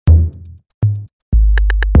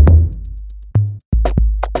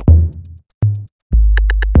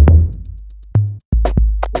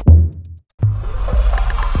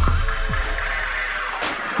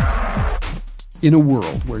In a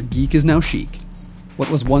world where geek is now chic, what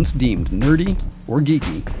was once deemed nerdy or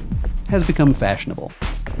geeky has become fashionable.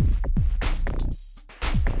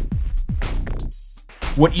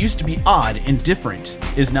 What used to be odd and different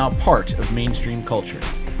is now part of mainstream culture.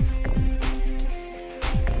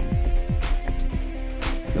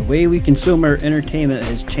 The way we consume our entertainment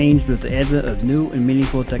has changed with the advent of new and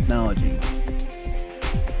meaningful technology.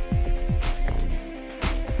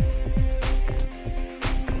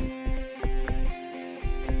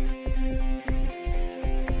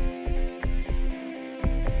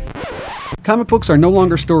 Comic books are no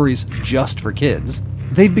longer stories just for kids.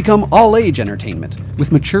 They've become all-age entertainment,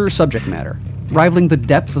 with mature subject matter, rivaling the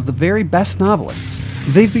depth of the very best novelists.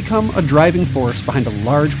 They've become a driving force behind a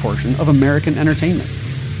large portion of American entertainment.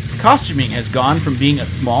 Costuming has gone from being a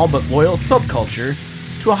small but loyal subculture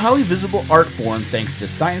to a highly visible art form thanks to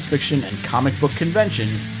science fiction and comic book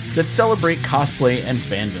conventions that celebrate cosplay and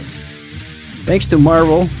fandom. Thanks to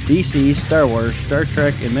Marvel, DC, Star Wars, Star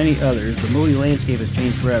Trek, and many others, the movie landscape has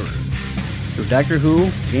changed forever. Through Doctor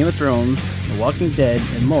Who, Game of Thrones, The Walking Dead,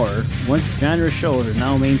 and more, once genre shows are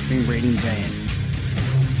now mainstream rating giants.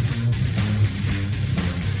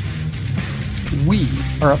 We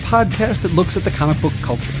are a podcast that looks at the comic book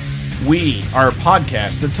culture. We are a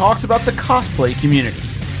podcast that talks about the cosplay community.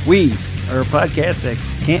 We are a podcast that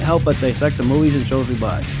can't help but dissect the movies and shows we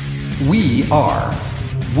watch. We are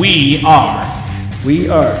We are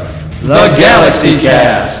the Galaxy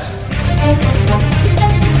Cast.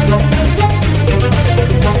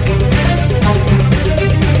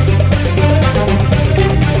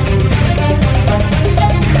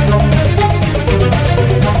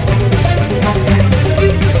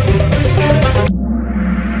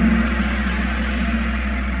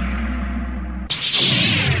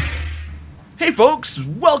 Hey folks,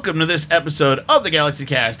 welcome to this episode of the Galaxy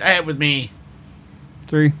Cast. I have with me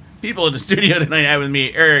 3. people in the studio tonight. I have with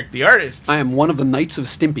me Eric, the artist. I am one of the Knights of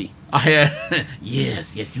Stimpy.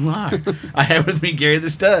 Yes, you are. I have with me Gary the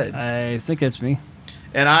Stud. I think it's me.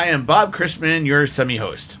 And I am Bob Chrisman, your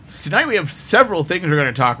semi-host. Tonight we have several things we're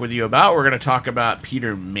going to talk with you about. We're going to talk about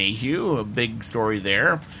Peter Mayhew, a big story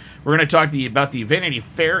there. We're going to talk to you about the Vanity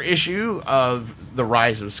Fair issue of The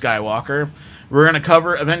Rise of Skywalker. We're going to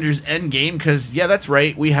cover Avengers Endgame, because, yeah, that's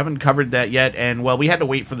right, we haven't covered that yet, and, well, we had to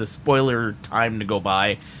wait for the spoiler time to go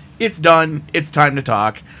by. It's done. It's time to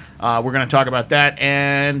talk. We're going to talk about that,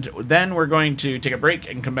 and then we're going to take a break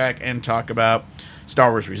and come back and talk about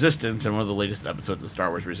Star Wars Resistance and one of the latest episodes of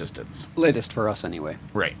Star Wars Resistance. Latest for us, anyway.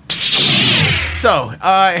 Right. So,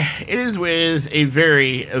 it is with a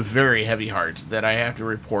very heavy heart that I have to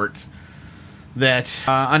report that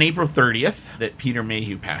on April 30th, that Peter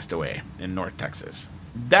Mayhew passed away in North Texas.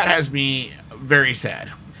 That has me very sad.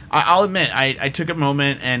 I'll admit, I took a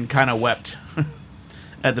moment and kind of wept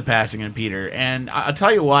at the passing of Peter. And I'll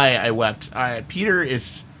tell you why I wept. Peter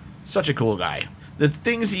is such a cool guy. The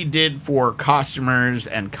things he did for costumers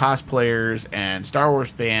and cosplayers and Star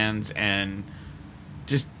Wars fans and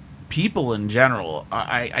just people in general,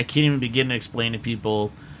 I can't even begin to explain to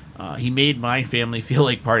people. He made my family feel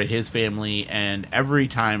like part of his family, and every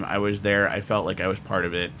time I was there, I felt like I was part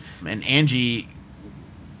of it. And Angie,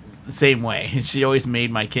 the same way. She always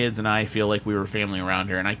made my kids and I feel like we were family around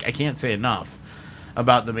her, and I can't say enough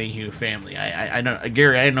about the Mayhew family. I know,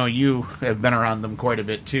 Gary, I know you have been around them quite a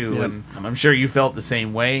bit too, Yep. and I'm sure you felt the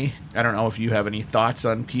same way. I don't know if you have any thoughts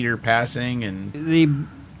on Peter passing, and They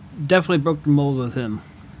definitely broke the mold with him.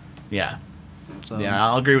 yeah. So. Yeah,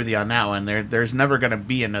 I'll agree with you on that one. There's never going to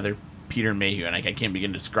be another Peter Mayhew, and I can't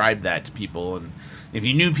begin to describe that to people. And if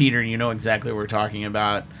you knew Peter, you know exactly what we're talking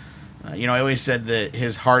about. I always said that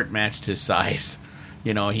his heart matched his size.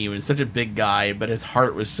 He was such a big guy, but his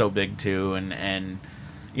heart was so big too. And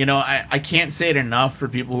I can't say it enough for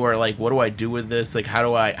people who are like, what do I do with this? Like, how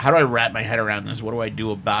do I wrap my head around this? What do I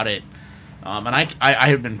do about it? And I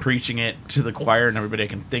have been preaching it to the choir and everybody I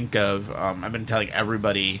can think of. I've been telling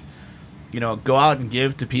everybody, go out and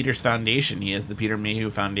give to Peter's foundation. He has the Peter Mayhew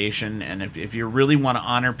Foundation, and if you really want to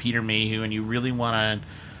honor Peter Mayhew and you really want to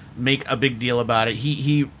make a big deal about it,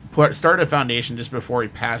 he started a foundation just before he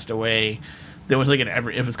passed away. There was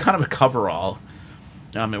it was kind of a coverall.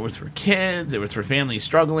 It was for kids, it was for families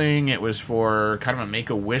struggling, it was for kind of a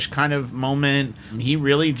Make-A-Wish kind of moment. He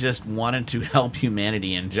really just wanted to help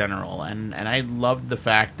humanity in general, and I loved the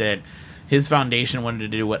fact that his foundation wanted to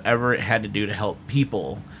do whatever it had to do to help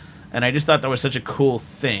people. And I just thought that was such a cool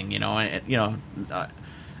thing,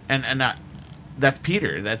 that's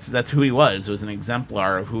Peter. That's who he was. It was an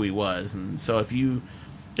exemplar of who he was. And so if you're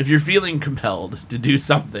feeling compelled to do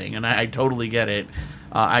something, and I totally get it,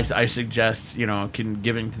 I suggest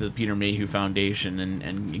giving to the Peter Mayhew Foundation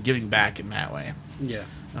and giving back in that way. Yeah.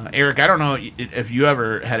 Eric, I don't know if you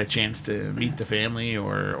ever had a chance to meet the family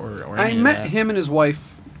or I any of met that. him and his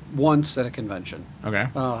wife once at a convention. Okay.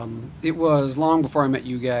 It was long before I met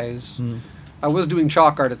you guys. I was doing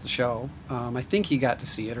chalk art at the show. I think he got to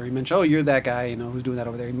see it, or he mentioned, "Oh, you're that guy, who's doing that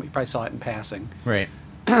over there." He probably saw it in passing. Right.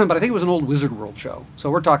 But I think it was an old Wizard World show.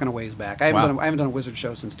 So we're talking a ways back. I haven't Wow. done a Wizard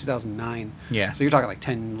show since 2009. Yeah. So you're talking like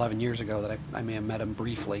 10, 11 years ago that I may have met him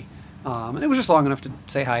briefly. And it was just long enough to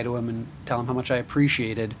say hi to him and tell him how much I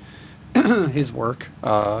appreciated his work,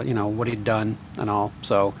 what he'd done and all.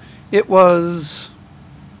 So it was,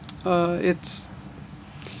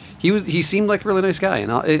 he seemed like a really nice guy.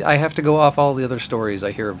 And I have to go off all the other stories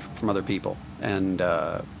I hear from other people. And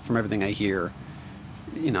from everything I hear,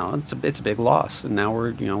 it's a big loss. And now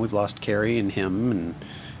we've lost Carrie and him, and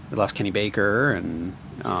we lost Kenny Baker, and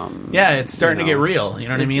Yeah, it's starting to get real. You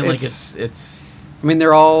know what I mean? Like it's. I mean,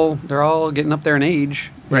 they're all getting up there in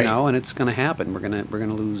age, Right. and it's going to happen. We're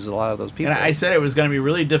gonna lose a lot of those people. And I said it was going to be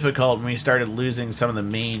really difficult when we started losing some of the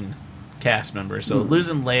main cast members. So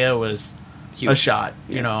losing Leia was Huge. a shot,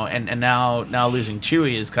 Yeah. and now losing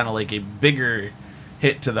Chewie is kind of like a bigger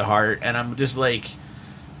hit to the heart. And I'm just like,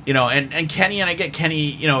 and Kenny, and I get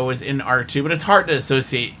Kenny, was in R2, but it's hard to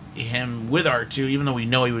associate him with R2, even though we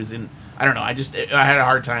know he was in. I don't know. I had a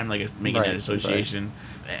hard time making that association.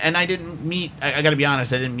 And I didn't meet. I got to be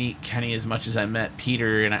honest. I didn't meet Kenny as much as I met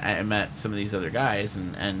Peter, and I met some of these other guys,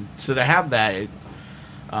 and so to have that,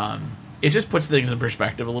 it just puts things in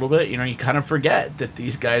perspective a little bit. You kind of forget that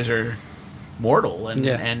these guys are mortal, and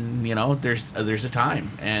there's a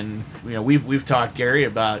time, and we've talked, Gary,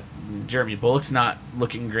 about Jeremy Bullock's not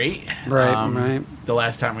looking great. Right. The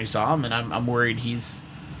last time we saw him, and I'm worried he's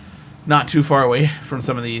not too far away from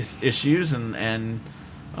some of these issues, and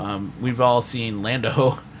we've all seen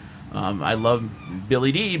Lando. I love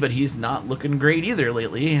Billy D, but he's not looking great either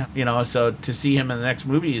lately. So to see him in the next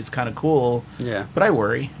movie is kind of cool. Yeah. But I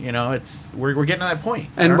worry. We're getting to that point.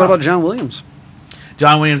 And what about John Williams?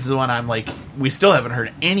 John Williams is the one I'm like, we still haven't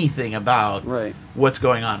heard anything about Right. what's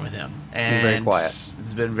going on with him. And very quiet.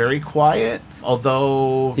 It's been very quiet,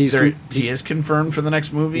 although he is confirmed for the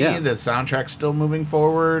next movie. Yeah. The soundtrack's still moving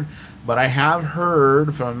forward. But I have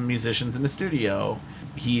heard from musicians in the studio,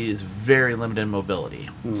 he is very limited in mobility.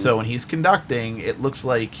 So when he's conducting, it looks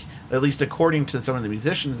like, at least according to some of the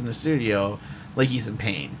musicians in the studio, like he's in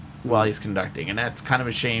pain while he's conducting. And that's kind of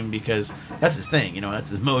a shame, because that's his thing, that's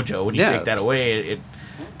his mojo. When you take that away, it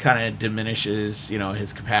kind of diminishes,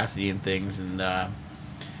 his capacity and things. And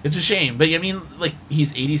it's a shame. But, I mean, like,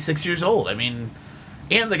 he's 86 years old. I mean,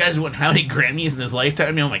 and the guy's won how many Grammys in his lifetime.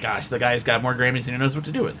 I mean, oh my gosh, the guy's got more Grammys than he knows what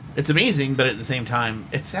to do with. It's amazing, but at the same time,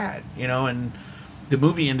 it's sad, and the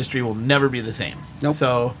movie industry will never be the same. Nope.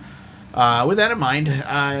 So, with that in mind,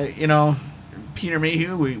 Peter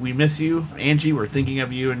Mayhew, we miss you. Angie, we're thinking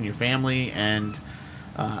of you and your family, and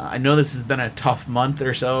I know this has been a tough month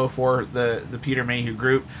or so for the Peter Mayhew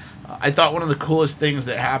group. I thought one of the coolest things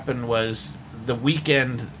that happened was the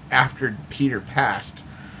weekend after Peter passed.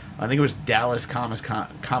 I think it was Dallas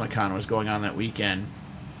Comic-Con was going on that weekend.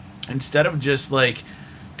 Instead of just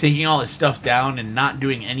taking all his stuff down and not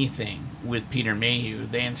doing anything with Peter Mayhew,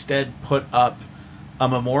 they instead put up a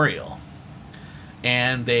memorial.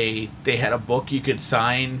 And they had a book you could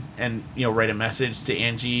sign and write a message to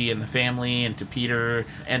Angie and the family and to Peter,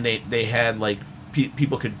 and they had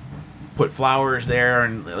people could put flowers there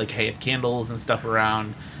and had candles and stuff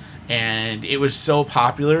around. And it was so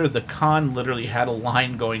popular, the con literally had a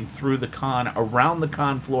line going through the con, around the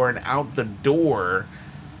con floor, and out the door,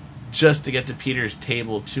 just to get to Peter's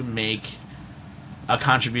table to make a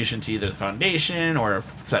contribution to either the foundation or a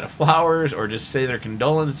set of flowers, or just say their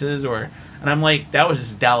condolences. And I'm like, that was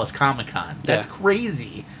just Dallas Comic-Con. That's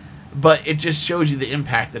crazy. But it just shows you the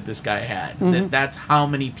impact that this guy had. Mm-hmm. That's how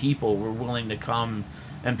many people were willing to come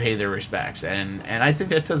and pay their respects. And I think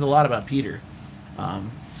that says a lot about Peter.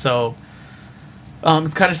 So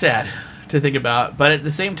it's kind of sad to think about, but at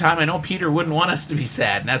the same time, I know Peter wouldn't want us to be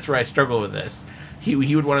sad, and that's where I struggle with this.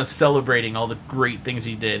 He would want us celebrating all the great things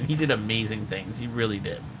he did. He did amazing things. He really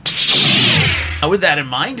did. With that in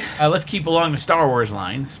mind, let's keep along the Star Wars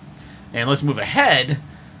lines, and let's move ahead,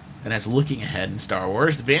 and that's looking ahead in Star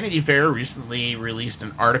Wars. Vanity Fair recently released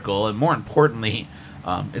an article, and more importantly,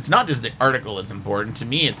 it's not just the article that's important. To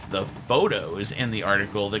me, it's the photos in the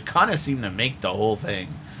article that kind of seem to make the whole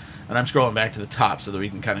thing. And I'm scrolling back to the top so that we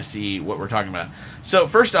can kind of see what we're talking about. So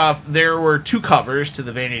first off, there were two covers to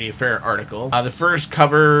the Vanity Fair article. The first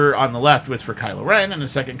cover on the left was for Kylo Ren, and the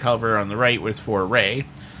second cover on the right was for Rey.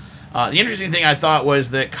 The interesting thing I thought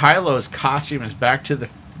was that Kylo's costume is back to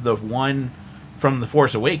the one from The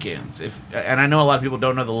Force Awakens. And I know a lot of people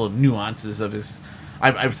don't know the little nuances of his.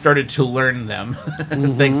 I've started to learn them,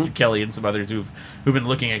 thanks to Kelly and some others who've been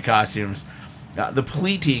looking at costumes. The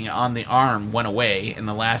pleating on the arm went away in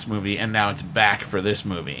the last movie, and now it's back for this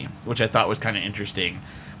movie, which I thought was kind of interesting.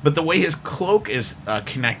 But the way his cloak is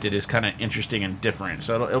connected is kind of interesting and different.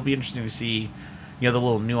 So it'll be interesting to see, the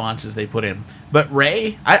little nuances they put in. But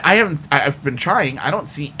Rey, I've been trying. I don't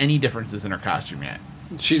see any differences in her costume yet.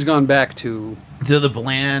 She's gone back to the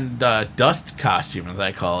bland dust costume, as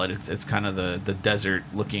I call it. It's kind of the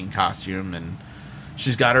desert-looking costume, and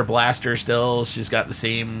she's got her blaster still. She's got the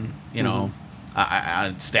same,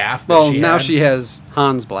 staff. Well, now she has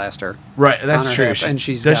Han's blaster. Right, that's true. And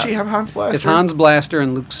does she have Han's blaster? It's Han's blaster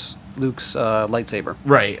and Luke's lightsaber.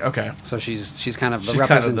 Right. Okay. So she's kind of the she's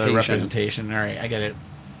representation. Kind of the representation. All right, I get it.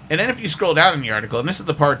 And then if you scroll down in the article, and this is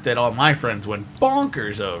the part that all my friends went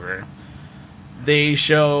bonkers over. They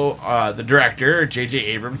show the director, J.J.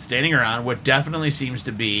 Abrams, standing around what definitely seems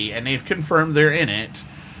to be, and they've confirmed they're in it,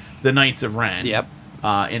 the Knights of Ren. Yep.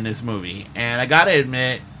 In this movie. And I gotta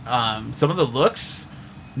admit, some of the looks,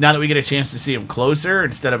 now that we get a chance to see them closer,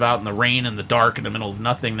 instead of out in the rain and the dark in the middle of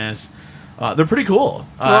nothingness, they're pretty cool.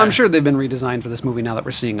 Well, I'm sure they've been redesigned for this movie now that we're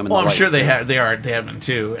seeing them in the light. I'm sure they have been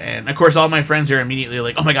too. And of course, all my friends are immediately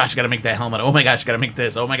like, "Oh my gosh, I got to make that helmet! Oh my gosh, I got to make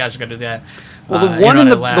this! Oh my gosh, I got to do that!" Well, the one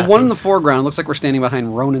in the foreground looks like we're standing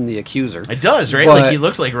behind Ronan the Accuser. It does, right? Like he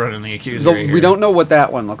looks like Ronan the Accuser. We don't know what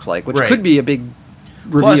that one looks like, which could be a big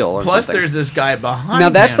reveal. Plus there's this guy behind. Now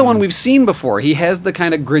that's the one we've seen before. He has the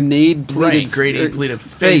kind of grenade pleated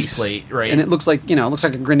face plate, right? And it looks like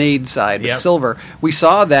a grenade side, but silver. We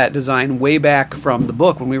saw that design way back from the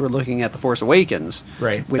book when we were looking at The Force Awakens,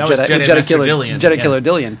 right? With Jedi Killer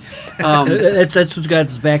Dillian. That's what's got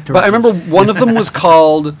us back to. But I remember one of them was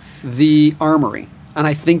called the Armory, and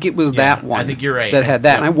I think it was that one. I think you're right. That had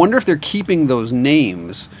that, and I wonder if they're keeping those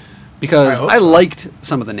names. Because I liked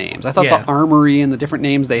some of the names. I thought the Armory and the different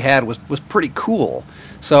names they had was pretty cool.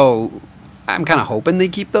 So I'm kind of hoping they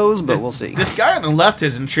keep those, but we'll see. This guy on the left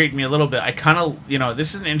has intrigued me a little bit. I kind of,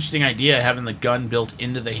 this is an interesting idea, having the gun built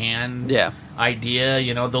into the hand idea,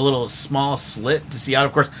 the little small slit to see out.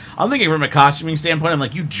 Of course, I'm thinking from a costuming standpoint, I'm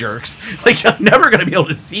like, you jerks. Like, I'm never going to be able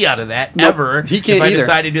to see out of that, ever. He can't if I either.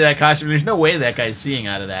 decide to do that costume. There's no way that guy's seeing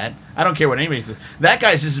out of that. I don't care what anybody says. That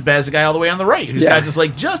guy's just as bad as the guy all the way on the right, who's got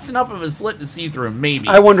just enough of a slit to see through, maybe.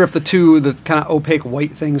 I wonder if the kind of opaque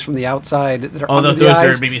white things from the outside that are under the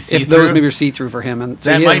eyes, maybe see-through? if those maybe are see-through for him. And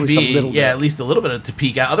so that might be, at least a little bit to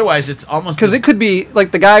peek out. Otherwise, it's almost... Because it could be,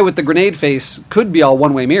 like the guy with the grenade face could be all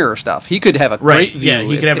one-way mirror stuff. He could have a great view. Yeah,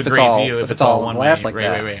 he could have a great view if it's all one glass way. like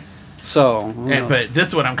that. Right. So, but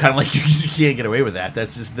this one, I'm kind of like, you can't get away with that.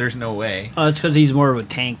 That's just, there's no way. Oh, it's because he's more of a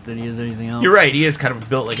tank than he is anything else. You're right. He is kind of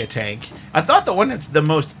built like a tank. I thought the one that's the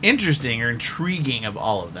most interesting or intriguing of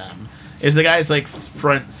all of them is the guy's like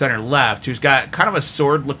front center left, who's got kind of a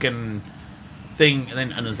sword-looking thing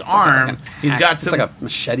on his arm. He's got some... It's like a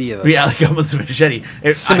machete. Like almost a machete.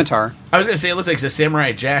 Scimitar. I was going to say it looks like a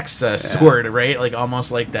Samurai Jack's sword, right? Like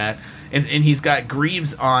almost like that. And he's got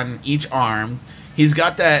greaves on each arm. He's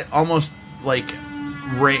got that almost like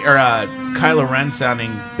Kylo Ren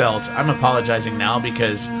sounding belt. I'm apologizing now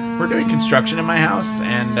because we're doing construction in my house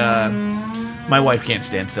and my wife can't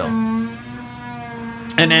stand still.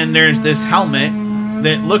 And then there's this helmet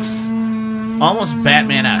that looks almost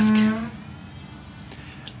Batman-esque.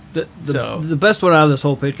 The best one out of this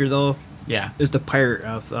whole picture, though, is the pirate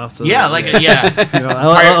off the I like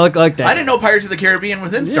that. I didn't know Pirates of the Caribbean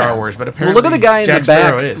was in Star Wars, but apparently look at the guy in Jack the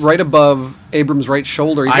back, right above Abrams' right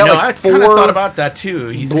shoulder. He's got I four thought about that too.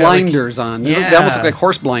 He's blinders on. They almost look like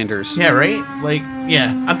horse blinders. Yeah, right?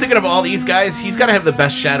 I'm thinking of all these guys. He's got to have the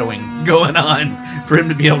best shadowing going on for him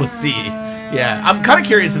to be able to see. Yeah, I'm kind of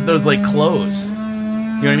curious if those close.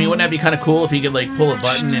 You know what I mean? Wouldn't that be kind of cool if he could pull a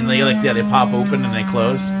button and they pop open and they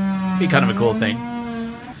close? Be kind of a cool thing.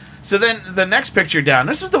 So then the next picture down,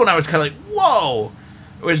 this was the one I was kind of like, whoa!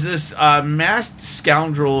 It was this masked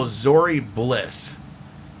scoundrel Zori Bliss.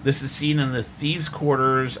 This is seen in the thieves'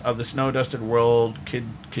 quarters of the snow-dusted world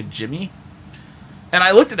Kijimi. And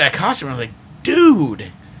I looked at that costume and I was like,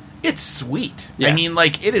 dude, it's sweet. Yeah. I mean,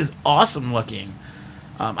 it is awesome looking.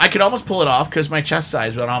 I could almost pull it off because my chest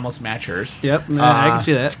size would almost match hers. Yep, I can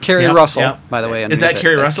see that. It's Kerry Russell, by the way. Is that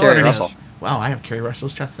Kerry Russell? Kerry Russell. Wow, I have Kerry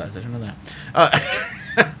Russell's chest size. I didn't know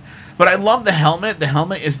that. But I love the helmet. The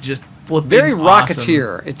helmet is just flipping very awesome.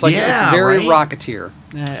 Rocketeer. It's it's very Rocketeer.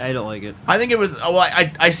 I don't like it. I think it was.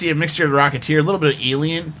 I see a mixture of Rocketeer, a little bit of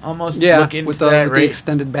Alien, almost. Yeah, look into with that, the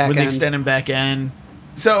extended back with end. the extended back end.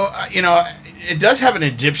 So it does have an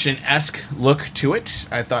Egyptian-esque look to it.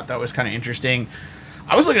 I thought that was kind of interesting.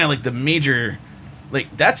 I was looking at like the major,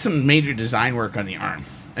 like that's some major design work on the arm.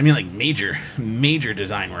 I mean, like major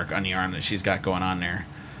design work on the arm that she's got going on there.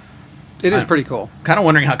 It is pretty cool. Kind of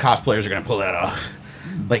wondering how cosplayers are going to pull that off.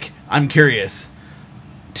 Like, I'm curious.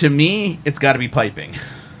 To me, it's got to be piping.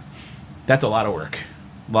 That's a lot of work.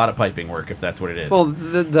 A lot of piping work, if that's what it is. Well,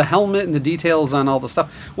 the helmet and the details on all the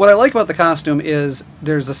stuff. What I like about the costume is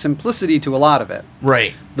there's a simplicity to a lot of it.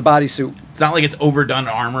 Right. The bodysuit. It's not like it's overdone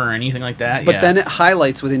armor or anything like that. But then it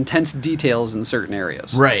highlights with intense details in certain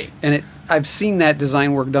areas. Right. And I've seen that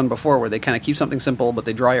design work done before where they kind of keep something simple, but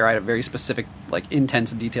they draw your eye to very specific, like,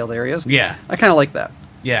 intense, detailed areas. Yeah. I kind of like that.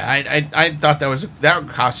 Yeah, I thought that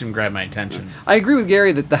costume grabbed my attention. I agree with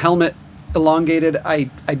Gary that the helmet elongated. I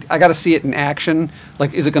got to see it in action.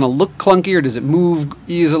 Like, is it going to look clunky or does it move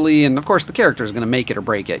easily? And of course, the character is going to make it or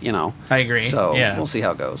break it. You know. I agree. So yeah. We'll see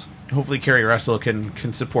how it goes. Hopefully, Kerry Russell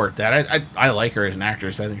can support that. I like her as an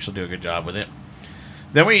actress. I think she'll do a good job with it.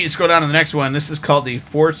 Then we scroll down to the next one. This is called the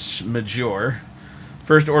Force Majeure.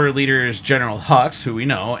 First Order leader is General Hux, who we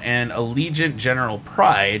know, and Allegiant General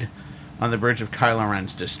Pride on the bridge of Kylo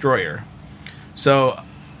Ren's destroyer. So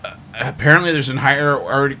apparently there's an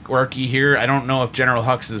hierarchy here. I don't know if General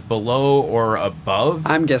Hux is below or above.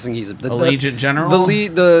 I'm guessing he's Allegiant General.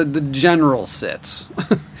 The general sits.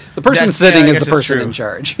 The person sitting is the person in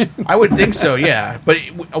charge. I would think so, yeah. But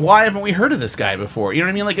why haven't we heard of this guy before? You know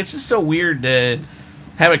what I mean? Like, it's just so weird to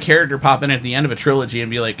have a character pop in at the end of a trilogy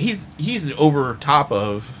and be like, he's over top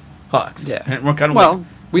of Hux. Yeah. And we're kind of well, like,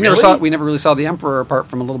 we never really saw the Emperor apart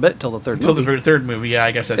from a little bit till the third movie. Till the third movie, yeah,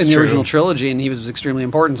 I guess that's in the true. original trilogy, and he was extremely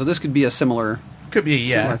important. So this could be a similar thing. Could be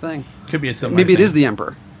a similar. Maybe thing. it is the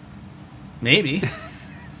Emperor. Maybe.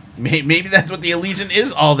 Maybe that's what the Allegiant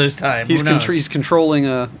is all this time. He's controlling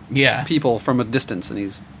yeah. people from a distance,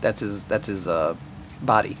 and that's his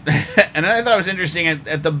body. And I thought it was interesting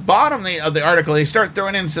at the bottom of the article they start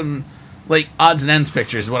throwing in some like odds and ends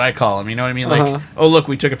pictures, what I call them. You know what I mean? Like, oh look,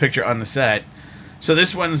 we took a picture on the set. So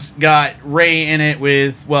this one's got Rey in it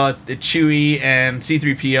with Chewie and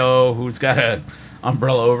C-3PO, who's got a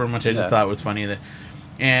umbrella over him, which I just thought was funny.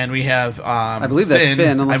 And we have I believe that's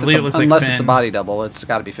Finn. Unless it's a body double, it's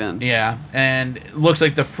got to be Finn. Yeah, and it looks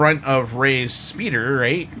like the front of Rey's speeder,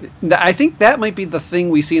 right? I think that might be the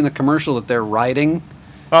thing we see in the commercial that they're riding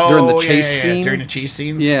during the chase scene. During the chase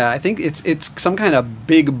scenes. Yeah, I think it's some kind of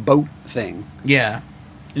big boat thing. Yeah.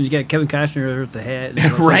 And you got Kevin Costner with the hat.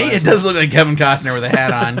 Right? It does look like Kevin Costner with a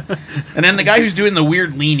hat on. And then the guy who's doing the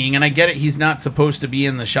weird leaning, and I get it, he's not supposed to be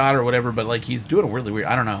in the shot or whatever, but like he's doing a really weird,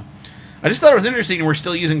 I don't know. I just thought it was interesting we're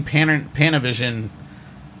still using Panavision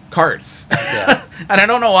carts. Yeah. And I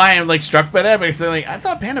don't know why I'm like struck by that, because like, I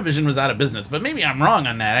thought Panavision was out of business, but maybe I'm wrong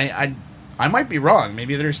on that. I might be wrong.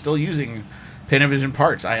 Maybe they're still using Panavision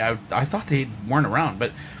parts. I thought they weren't around,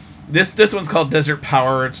 but this one's called Desert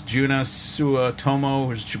Power. It's Juna Suotomo,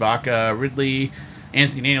 who's Chewbacca, Ridley,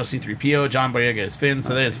 Anthony Daniels, C-3PO, John Boyega is Finn,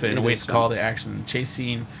 so that is Finn. Awaits call to action and chase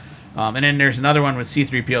scene. And then there's another one with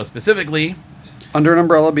C-3PO specifically. Under an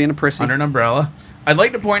umbrella, being a prissy. Under an umbrella. I'd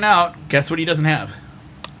like to point out, guess what he doesn't have?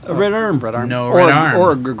 A red arm. No red arm.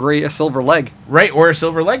 Or a silver leg. Right, or a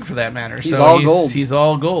silver leg for that matter. He's all gold. He's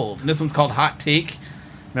all gold. And this one's called Hot Take.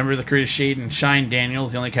 Member of the crew is Shade and Shine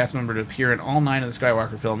Daniels, the only cast member to appear in all 9 of the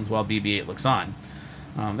Skywalker films while BB-8 looks on.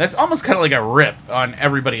 That's almost kind of like a rip on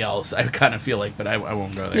everybody else, I kind of feel like, but I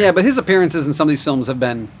won't go there. Yeah, but his appearances in some of these films have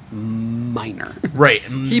been minor. Right.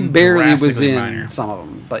 He barely was in some of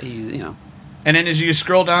them, but he's, you know. And then as you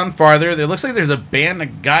scroll down farther, it looks like there's a band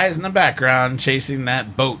of guys in the background chasing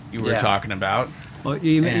that boat you were talking about. Well,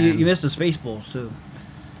 you missed the space bowls, too.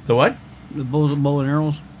 The what? The bows of bow and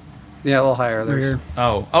arrows. Yeah, a little higher. There's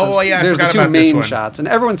yeah. There's the two main shots, and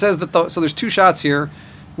everyone says that. So there's 2 shots here.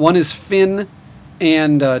 One is Finn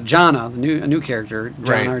and Jana, a new character,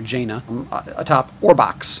 Jana or Jaina, atop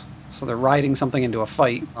Orbox. So they're riding something into a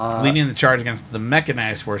fight, leading the charge against the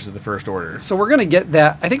mechanized forces of the First Order. So we're gonna get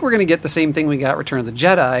that. I think we're gonna get the same thing we got Return of the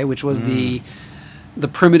Jedi, which was the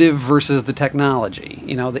primitive versus the technology.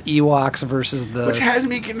 You know, the Ewoks versus the... Which has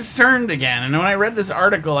me concerned again. And when I read this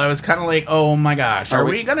article, I was kind of like, oh my gosh, are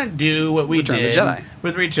we going to do what we did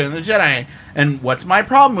with Return of the Jedi? And what's my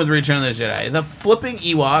problem with Return of the Jedi? The flipping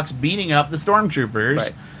Ewoks beating up the Stormtroopers.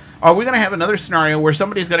 Right. Are we going to have another scenario where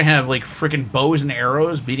somebody's going to have, like, freaking bows and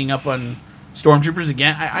arrows beating up on Stormtroopers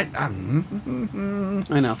again? I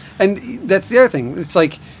know. And that's the other thing. It's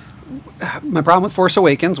like, my problem with Force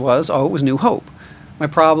Awakens was, it was New Hope. My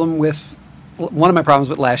problem with one of my problems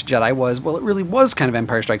with Last Jedi was, well, it really was kind of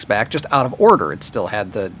Empire Strikes Back, just out of order. It still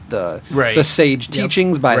had the sage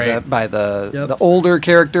teachings by the older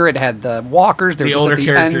character. It had the walkers. The older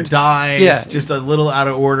character dies, just a little out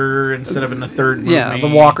of order instead of in the third movie. Yeah, the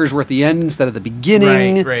walkers were at the end instead of the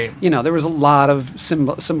beginning. Right. There was a lot of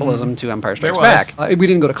symbolism to Empire Strikes Back. We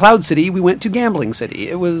didn't go to Cloud City. We went to Gambling City.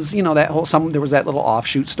 It was, that whole there was that little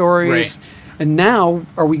offshoot story. Right. And now,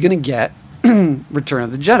 are we going to get Return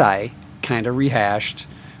of the Jedi kind of rehashed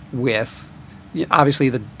with, obviously,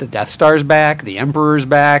 the Death Star's back, the Emperor's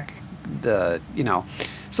back, so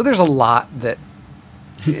there's a lot that,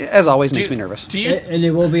 as always, makes me nervous. And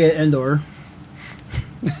they will be at Endor.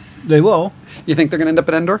 They will. You think they're going to end up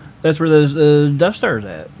at Endor? That's where the Death Star's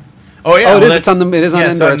at. Oh yeah, it is. It's on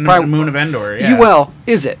Endor. It's probably the moon of Endor. Yeah. Well,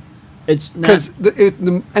 is it? It's because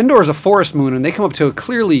the Endor is a forest moon, and they come up to a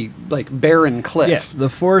clearly barren cliff. Yeah, the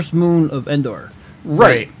forest moon of Endor.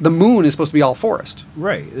 Right. The moon is supposed to be all forest.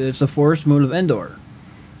 Right. It's the forest moon of Endor.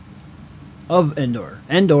 Endor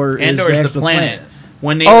is the planet.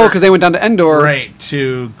 Because they went down to Endor. Right.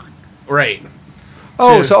 So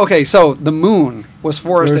the moon was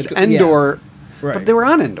forested. Endor, but they were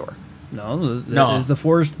on Endor. No, the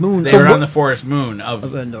forest moon. They were on the forest moon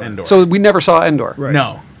of Endor. So we never saw Endor. Right.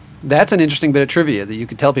 No. That's an interesting bit of trivia that you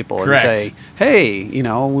could tell people and say, hey,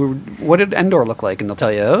 what did Endor look like? And they'll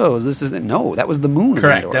tell you, that was the moon of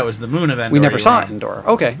Endor. That was the moon of Endor. We never saw Endor.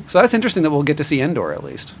 Okay, so that's interesting that we'll get to see Endor at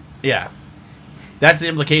least. Yeah. That's the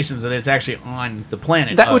implications that it's actually on the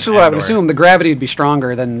planet. Which is what I would assume. The gravity would be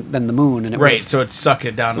stronger than the moon. And so it'd suck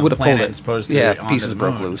it down to the planet as opposed to if the pieces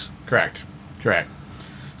broke loose. Correct.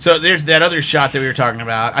 So there's that other shot that we were talking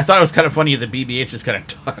about. I thought it was kind of funny that BB-8 just kind of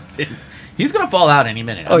tucked in. He's going to fall out any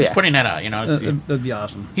minute. I'm just putting that out. That'd be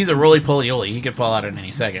awesome. He's a roly-poly-oly. He could fall out at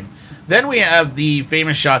any second. Then we have the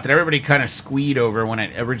famous shot that everybody kind of squeed over when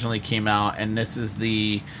it originally came out, and this is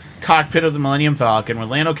the cockpit of the Millennium Falcon with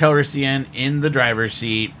Lando Calrissian in the driver's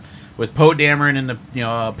seat, with Poe Dameron in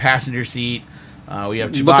the passenger seat. We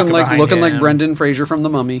have Chewbacca looking like Brendan Fraser from The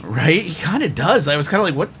Mummy. Right? He kind of does. I was kind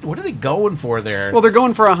of like, what are they going for there? Well, they're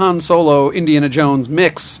going for a Han Solo, Indiana Jones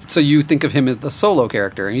mix, so you think of him as the Solo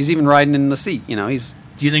character, and he's even riding in the seat. He's...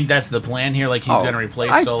 Do you think that's the plan here? Like he's going to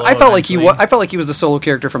replace Solo? I felt like he was the Solo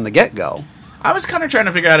character from the get-go. I was kind of trying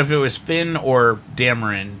to figure out if it was Finn or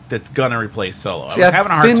Dameron that's going to replace Solo. I was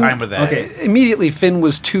having a hard time with that. Okay, immediately Finn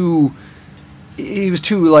was too... He was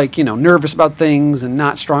too nervous about things and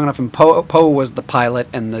not strong enough. And Poe was the pilot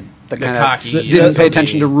and the kind of cocky, didn't pay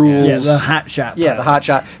attention to rules. Yeah, the hot shot. Yeah, the hot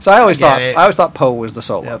shot. So I always thought Poe was the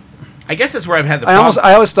Solo. Yep. I guess that's where I've had the problem.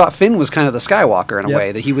 I always thought Finn was kind of the Skywalker in a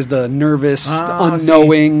way, that he was the nervous,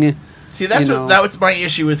 unknowing. See, that was my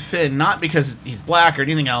issue with Finn, not because he's black or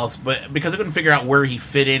anything else, but because I couldn't figure out where he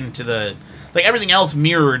fit into the... everything else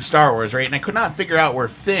mirrored Star Wars, right? And I could not figure out where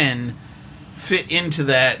Finn fit into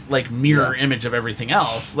that mirror image of everything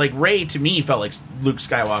else. Rey to me felt like Luke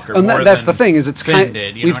Skywalker. And that's the thing, is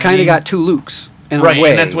we've kind of got two Lukes in a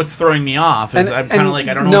way. And that's what's throwing me off. I'm kind of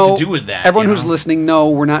I don't know what to do with that. Everyone who's listening,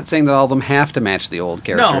 we're not saying that all of them have to match the old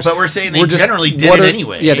characters. No, but we're saying they generally did it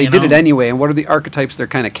anyway. Yeah, they did it anyway. And what are the archetypes they're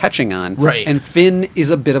kind of catching on? Right. And Finn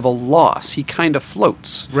is a bit of a loss. He kind of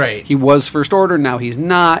floats. Right. He was First Order, now he's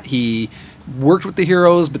not. He worked with the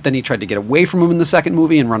heroes, but then he tried to get away from them in the second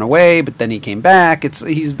movie and run away, but then he came back.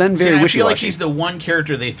 He's been very wishy-washy. I feel like he's the one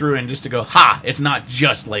character they threw in just to go, it's not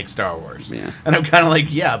just like Star Wars. Yeah. And I'm kind of like,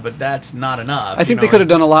 but that's not enough. I think they could have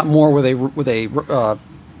done a lot more with a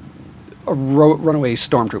runaway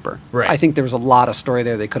stormtrooper. Right. I think there was a lot of story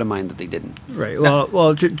there they could have mined that they didn't. Right. Well,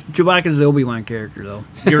 Chewbacca's the Obi-Wan character, though.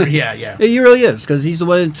 Yeah. He really is, because he's the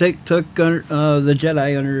one that took the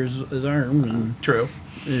Jedi under his arm. And True.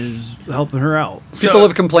 Is helping her out. People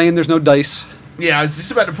have complained there's no dice. Yeah, I was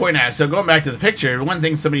just about to point out. So going back to the picture, one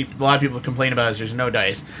thing a lot of people complain about is there's no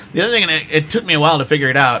dice. The other thing, and it took me a while to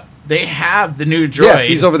figure it out, they have the new droid. Yeah,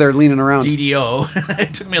 he's over there leaning around. DDO.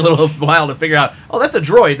 It took me a little while to figure out, that's a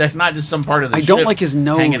droid. That's not just some part of the ship. I don't like his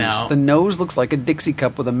nose. Hanging out. The nose looks like a Dixie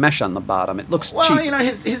cup with a mesh on the bottom. It looks cheap. Well,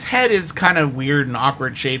 his head is kind of weird and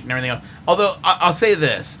awkward shaped and everything else. Although, I'll say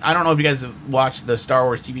this. I don't know if you guys have watched the Star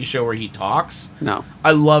Wars TV show where he talks. No.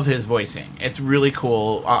 I love his voicing. It's really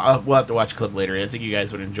cool. We'll have to watch a clip later. I think you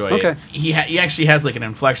guys would enjoy it. He actually has an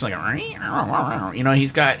inflection,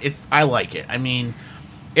 he's got... I like it. I mean...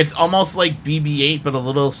 It's almost like BB-8, but a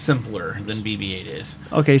little simpler than BB-8 is.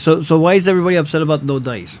 Okay, so why is everybody upset about no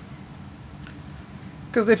dice?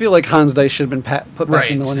 Because they feel like Han's dice should have been put back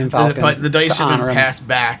in the Millennium Falcon. But the dice should have been passed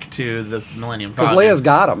back to the Millennium Falcon. Because Leia's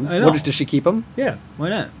got them. I know. Does she keep them? Yeah, why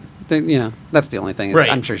not? That's the only thing. Right.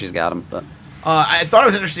 I'm sure she's got them. But I thought it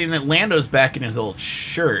was interesting that Lando's back in his old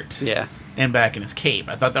shirt. Yeah. and back in his cape.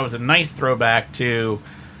 I thought that was a nice throwback to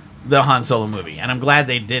the Han Solo movie, and I'm glad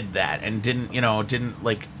they did that and didn't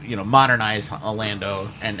modernize Lando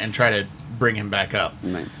and try to bring him back up.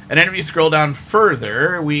 Right. And then if you scroll down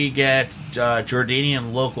further, we get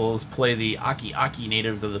Jordanian locals play the Aki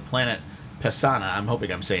natives of the planet Pesana. I'm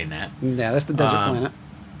hoping I'm saying that. Yeah, that's the desert planet.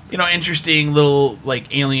 Interesting little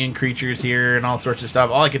alien creatures here and all sorts of stuff.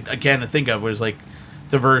 All I could again think of was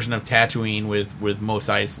it's a version of Tatooine with Mos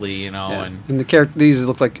Eisley, Yeah. and These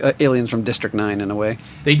look like aliens from District 9 in a way.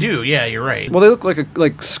 they do. Yeah, you're right. Well, they look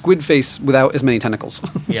like squid face without as many tentacles.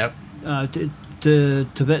 Yep. To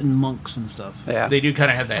Tibetan monks and stuff. Yeah. They do kind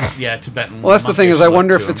of have that, Tibetan. Well, that's the thing is, I monkish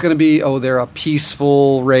wonder look if to it's them. going to be, they're a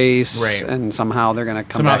peaceful race, Right. and somehow they're going to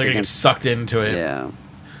come Somehow back they're going to get against. sucked into it. Yeah.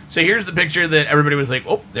 So here's the picture that everybody was like,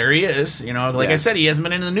 oh, there he is. Yeah. I said, he hasn't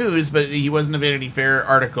been in the news, but he was in a Vanity Fair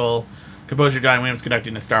article. Composer John Williams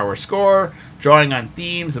conducting a Star Wars score, drawing on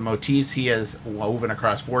themes and motifs he has woven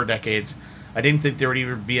across 4 decades. I didn't think there would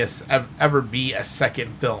ever be a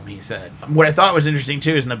second film, he said. What I thought was interesting,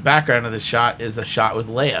 too, is in the background of the shot is a shot with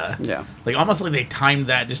Leia. Yeah. Almost like they timed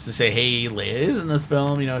that just to say, hey, Leia is in this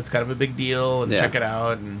film. It's kind of a big deal, and Yeah. check it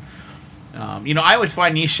out. And, I always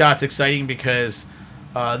find these shots exciting because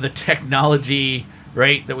the technology,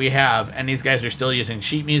 right, that we have, and these guys are still using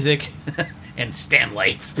sheet music and stand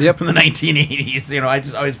lights Yep. from the 1980s. I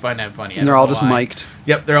just always find that funny. And they're all just mic'd.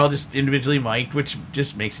 Yep, they're all just individually mic'd, which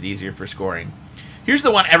just makes it easier for scoring. Here's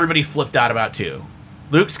the one everybody flipped out about, too.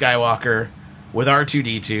 Luke Skywalker with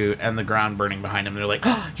R2-D2 and the ground burning behind him. They're like,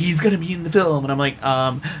 oh, he's going to be in the film. And I'm like,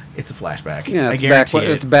 it's a flashback. Yeah, I it's guarantee back.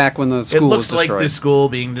 it. It's back when the school It was looks like destroyed. the school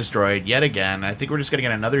being destroyed yet again. I think we're just going to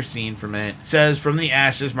get another scene from it. It says, from the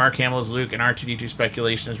ashes, Mark Hamill's Luke and R2-D2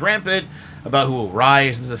 speculation is rampant about who will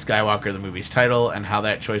rise as the Skywalker, the movie's title, and how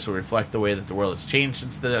that choice will reflect the way that the world has changed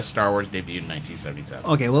since the Star Wars debuted in 1977.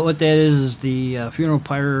 Okay, what that is the funeral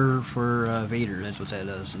pyre for Vader. That's what that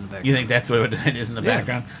is in the background. You think that's what it is in the Yeah.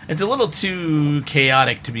 background? It's a little too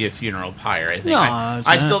chaotic to be a funeral pyre, I think. No, I it's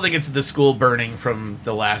not. still think it's the school burning from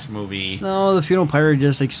the last movie. No, the funeral pyre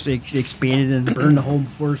just expanded and burned the whole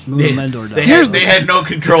first movie of Endor down. They had no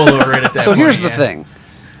control over it at that So point. here's the yeah. thing.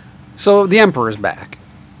 So the Emperor's back.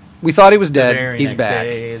 We thought he was The dead. very He's next back.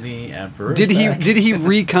 day, the Emperor's Did he back.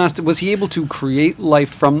 reconstitute? Was he able to create life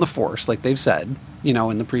from the Force, like they've said?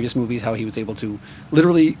 In the previous movies, how he was able to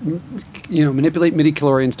literally, manipulate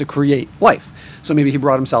midi-chlorians to create life. So maybe he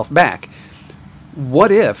brought himself back.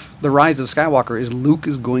 What if the Rise of Skywalker is Luke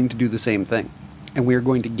is going to do the same thing, and we are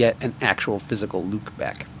going to get an actual physical Luke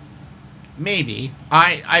back? Maybe.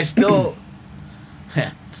 I still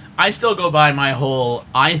I still go by my whole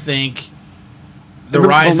I think the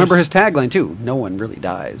rise remember of his tagline too. No one really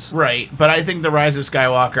dies. right, but I think the Rise of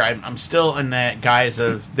Skywalker I'm still in that guise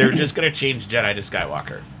of they're just going to change Jedi to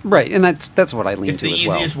Skywalker. Right, and that's what I lean It's to the as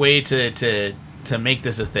well. easiest way to make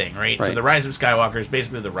this a thing, right? So Right. the Rise of Skywalker is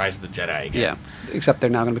basically the Rise of the Jedi again. Yeah, except they're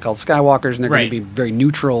now going to be called Skywalkers, and they're Right. going to be very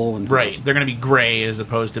neutral. And Right. They're going to be gray as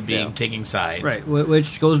opposed to being Yeah. taking sides. Right,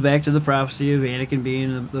 which goes back to the prophecy of Anakin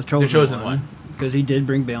being the chosen one. because he did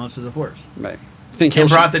bring balance to the Force. Right. Think And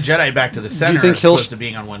he'll brought the Jedi back to the center think as he'll opposed to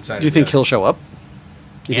being on one side. Do you or the think other. he'll show up?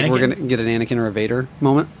 You think we're Anakin? going to get an Anakin or a Vader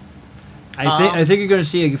moment? I think you're going to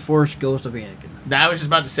see a Force ghost of Anakin. I was just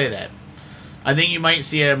about to say that. I think you might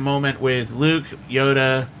see a moment with Luke,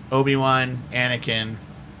 Yoda, Obi-Wan, Anakin,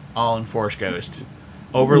 all in Force Ghost,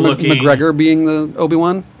 overlooking. McGregor being the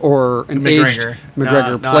Obi-Wan, or an McGregor. aged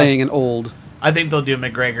McGregor No, playing an old. I think they'll do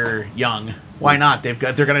McGregor young. Why not? They're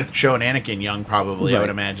going to show an Anakin young, probably. I Right. would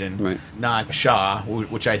imagine, Right. not Shaw,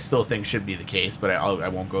 which I still think should be the case, but I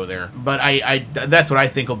won't go there. But I that's what I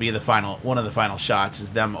think will be one of the final shots is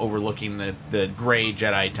them overlooking the gray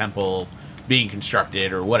Jedi temple being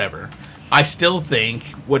constructed or whatever. I still think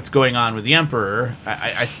what's going on with the Emperor,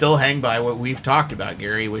 I still hang by what we've talked about,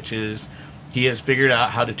 Gary, which is he has figured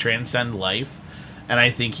out how to transcend life, and I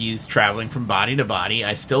think he's traveling from body to body.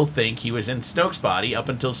 I still think he was in Snoke's body up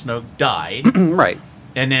until Snoke died, Right.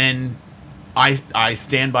 and then I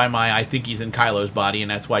stand by I think he's in Kylo's body, and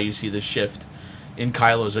that's why you see the shift in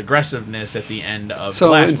Kylo's aggressiveness at the end of the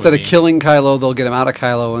So last instead movie. of killing Kylo, they'll get him out of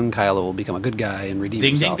Kylo, and Kylo will become a good guy and redeem Ding,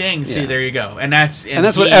 himself. ding, ding. See, Yeah. there you go. And that's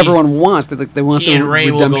what everyone wants. They want He the and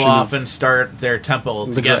Rey will redemption go off of and start their temple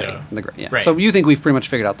the together. Gray. Yeah. Right. So you think we've pretty much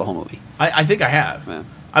figured out the whole movie? I think I have. Yeah.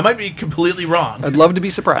 I might be completely wrong. I'd love to be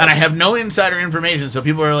surprised. And I have no insider information, so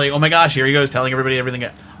people are like, oh my gosh, here he goes telling everybody everything.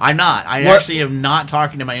 I'm not. I What- actually am not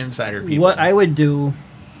talking to my insider people. What I would do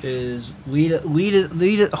is lead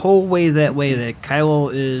it whole way that Kylo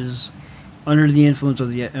is under the influence of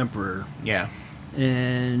the Emperor, Yeah.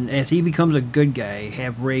 And as he becomes a good guy,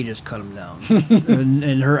 have Ray just cut him down,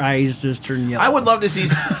 and her eyes just turn yellow. I would love to see.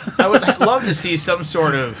 I would love to see some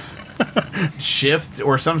sort of shift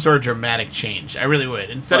or some sort of dramatic change. I really would.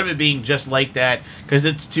 Instead of it being just like that, because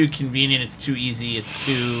it's too convenient, it's too easy, it's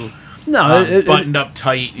too buttoned up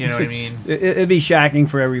tight. You know what I mean? It'd be shocking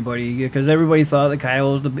for everybody because everybody thought that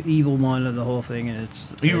Kyle was the evil one of the whole thing, and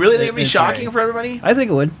You really think it'd be shocking for everybody? I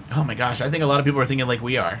think it would. Oh my gosh, I think a lot of people are thinking like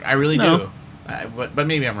we are. I really do. But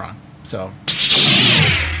maybe I'm wrong. So,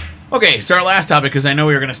 okay, so our last topic, because I know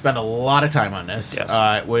we were going to spend a lot of time on this,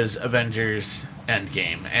 was Avengers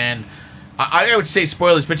Endgame. And I would say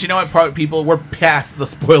spoilers, but you know what, probably people, we're past the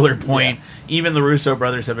spoiler point. Yeah. Even the Russo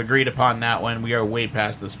brothers have agreed upon that one. We are way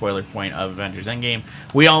past the spoiler point of Avengers Endgame.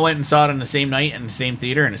 We all went and saw it on the same night, in the same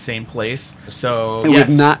theater, in the same place. So, and we have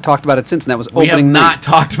not talked about it since, and that was opening night. We have not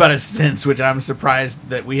talked about it since, which I'm surprised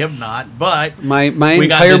that we have not. But my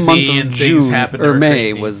entire month of June or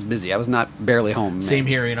May was busy. I was not barely home. Same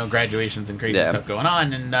here, graduations and crazy stuff going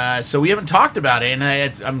on, and so we haven't talked about it. And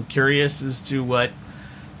I'm curious as to what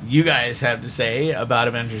you guys have to say about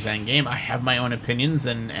Avengers Endgame. I have my own opinions,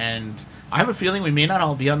 and I have a feeling we may not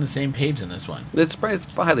all be on the same page in this one. It's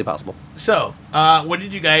highly possible. So, what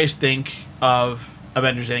did you guys think of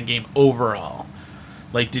Avengers Endgame overall?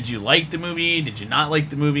 Like, did you like the movie? Did you not like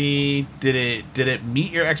the movie? Did it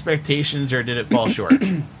meet your expectations, or did it fall short?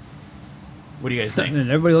 What do you guys think?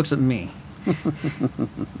 Everybody looks at me.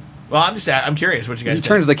 Well, I'm curious what you guys think. He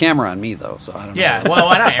turns the camera on me, though, so I don't know. Yeah, well,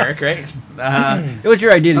 why not, Eric, right? It was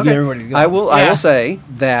your idea to get everybody to go. I will say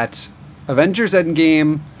that Avengers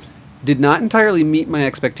Endgame did not entirely meet my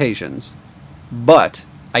expectations, but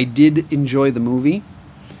I did enjoy the movie.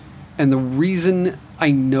 And the reason I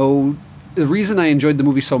enjoyed the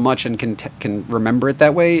movie so much and can remember it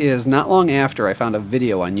that way is not long after I found a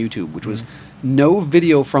video on YouTube, which was no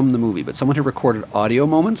video from the movie, but someone had recorded audio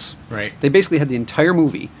moments. Right. They basically had the entire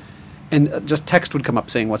movie, and just text would come up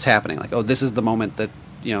saying what's happening. Like, oh, this is the moment that,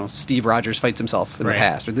 Steve Rogers fights himself in the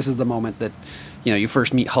past, or this is the moment that, you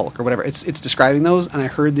first meet Hulk, or whatever. It's describing those, and I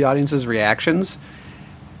heard the audience's reactions,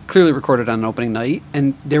 clearly recorded on an opening night,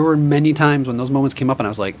 and there were many times when those moments came up, and I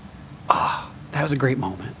was like, that was a great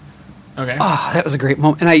moment. Okay. That was a great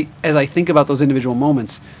moment. And as I think about those individual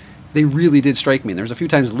moments, they really did strike me. And there was a few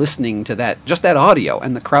times listening to that audio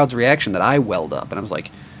and the crowd's reaction that I welled up, and I was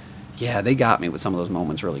like, yeah, they got me with some of those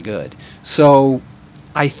moments really good. So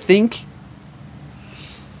I think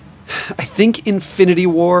Infinity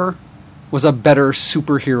War was a better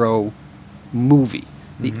superhero movie.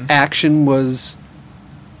 The action was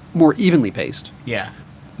more evenly paced. Yeah.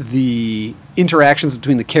 The interactions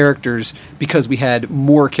between the characters, because we had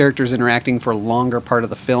more characters interacting for a longer part of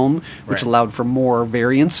the film, which allowed for more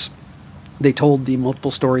variance. They told the multiple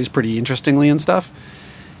stories pretty interestingly and stuff.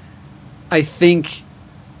 I think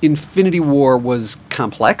Infinity War was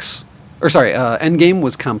complex. Endgame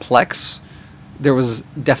was complex. There was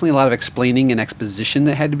definitely a lot of explaining and exposition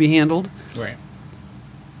that had to be handled. Right.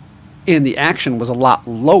 And the action was a lot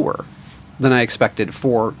lower than I expected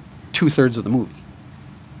for 2/3 of the movie.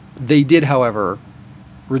 They did, however,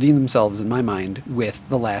 redeem themselves in my mind with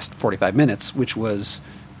the last 45 minutes, which was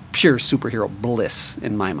pure superhero bliss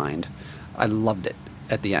in my mind. I loved it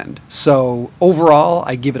at the end. So overall,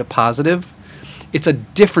 I give it a positive. It's a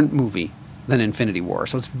different movie than Infinity War,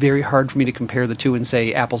 so it's very hard for me to compare the two and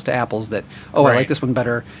say apples to apples that, I like this one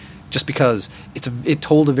better, just because it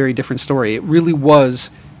told a very different story. It really was,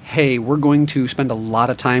 hey, we're going to spend a lot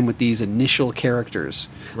of time with these initial characters.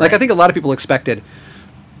 Like, I think a lot of people expected,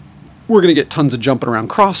 we're going to get tons of jumping around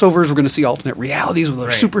crossovers, we're going to see alternate realities with our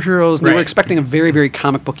superheroes, and they were expecting a very, very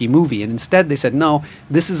comic booky movie, and instead they said, no,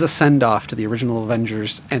 this is a send-off to the original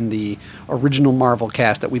Avengers and the original Marvel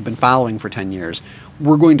cast that we've been following for 10 years.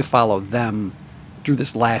 We're going to follow them through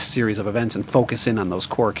this last series of events and focus in on those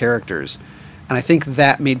core characters. And I think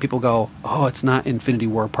that made people go, oh, it's not Infinity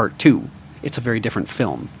War Part 2. It's a very different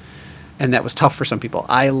film. And that was tough for some people.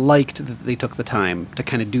 I liked that they took the time to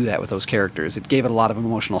kind of do that with those characters. It gave it a lot of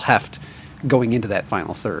emotional heft going into that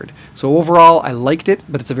final third. So overall, I liked it,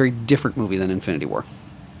 but it's a very different movie than Infinity War.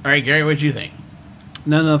 All right, Gary, what did you think?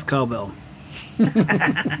 Not enough cowbell.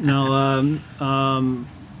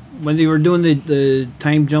 When they were doing the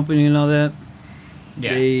time jumping and all that,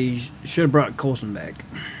 they should have brought Coulson back.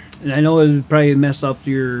 And I know it would probably mess up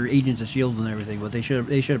your Agents of S.H.I.E.L.D. and everything, but they should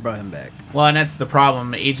have brought him back. Well, and that's the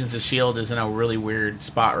problem. Agents of S.H.I.E.L.D. is in a really weird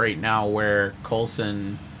spot right now where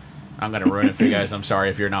Coulson... I'm going to ruin it for you guys. I'm sorry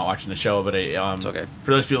if you're not watching the show, but it's okay.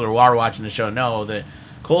 For those people who are watching the show know that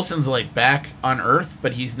Coulson's like back on Earth,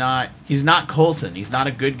 but he's not Coulson. He's not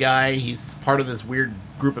a good guy. He's part of this weird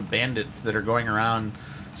group of bandits that are going around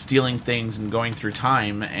stealing things and going through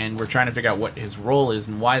time, and we're trying to figure out what his role is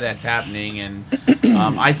and why that's happening. And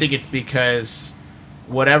I think it's because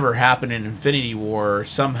whatever happened in Infinity War,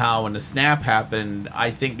 somehow when the snap happened,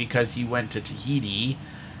 I think because he went to Tahiti,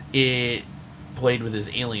 it played with his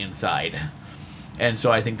alien side. And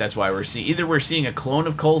so I think that's why we're seeing a clone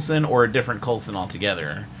of Coulson or a different Coulson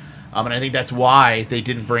altogether. And I think that's why they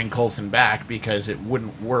didn't bring Coulson back, because it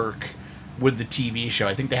wouldn't work with the TV show.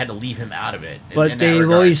 I think they had to leave him out of it. But they've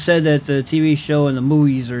always said that the TV show and the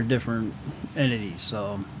movies are different entities,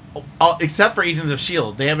 so... except for Agents of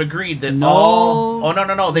S.H.I.E.L.D. They have agreed that No. all... Oh,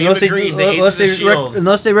 no. They have agreed that Agents of S.H.I.E.L.D.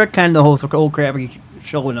 Unless they retcon the whole old crappy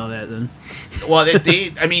show and all that, then. Well,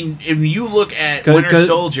 I mean, if you look at Winter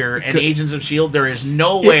Soldier and Agents of S.H.I.E.L.D., there is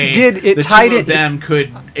no way the two of them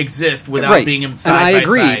could exist without being in side by side. And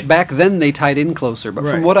I agree. Back then, they tied in closer. But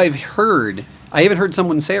from what I've heard, I even heard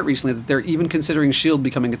someone say it recently, that they're even considering S.H.I.E.L.D.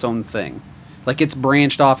 becoming its own thing. Like, it's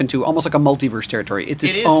branched off into almost like a multiverse territory. It's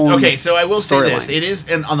its own. Okay, so I will say this. It is,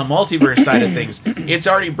 and on the multiverse side of things, it's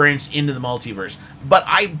already branched into the multiverse. But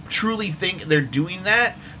I truly think they're doing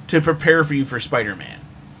that to prepare for you for Spider-Man.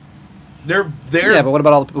 They're Yeah, but what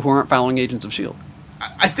about all the people who aren't following Agents of S.H.I.E.L.D.?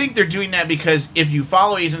 I think they're doing that because if you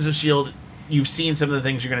follow Agents of S.H.I.E.L.D., you've seen some of the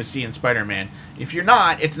things you're going to see in Spider-Man. If you're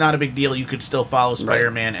not, it's not a big deal. You could still follow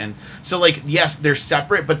Spider-Man. And so, like, yes, they're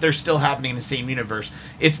separate, but they're still happening in the same universe.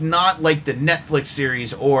 It's not like the Netflix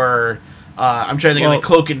series or, I'm trying to think of like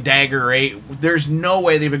Cloak and Dagger, right? There's no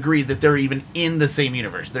way they've agreed that they're even in the same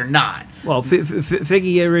universe. They're not. Well,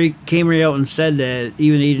 Feige came right out and said that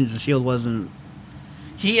even Agents of S.H.I.E.L.D. wasn't...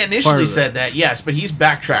 He initially said that, yes, but he's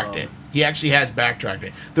backtracked it. He actually has backtracked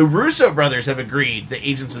it. The Russo brothers have agreed that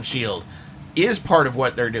Agents of S.H.I.E.L.D. is part of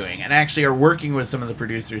what they're doing and actually are working with some of the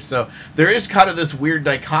producers. So there is kind of this weird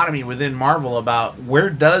dichotomy within Marvel about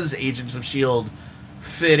where does Agents of S.H.I.E.L.D.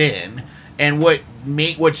 fit in. And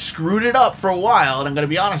what screwed it up for a while, and I'm going to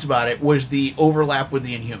be honest about it, was the overlap with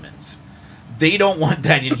the Inhumans. They don't want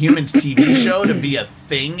that Inhumans TV show to be a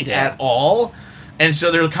thing at all. And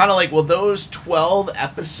so they're kind of like, well, those 12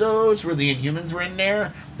 episodes where the Inhumans were in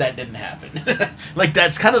there, that didn't happen. Like,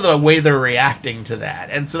 that's kind of the way they're reacting to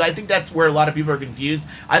that. And so I think that's where a lot of people are confused.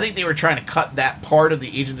 I think they were trying to cut that part of the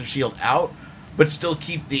Agents of S.H.I.E.L.D. out, but still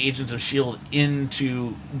keep the Agents of S.H.I.E.L.D.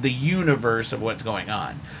 into the universe of what's going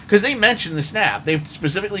on. Because they mentioned the snap. They've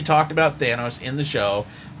specifically talked about Thanos in the show.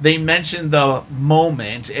 They mentioned the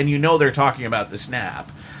moment, and you know they're talking about the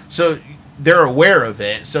snap. So... they're aware of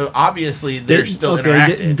it, so obviously they're still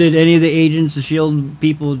interacting. Did any of the Agents of S.H.I.E.L.D.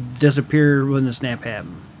 people disappear when the snap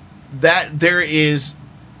happened? It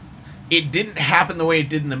didn't happen the way it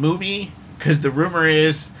did in the movie, because the rumor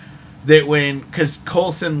is that because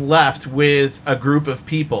Coulson left with a group of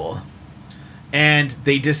people, and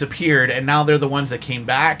they disappeared, and now they're the ones that came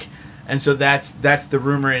back, and so that's the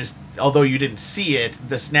rumor is, although you didn't see it,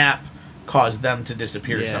 the snap caused them to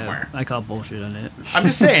disappear somewhere. I call bullshit on it. I'm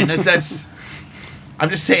just saying that's.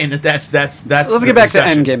 Let's get back to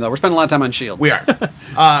Endgame, though. We're spending a lot of time on S.H.I.E.L.D. We are,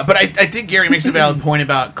 but I think Gary makes a valid point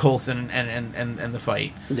about Coulson and the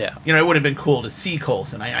fight. Yeah, it would have been cool to see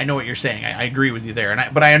Coulson. I know what you're saying. I agree with you there,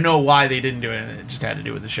 but I know why they didn't do it. And it just had to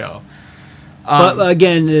do with the show. But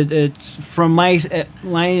again, it's from mine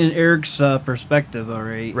and Eric's perspective. All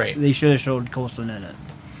right, they should have showed Coulson in it.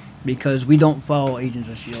 Because we don't follow Agents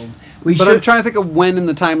of S.H.I.E.L.D. I'm trying to think of when in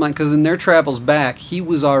the timeline, because in their travels back, he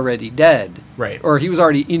was already dead. Right. Or he was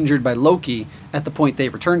already injured by Loki at the point they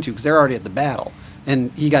returned to, because they're already at the battle.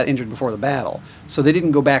 And he got injured before the battle. So they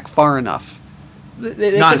didn't go back far enough.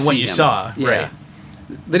 Not in what you saw, yeah. Right.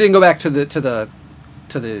 They didn't go back to the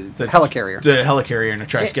helicarrier. The helicarrier and the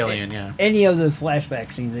Triskelion, yeah. Any of the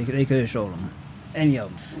flashback scenes, they could have showed them. Any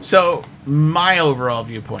of them. So, my overall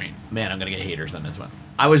viewpoint, man, I'm going to get haters on this one.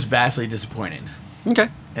 I was vastly disappointed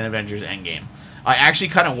in Avengers Endgame. I actually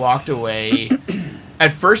kind of walked away.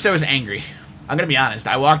 At first, I was angry. I'm going to be honest.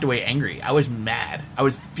 I walked away angry. I was mad. I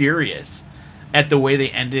was furious at the way they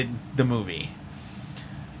ended the movie.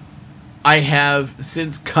 I have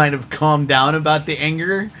since kind of calmed down about the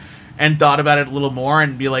anger and thought about it a little more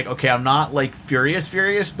and be like, okay, I'm not like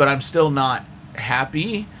furious, but I'm still not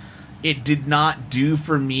happy. It did not do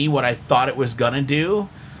for me what I thought it was going to do.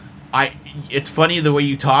 It's funny the way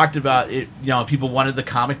you talked about it. People wanted the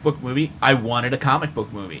comic book movie. I wanted a comic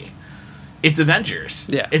book movie. It's Avengers.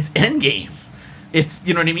 Yeah. It's Endgame. It's,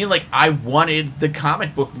 you know what I mean? Like, I wanted the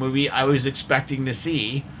comic book movie I was expecting to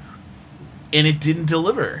see, and it didn't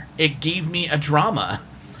deliver. It gave me a drama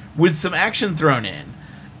with some action thrown in,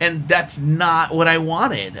 and that's not what I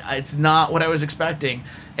wanted. It's not what I was expecting.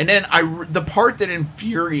 And then the part that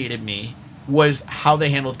infuriated me was how they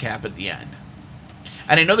handled Cap at the end.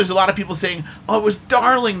 And I know there's a lot of people saying, oh, it was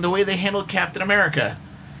darling the way they handled Captain America.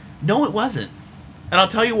 No, it wasn't. And I'll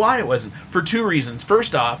tell you why it wasn't. For two reasons.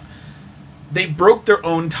 First off, they broke their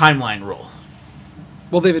own timeline rule.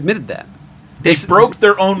 Well, they've admitted that. They broke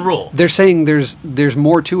their own rule. They're saying there's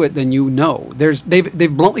more to it than you know.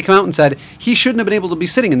 They've bluntly come out and said he shouldn't have been able to be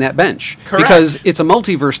sitting in that bench. Correct. Because it's a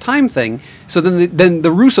multiverse time thing. So then the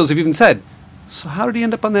Russos have even said, so how did he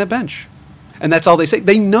end up on that bench? And that's all they say.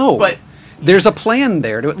 They know. But there's a plan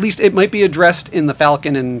there to at least it might be addressed in the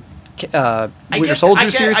Falcon and Winter Soldier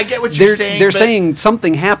series. I get what you're saying. They're saying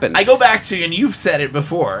something happened. I go back to, and you've said it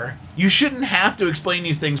before, you shouldn't have to explain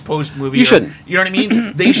these things post-movie. You shouldn't. You know what I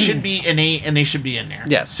mean? They should be innate, and they should be in there.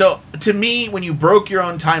 Yes. So, to me, when you broke your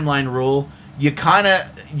own timeline rule,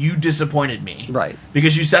 you disappointed me. Right.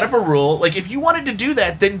 Because you set up a rule. Like, if you wanted to do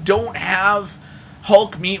that, then don't have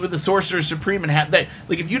Hulk meet with the Sorcerer Supreme and have that.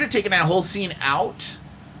 Like, if you'd have taken that whole scene out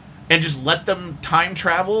and just let them time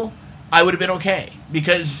travel, I would have been okay.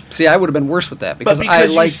 Because see, I would have been worse with that because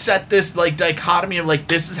you set this like dichotomy of like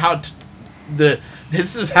this is how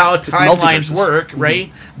timelines work, right?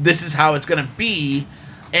 Mm-hmm. This is how it's going to be.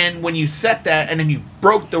 And when you set that and then you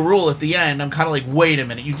broke the rule at the end, I'm kind of like, wait a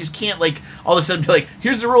minute, you just can't like all of a sudden be like,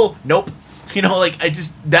 here's the rule. Nope. You know, like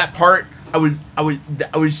that part I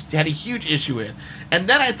had a huge issue with. And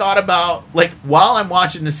then I thought about like while I'm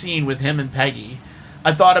watching the scene with him and Peggy,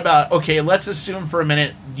 I thought about, okay, let's assume for a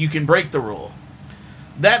minute you can break the rule.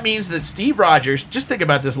 That means that Steve Rogers, just think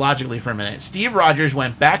about this logically for a minute. Steve Rogers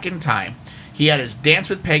went back in time. He had his dance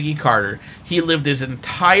with Peggy Carter. He lived his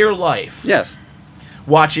entire life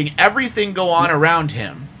watching everything go on around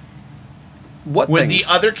him. What with things?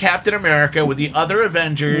 The other Captain America, with the other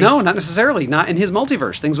Avengers. No, not necessarily. Not in his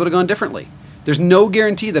multiverse. Things would have gone differently. There's no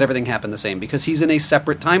guarantee that everything happened the same because he's in a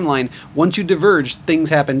separate timeline. Once you diverge, things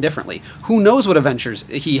happen differently. Who knows what adventures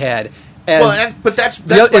he had? But that's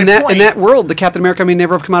my point. In that world, the Captain America may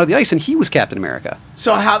never have come out of the ice, and he was Captain America.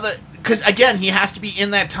 So because again, he has to be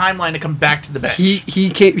in that timeline to come back to the bench.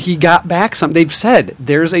 He got back some. They've said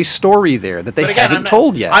there's a story there that they haven't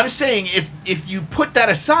told yet. I'm saying if you put that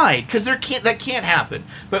aside, because that can't happen.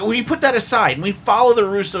 But when you put that aside and we follow the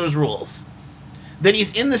Russos' rules, then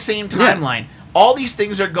he's in the same timeline. Yeah. All these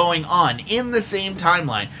things are going on in the same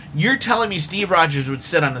timeline. You're telling me Steve Rogers would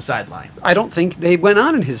sit on the sideline? I don't think they went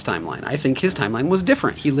on in his timeline. I think his timeline was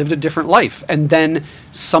different. He lived a different life. And then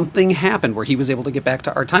something happened where he was able to get back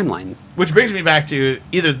to our timeline. Which brings me back to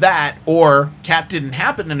either that or Cap didn't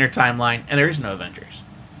happen in their timeline and there is no Avengers.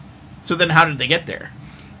 So then how did they get there?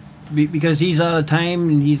 Because he's out of time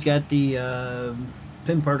and he's got the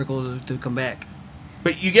Pym particle to come back.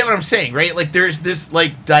 But you get what I'm saying, right? Like, there's this,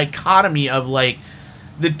 like, dichotomy of, like,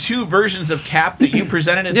 the two versions of Cap that you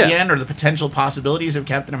presented at the end, or the potential possibilities of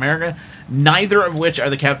Captain America, neither of which are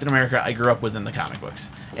the Captain America I grew up with in the comic books.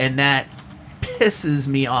 And that pisses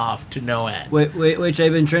me off to no end. Which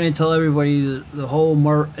I've been trying to tell everybody, the whole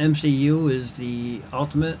MCU is the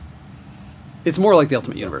ultimate. It's more like the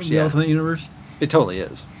Ultimate Universe, The Ultimate Universe? It totally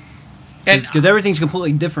is. Because everything's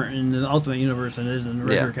completely different in the Ultimate Universe than it is in the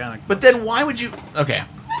regular comic. But then why would you... Okay.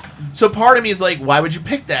 So part of me is like, why would you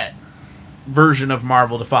pick that version of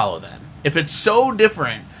Marvel to follow then? If it's so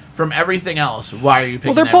different from everything else, why are you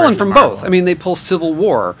picking that? Well, they're pulling from both. Marvel? I mean, they pull Civil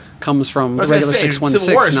War, comes from the regular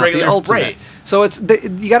 616, not the Ultimate. Right. So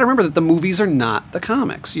you got to remember that the movies are not the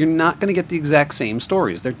comics. You're not going to get the exact same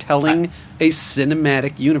stories. They're telling a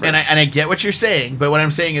cinematic universe. And I get what you're saying, but what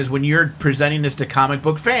I'm saying is when you're presenting this to comic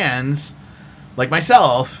book fans, like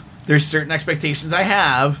myself, there's certain expectations I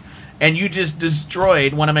have, and you just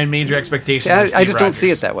destroyed one of my major expectations. See, I just don't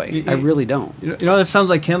see it that way. I really don't. You know, it sounds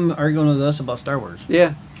like him arguing with us about Star Wars.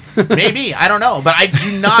 Yeah. Maybe, I don't know, but I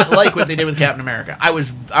do not like what they did with Captain America. I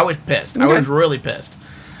was pissed. Okay. I was really pissed.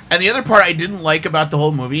 And the other part I didn't like about the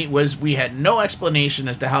whole movie was we had no explanation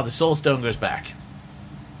as to how the Soul Stone goes back.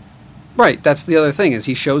 Right, that's the other thing, is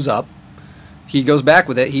he shows up, he goes back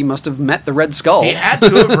with it, he must have met the Red Skull. He had to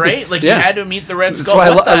have, right? Like, he had to meet the Red Skull.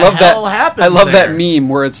 That's why I love there? that meme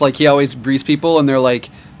where it's like he always greets people and they're like,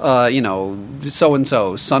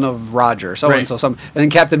 so-and-so, son of Roger, so-and-so, and then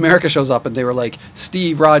Captain America shows up and they were like,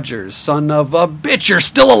 Steve Rogers, son of a bitch, you're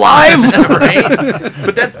still alive? Right?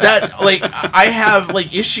 But like, I have,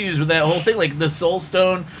 like, issues with that whole thing. Like, the Soul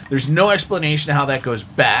Stone, there's no explanation of how that goes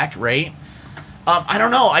back, right? I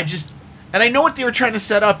don't know, and I know what they were trying to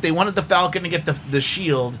set up. They wanted the Falcon to get the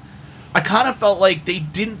shield. I kind of felt like they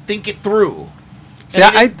didn't think it through. See,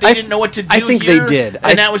 they didn't know what to do. I think here, they did.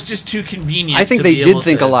 And that was just too convenient. I think they did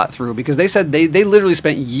think a lot through, because they said they literally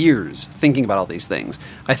spent years thinking about all these things.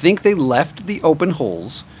 I think they left the open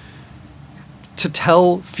holes to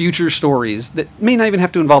tell future stories that may not even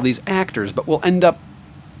have to involve these actors, but will end up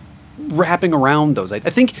wrapping around those. I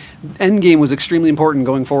think Endgame was extremely important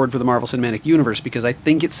going forward for the Marvel Cinematic Universe because I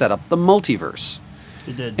think it set up the multiverse.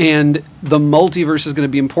 It did. And the multiverse is going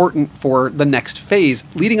to be important for the next phase.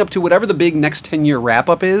 Leading up to whatever the big next 10-year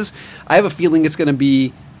wrap-up is, I have a feeling it's going to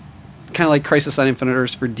be kind of like Crisis on Infinite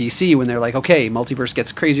Earths for DC, when they're like, okay, multiverse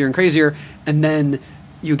gets crazier and crazier, and then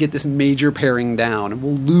you get this major paring down, and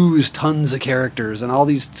we'll lose tons of characters,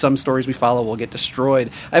 and some stories we follow will get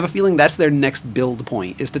destroyed. I have a feeling that's their next build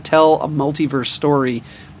point, is to tell a multiverse story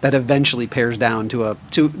that eventually pares down to,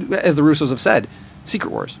 as the Russos have said,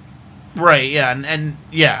 Secret Wars. Right, yeah, and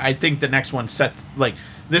yeah, I think the next one sets, like,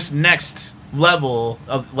 this next level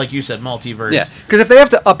of, like you said, multiverse. Yeah, because if they have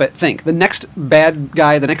to up it, think, the next bad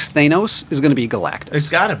guy, the next Thanos, is going to be Galactus. It's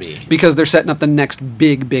got to be. Because they're setting up the next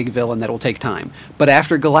big villain that will take time. But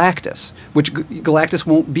after Galactus, which Galactus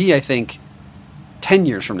won't be, I think, 10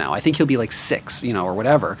 years from now. I think he'll be like 6, or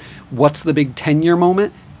whatever. What's the big 10-year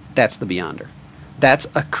moment? That's the Beyonder.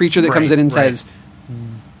 That's a creature that comes in and says,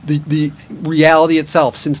 the reality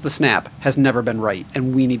itself since the snap has never been right,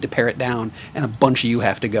 and we need to pare it down, and a bunch of you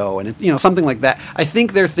have to go, and something like that. I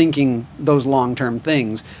think they're thinking those long-term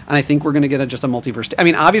things, and I think we're going to get just a multiverse. I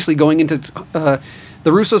mean, obviously, going into the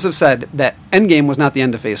Russos have said that Endgame was not the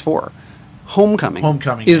end of Phase 4.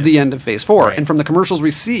 Homecoming is the end of Phase 4, right. And from the commercials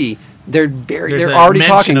we see, they're already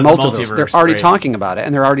talking multiverse. They're already talking about it,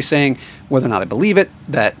 and they're already saying whether or not I believe it,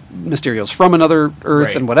 that Mysterio's from another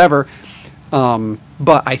Earth and whatever.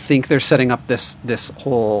 But I think they're setting up this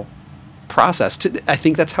whole process. I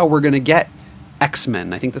think that's how we're going to get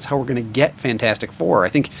X-Men. I think that's how we're going to get Fantastic Four. I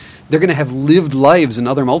think they're going to have lived lives in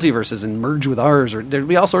other multiverses and merge with ours, or there'll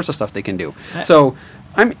be all sorts of stuff they can do. So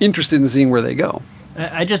I'm interested in seeing where they go.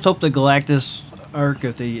 I just hope the Galactus arc,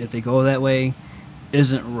 if they go that way,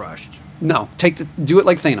 isn't rushed. No, do it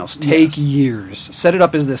like Thanos. Take years. Set it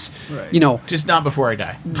up as this, just not before I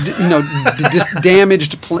die.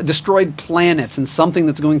 Damaged, destroyed planets, and something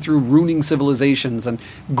that's going through ruining civilizations, and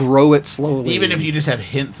grow it slowly. Even if you just have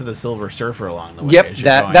hints of the Silver Surfer along the way. Yep,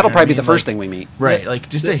 that'll probably be the first thing we meet. Right, like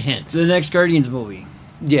just a hint. The next Guardians movie.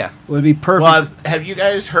 Yeah, would be perfect. Well, have you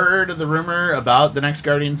guys heard of the rumor about the next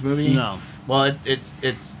Guardians movie? No. Well, it's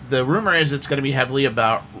the rumor is it's going to be heavily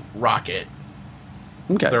about Rocket.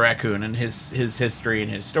 Okay. The raccoon and his history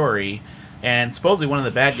and his story, and supposedly one of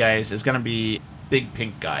the bad guys is going to be big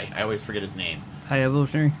pink guy. I always forget his name. High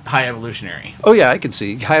Evolutionary. Oh yeah, I can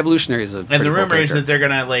see High Evolutionary is a. And the rumor is that they're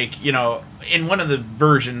going to in one of the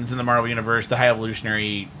versions in the Marvel universe, the High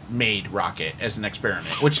Evolutionary made Rocket as an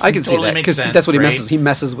experiment, which I can totally see that because that's what he messes. He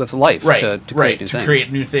messes with life, right? To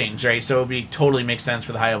create new things, right? So it would totally make sense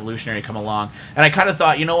for the High Evolutionary to come along. And I kind of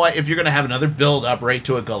thought, you know what, if you're going to have another build up right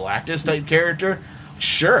to a Galactus type character.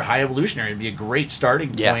 Sure, High Evolutionary would be a great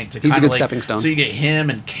starting point to he's kind a good of stepping stone. So you get him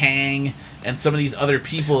and Kang and some of these other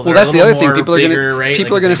people. Well, that's the other thing. People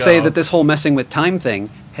are going to say go. that this whole messing with time thing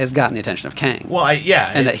has gotten the attention of Kang. Well,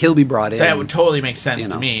 and that he'll be brought in. That would totally make sense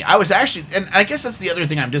to me. I was actually, and I guess that's the other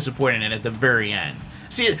thing I'm disappointed in at the very end.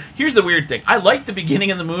 See, here's the weird thing. I liked the beginning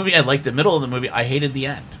of the movie. I liked the middle of the movie. I hated the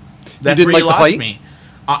end. That's you didn't where you like lost the fight? Me.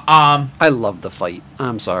 I loved the fight.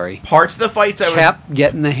 I'm sorry. Parts of the fights Cap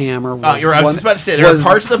getting the hammer was I was just about to say, there were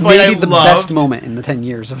parts of the fight I loved. the best moment in the 10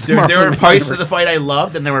 years of the Marvel There were parts universe. of the fight I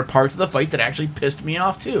loved, and there were parts of the fight that actually pissed me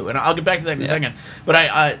off, too. And I'll get back to that in a second.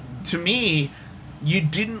 But to me, you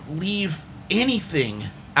didn't leave anything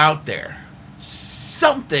out there.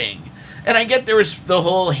 Something. And I get there was the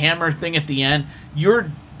whole hammer thing at the end.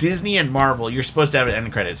 You're Disney and Marvel. You're supposed to have an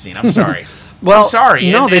end credit scene. I'm sorry. Well, I'm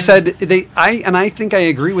sorry. No, they said I think I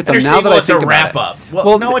agree with them now saying, that I think about wrap it. Up.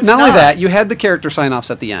 Well, no, it's not only that, you had the character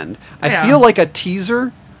sign-offs at the end. I feel like a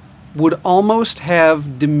teaser would almost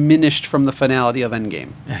have diminished from the finality of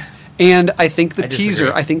Endgame. And I think the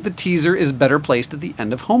teaser is better placed at the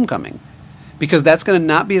end of Homecoming, because that's going to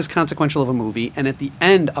not be as consequential of a movie. And at the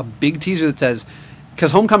end, a big teaser that says,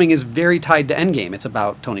 because Homecoming is very tied to Endgame. It's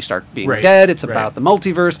about Tony Stark being dead. It's about the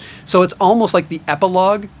multiverse. So it's almost like the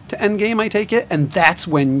epilogue to Endgame, I take it. And that's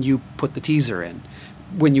when you put the teaser in,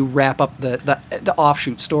 when you wrap up the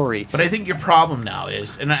offshoot story. But I think your problem now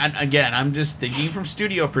is, and again, I'm just thinking from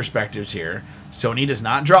studio perspectives here, Sony does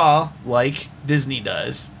not draw like Disney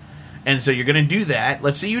does. And so you're going to do that.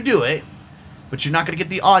 Let's say you do it, but you're not going to get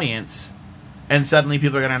the audience. And suddenly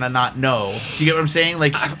people are going to not know. Do you get what I'm saying?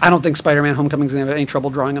 Like, I don't think Spider-Man Homecoming's going to have any trouble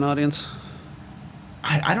drawing an audience.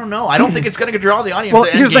 I don't know. I don't think it's going to draw the audience. Well,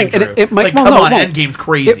 here's the thing. It might, Endgame's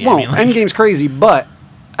crazy. It won't. Endgame's crazy, but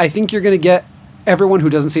I think you're going to get everyone who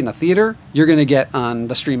doesn't see it in the theater, you're going to get on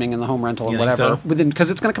the streaming and the home rental and whatever. Because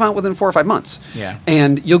it's going to come out within 4 or 5 months. Yeah.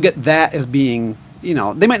 And you'll get that as being,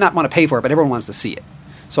 they might not want to pay for it, but everyone wants to see it.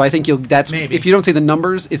 So I think that's Maybe. if you don't see the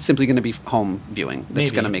numbers, it's simply going to be home viewing that's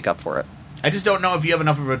Maybe. going to make up for it. I just don't know if you have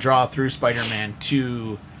enough of a draw through Spider-Man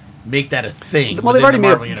to make that a thing. Well, they've already the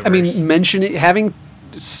Marvel made. universe. I mean, mention it, having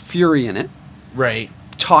Fury in it, right?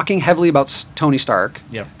 talking heavily about Tony Stark,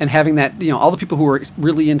 Yep. and having that, all the people who are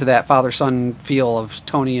really into that father-son feel of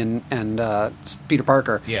Tony and Peter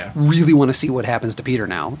Parker, Yeah. really want to see what happens to Peter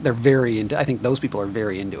now. They're very into. I think those people are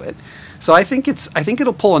very into it. So I think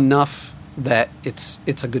it'll pull enough that it's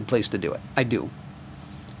a good place to do it. I do.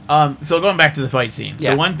 So going back to the fight scene,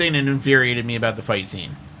 Yeah. the one thing that infuriated me about the fight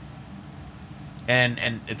scene, and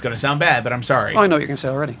it's going to sound bad, but I'm sorry. Oh, I know what you're going to say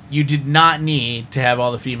already. You did not need to have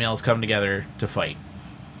all the females come together to fight.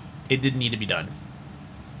 It didn't need to be done.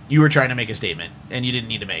 You were trying to make a statement, and you didn't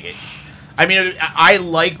need to make it. I mean, I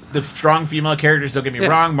like the strong female characters, don't get me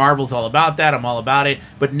wrong. Marvel's all about that. I'm all about it.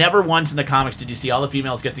 But never once in the comics did you see all the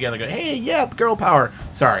females get together and go, hey, yeah, girl power.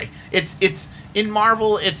 Sorry. It's in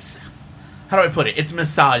Marvel, it's... How do I put it? It's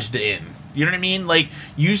massaged in. You know what I mean? Like,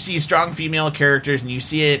 you see strong female characters and you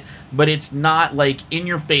see it, but it's not like in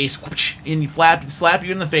your face, whoosh, and you slap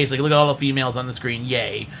you in the face, like, look at all the females on the screen,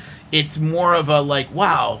 yay. It's more of a, like,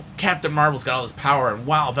 wow, Captain Marvel's got all this power, and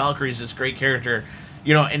wow, Valkyrie's this great character.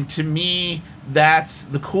 And to me, that's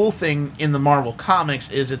the cool thing in the Marvel comics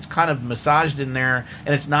is it's kind of massaged in there,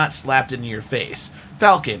 and it's not slapped into your face.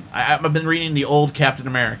 Falcon, I've been reading the old Captain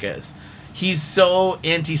Americas. He's so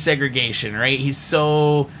anti-segregation, right? He's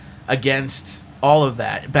so against all of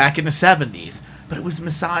that back in the 70s. But it was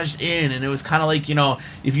massaged in, and it was kind of like,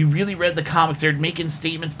 if you really read the comics, they're making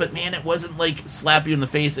statements, but man, it wasn't like slap you in the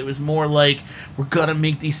face. It was more like, we're going to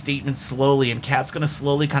make these statements slowly, and Cap's going to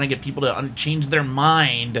slowly kind of get people to change their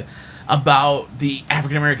mind about the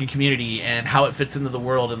African-American community and how it fits into the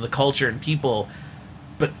world and the culture and people.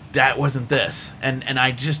 But that wasn't this. And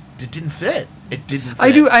it didn't fit. It didn't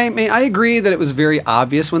fit. I agree that it was very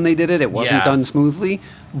obvious when they did it. It wasn't done smoothly.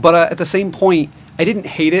 But at the same point, I didn't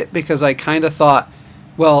hate it because I kind of thought,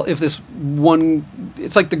 well, if this one...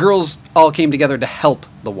 It's like the girls all came together to help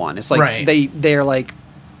the one. It's like they're like...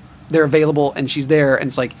 They're available and she's there, and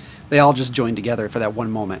it's like they all just joined together for that one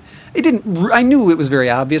moment. It didn't... I knew it was very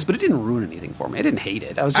obvious, but it didn't ruin anything for me. I didn't hate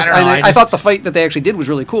it. I was just... I thought the fight that they actually did was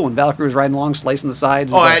really cool, and Valkyrie was riding along, slicing the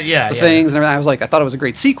sides of the things and everything. I was like, I thought it was a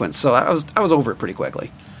great sequence, so I was over it pretty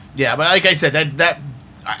quickly. Yeah, but like I said,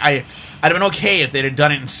 I'd have been okay if they'd have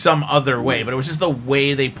done it in some other way, but it was just the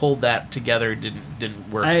way they pulled that together didn't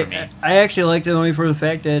work for me. I actually liked it only for the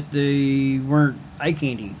fact that they weren't eye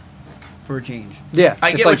candy for a change. Yeah,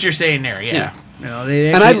 I get what you're saying there. Yeah.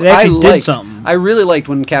 They actually did something. I really liked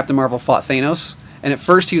when Captain Marvel fought Thanos, and at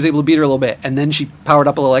first he was able to beat her a little bit, and then she powered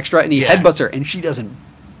up a little extra, and he headbutts her, and she doesn't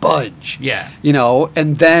budge. Yeah.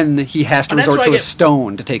 And then he has to resort to a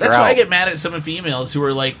stone to take her out. That's why I get mad at some of the females who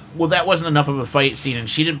are like, well, that wasn't enough of a fight scene, and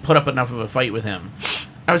she didn't put up enough of a fight with him.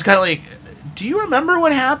 I was kind of like, do you remember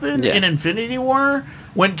what happened in Infinity War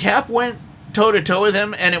when Cap went toe-to-toe with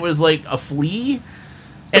him, and it was like a flea?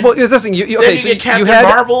 And well, this thing, you get Captain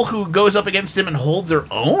Marvel, who goes up against him and holds her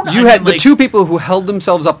own. You had the two people who held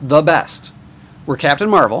themselves up the best were Captain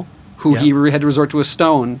Marvel, who he had to resort to a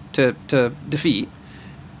stone to defeat,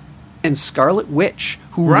 and Scarlet Witch,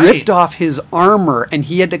 who ripped off his armor, and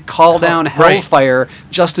he had to call down Hellfire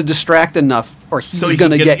just to distract enough, or he was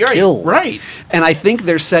going to get killed. Right. And I think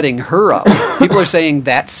they're setting her up. People are saying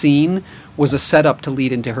that scene was a setup to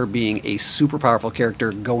lead into her being a super powerful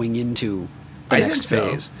character going into the next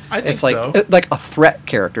phase. I think it's like a threat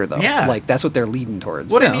character, though. Yeah. Like, that's what they're leading towards.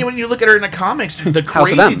 What I mean, when you look at her in the comics, the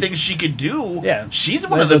crazy things she could do, she's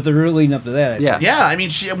one of the... They're really leading up to that. Yeah, I mean,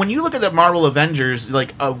 when you look at the Marvel Avengers,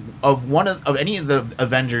 like, of any of the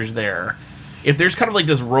Avengers there, if there's kind of like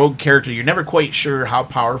this rogue character, you're never quite sure how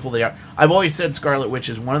powerful they are. I've always said Scarlet Witch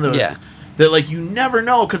is one of those... Yeah. That, like, you never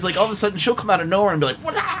know, because, like, all of a sudden she'll come out of nowhere and be like,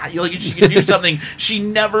 what? She can do something she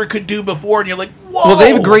never could do before, and you're like, whoa! Well,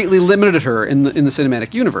 they've greatly limited her in the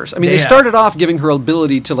cinematic universe. I mean, they started off giving her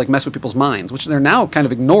ability to, like, mess with people's minds, which they're now kind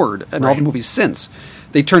of ignored in all the movies since.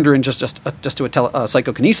 They turned her in just to a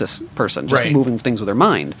psychokinesis person, just moving things with her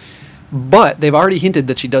mind. But they've already hinted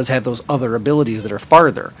that she does have those other abilities that are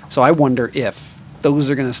farther. So I wonder if those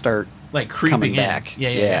are going to start like creeping coming back.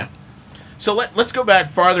 Yeah. So let's go back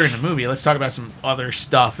farther in the movie. Let's talk about some other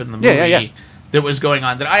stuff in the movie that was going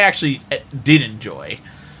on that I actually did enjoy.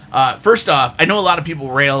 First off, I know a lot of people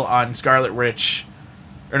rail on Scarlet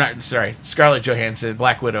Johansson,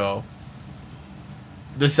 Black Widow,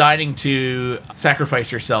 deciding to sacrifice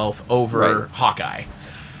herself over Hawkeye.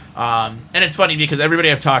 And it's funny because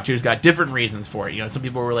everybody I've talked to has got different reasons for it. You know, some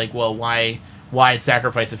people were like, well, why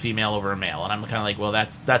sacrifice a female over a male? And I'm kind of like, well,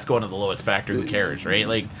 that's going to the lowest factor. Who cares, right?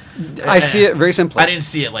 Like, I see it very simply. I didn't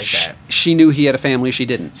see it like that. She knew he had a family. She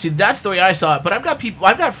didn't. See, that's the way I saw it. But I've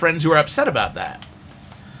got friends who are upset about that.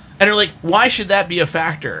 And they're like, why should that be a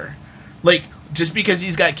factor? Like, just because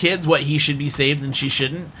he's got kids, he should be saved and she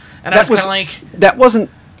shouldn't? And I was kind of like... That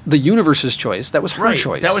wasn't the universe's choice. That was her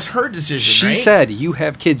choice. That was her decision, She said, you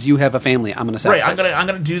have kids, you have a family, I'm going to sacrifice. Right,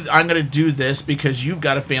 I'm gonna do this because you've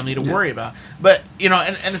got a family to worry about. But, you know,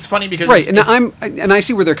 and it's funny because... Right, and I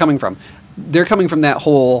see where they're coming from. They're coming from that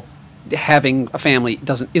whole... having a family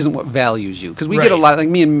isn't what values you, because we get a lot, like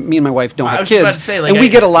me and my wife don't have kids, and we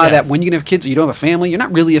get a lot of that. When you can have kids, you don't have a family, you're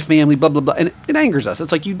not really a family, blah blah blah, and it angers us.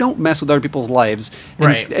 It's like, you don't mess with other people's lives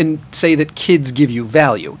and say that kids give you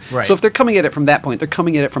value. Right. So if they're coming at it from that point, they're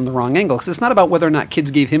coming at it from the wrong angle, because it's not about whether or not kids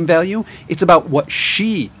gave him value, it's about what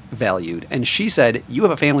she valued. And she said, you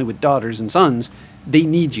have a family with daughters and sons, they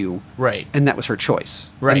need you, and that was her choice,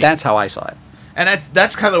 and that's how I saw it. And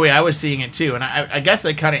that's kind of the way I was seeing it too. And I guess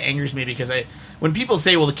it kind of angers me because when people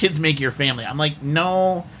say, well, the kids make your family, I'm like,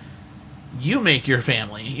 no, you make your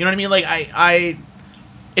family. You know what I mean? Like,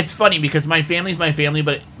 it's funny because my family's my family,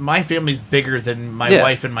 but my family's bigger than my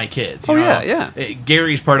wife and my kids. You know? Yeah.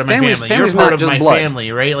 Gary's part of my family. You're part of my family,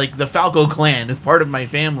 right? Like, the Falco clan is part of my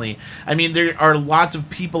family. I mean, there are lots of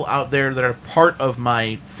people out there that are part of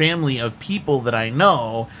my family of people that I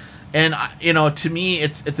know. And, you know, to me,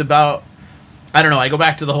 it's about... I don't know, I go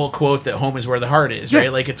back to the whole quote that home is where the heart is, right?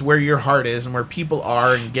 Like, it's where your heart is and where people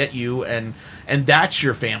are and get you, and that's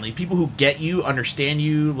your family. People who get you, understand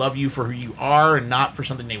you, love you for who you are and not for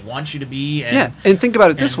something they want you to be. And think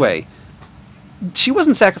about it this way. She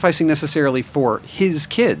wasn't sacrificing necessarily for his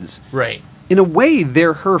kids. Right. In a way,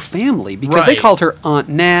 they're her family, because they called her Aunt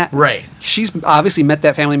Nat. Right. She's obviously met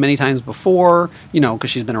that family many times before, you know,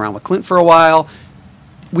 because she's been around with Clint for a while.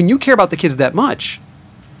 When you care about the kids that much...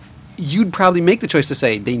 you'd probably make the choice to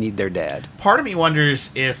say they need their dad. Part of me wonders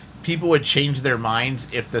if people would change their minds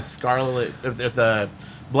if the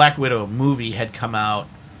Black Widow movie had come out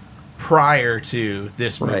prior to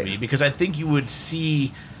this movie, because I think you would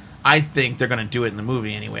see. I think they're going to do it in the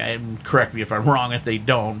movie anyway. Correct me if I'm wrong if they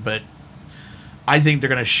don't, but I think they're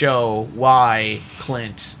going to show why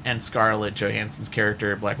Clint and Scarlett Johansson's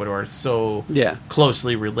character, Black Widow, are so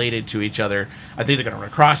closely related to each other. I think they're going to run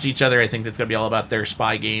across each other. I think it's going to be all about their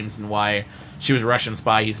spy games and why she was a Russian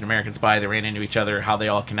spy, he's an American spy. They ran into each other, how they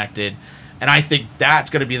all connected. And I think that's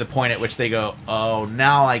going to be the point at which they go, oh,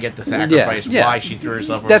 now I get the sacrifice, why she threw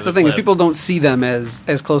herself over That's the thing, cliff. is people don't see them as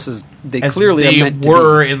close as they clearly are meant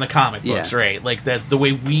were to be. In the comic books, right? Like, the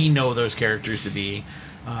way we know those characters to be.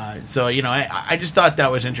 So, you know, I just thought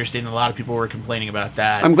that was interesting. A lot of people were complaining about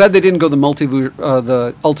that. I'm glad they didn't go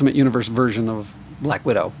the Ultimate Universe version of Black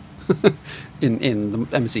Widow in the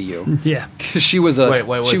MCU. Yeah. Because she was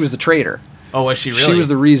she was the traitor. Oh, was she really? She was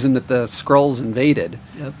the reason that the Skrulls invaded.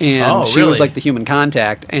 Yep. And she was like the human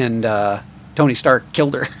contact, and Tony Stark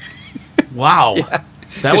killed her. Wow. Yeah.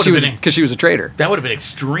 That would have been... Because she was a traitor. That would have been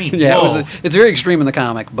extreme. Yeah, it's very extreme in the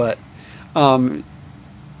comic, but...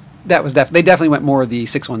 that was they definitely went more of the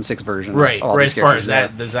 616 version, right? Of all right, these as far as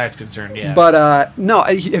that's concerned, yeah. But no,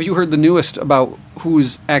 have you heard the newest about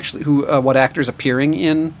what actors appearing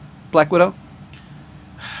in Black Widow?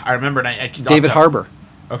 I remember David Harbour.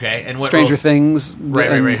 Okay, and what Stranger roles? Things and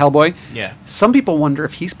Hellboy. Yeah. Some people wonder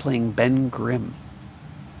if he's playing Ben Grimm.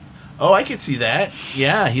 Oh, I could see that.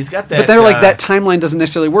 Yeah, he's got that. But they're like, that timeline doesn't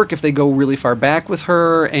necessarily work if they go really far back with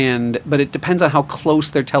her, but it depends on how close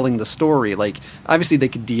they're telling the story. Like, obviously they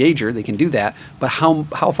could de-age her, they can do that, but how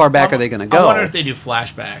far back are they going to go? I wonder if they do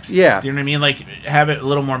flashbacks. Yeah. Do you know what I mean? Like, have it a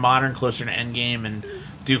little more modern, closer to Endgame, and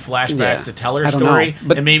do flashbacks to tell her story.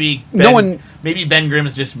 But and maybe Ben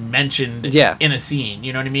Grimm's just mentioned in a scene.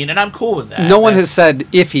 You know what I mean? And I'm cool with that. No one has said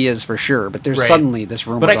if he is for sure, but there's suddenly this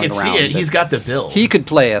rumor going around. But I can see it. He's got the build. He could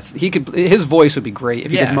play his voice would be great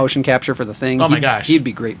if he did motion capture for the thing. Oh my gosh, he'd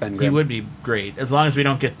be great, Ben Grimm. He would be great as long as we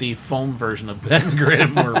don't get the foam version of Ben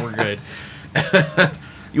Grimm. we're good.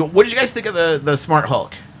 What did you guys think of the Smart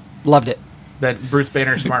Hulk? Loved it. That Bruce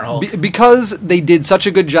Banner Smart Hulk. Because they did such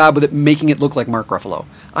a good job with it, making it look like Mark Ruffalo.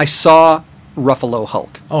 I saw Ruffalo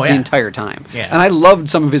Hulk the entire time. Yeah. And I loved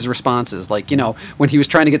some of his responses. Like, when he was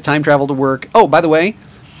trying to get time travel to work. Oh, by the way,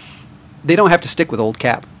 they don't have to stick with old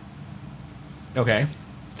Cap. Okay.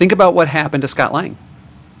 Think about what happened to Scott Lang.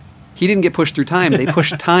 He didn't get pushed through time. They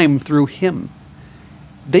pushed time through him.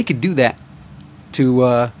 They could do that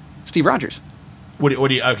to Steve Rogers. What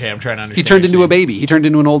do you? Okay, I'm trying to understand. He turned what into you're a baby. He turned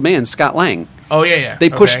into an old man, Scott Lang. Oh yeah. They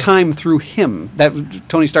pushed Okay. time through him. That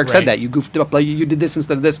Tony Stark Right. said that. You goofed up, like you did this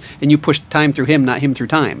instead of this, and you pushed time through him, not him through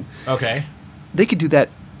time. Okay. They could do that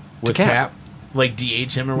With to Cap, like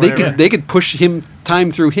DH him or They whatever. could push him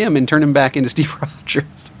time through him and turn him back into Steve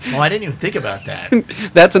Rogers. Oh, I didn't even think about that.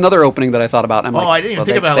 That's another opening that I thought about. I'm like, I didn't even well,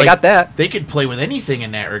 think about. They like, got that. They could play with anything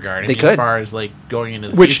in that regard. I They mean, could. as far as like going into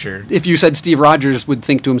the Which, future. if you said Steve Rogers would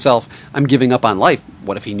think to himself, "I'm giving up on life,"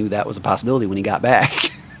 what if he knew that was a possibility when he got back?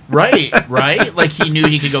 Right. Like he knew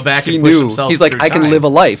he could go back and He push knew. himself. He's like, through I can time. live a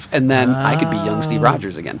life, and then I could be young Steve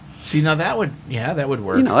Rogers again. See, now that would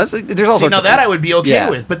work. You know, there's all See, sorts now of that things. I would be okay Yeah.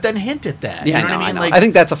 with, but then hint at that. Yeah, you know what I mean? Like, I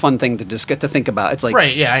think that's a fun thing to just get to think about. It's like,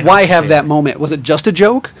 Right, yeah, I know why what you're have saying. that moment? Was it just a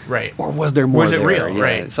joke? Right. Or was there more Was it there? real? Yeah.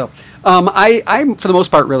 Right. So, I for the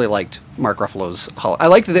most part really liked Mark Ruffalo's Hulk. I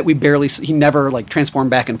liked that he never like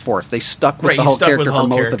transformed back and forth. They stuck with Right, the he Hulk stuck with character the for Hulk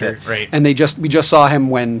most of character, it. right. And we just saw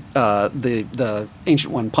him when the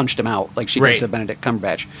Ancient One punched him out, like she Right. did to Benedict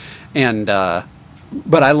Cumberbatch. And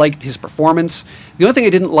but I liked his performance. The only thing I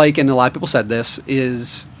didn't like, and a lot of people said this,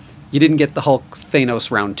 is you didn't get the Hulk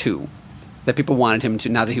Thanos round 2. That people wanted him to,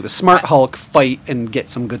 now that he was smart Hulk, fight and get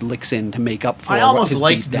some good licks in to make up for I almost his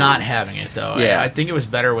liked beat not down. having it though. Yeah. I think it was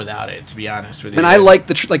better without it, to be honest with you. And I like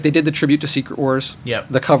like they did the tribute to Secret Wars. Yep.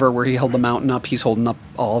 The cover where he held the mountain up, he's holding up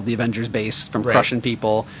all of the Avengers base from Right. crushing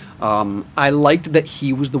people. I liked that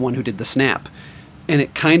he was the one who did the snap. And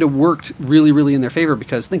it kind of worked really, really in their favor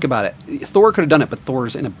because think about it. Thor could have done it, but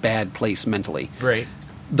Thor's in a bad place mentally. right.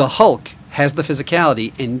 The Hulk has the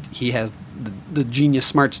physicality and he has the genius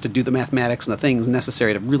smarts to do the mathematics and the things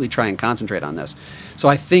necessary to really try and concentrate on this. So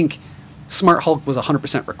I think Smart Hulk was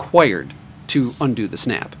 100% required to undo the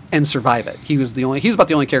snap and survive it. He was about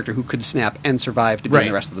the only character who could snap and survive to be in Right.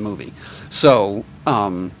 the rest of the movie. So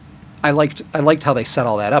I liked how they set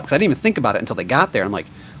all that up because I didn't even think about it until they got there. I'm like,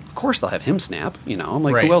 of course they'll have him snap. You know, I'm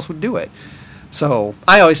like, Right. who else would do it? So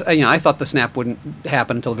I thought the snap wouldn't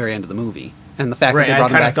happen until the very end of the movie. And the fact Right, that they I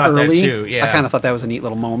brought him kinda back thought that early, too, yeah. I kind of thought that was a neat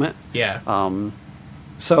little moment. Yeah.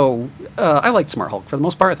 So I liked Smart Hulk for the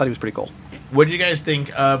most part. I thought he was pretty cool. What did you guys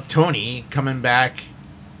think of Tony coming back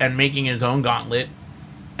and making his own gauntlet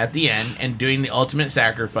at the end and doing the ultimate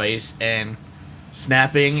sacrifice and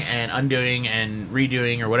snapping and undoing and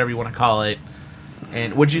redoing or whatever you want to call it?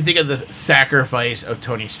 And what did you think of the sacrifice of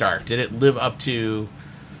Tony Stark? Did it live up to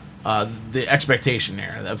the expectation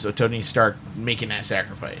there of Tony Stark making that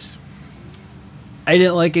sacrifice? I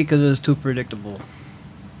didn't like it because it was too predictable.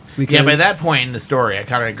 Because, Yeah, by that point in the story, I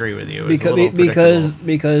kind of agree with you. It was a little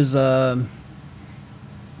because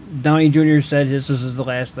Downey Jr. said this is the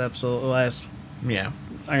last episode, the last yeah.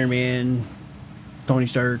 Iron Man, Tony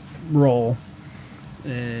Stark role,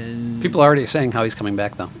 and People are already saying how he's coming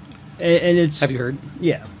back, though. and it's Have you heard?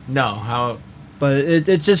 Yeah, No, how? but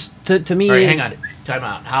it's just to me. All right, hang on. Time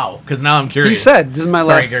out. How? Because now I'm curious. He said, "This is my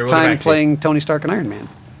Sorry, last Gary, we'll go time back to playing Tony Stark and Iron Man."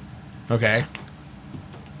 Okay.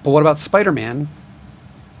 But what about Spider-Man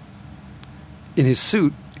in his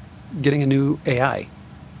suit getting a new AI?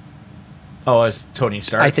 Oh, it's Tony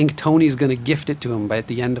Stark. I think Tony's going to gift it to him by at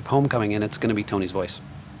the end of Homecoming, and it's going to be Tony's voice.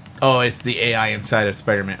 Oh, it's the AI inside of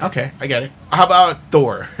Spider-Man. Okay, I get it. How about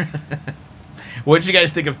Thor? What did you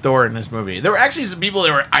guys think of Thor in this movie? There were actually some people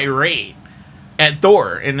that were irate at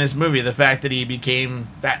Thor in this movie, the fact that he became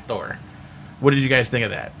Fat Thor. What did you guys think of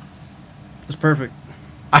that? It's perfect.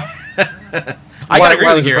 I Why- gotta agree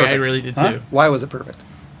why with was it Gary. I perfect? really did Huh? too. Why was it perfect?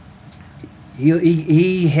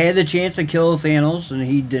 He had the chance to kill Thanos and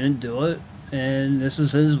he didn't do it, and this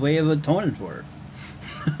is his way of atoning for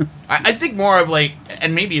it. I think more of like,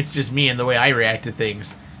 and maybe it's just me and the way I react to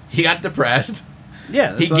things. He got depressed.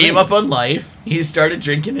 Yeah, He gave up on life. He started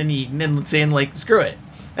drinking and eating and saying like, "Screw it."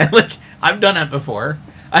 And like, I've done that before.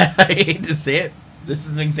 I hate to say it. This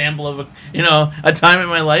is an example of a time in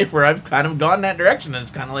my life where I've kind of gone that direction. And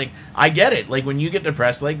it's kind of like, I get it. Like when you get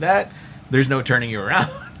depressed like that, there's no turning you around.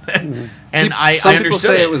 And I Some understood people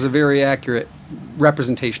say it. it was a very accurate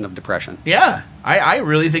representation of depression. Yeah, I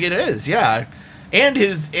really think it is. Yeah, and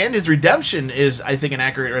his redemption is, I think, an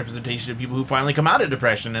accurate representation of people who finally come out of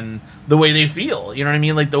depression and the way they feel. You know what I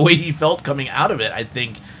mean? Like the way he felt coming out of it, I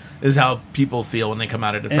think, is how people feel when they come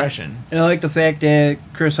out of depression. And I like the fact that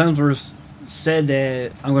Chris Hemsworth said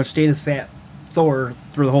that I'm going to stay the Fat Thor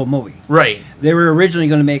through the whole movie. Right. They were originally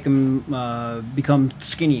going to make him become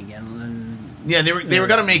skinny again, and Yeah, they were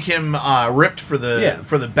gonna make him ripped for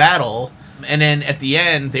the battle, and then at the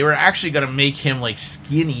end they were actually gonna make him like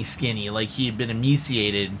skinny, like he had been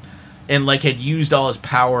emaciated, and like had used all his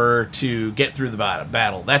power to get through the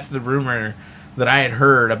battle. That's the rumor that I had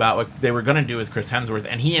heard about what they were gonna do with Chris Hemsworth,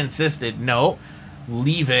 and he insisted, no,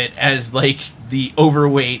 leave it as like the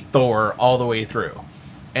overweight Thor all the way through,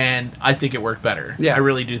 and I think it worked better. Yeah. I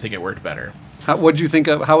really do think it worked better. What'd you think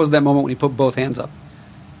of? How was that moment when he put both hands up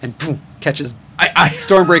and boom, catches I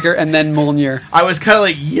Stormbreaker and then Mjolnir? I was kind of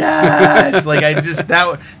like, yes, like I just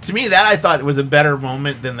that to me that I thought was a better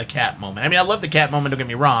moment than the Cap moment. I mean, I love the Cap moment. Don't get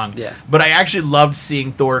me wrong. Yeah. But I actually loved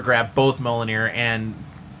seeing Thor grab both Mjolnir and,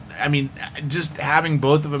 I mean, just having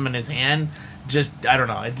both of them in his hand. Just I don't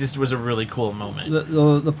know. It just was a really cool moment.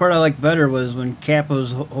 The part I liked better was when Cap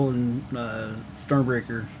was holding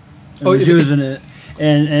Stormbreaker and Oh, was yeah. using it,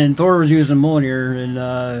 and Thor was using Mjolnir,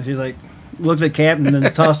 and he's like looked at Cap and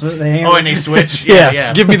then tossed the hammer. Oh, and they switch. Yeah.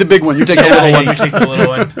 Yeah. Give me the big one. You take the little one. You take the little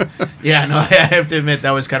one. Yeah, no, I have to admit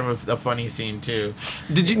that was kind of a funny scene too.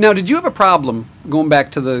 Did you have a problem going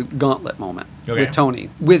back to the gauntlet moment Okay. with Tony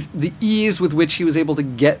with the ease with which he was able to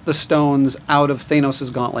get the stones out of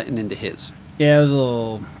Thanos' gauntlet and into his? Yeah, it was a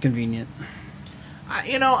little convenient.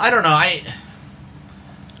 I don't know.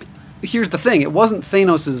 Here's the thing: it wasn't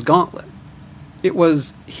Thanos' gauntlet; it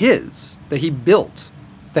was his that he built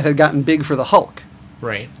that had gotten big for the Hulk.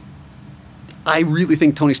 Right. I really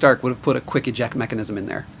think Tony Stark would have put a quick eject mechanism in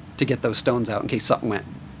there to get those stones out in case something went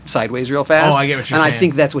sideways real fast. Oh, I get what you're and saying. I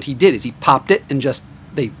think that's what he did. Is he popped it and just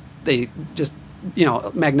they just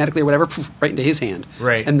magnetically or whatever right into his hand.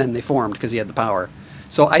 Right. And then they formed because he had the power.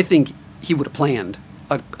 So I think he would have planned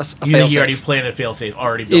a You think fail he already safe planned a failsafe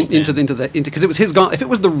already built into because it was his gauntlet. If it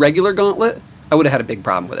was the regular gauntlet, I would have had a big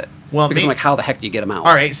problem with it. Well, because I'm like, how the heck do you get him out?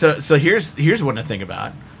 All right, so here's one to think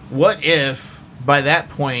about. What if by that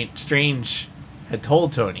point Strange had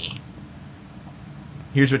told Tony,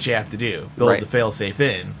 "Here's what you have to do: build Right. the failsafe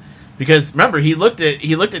in." Because remember, he looked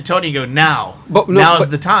at Tony and go, "Now, But now's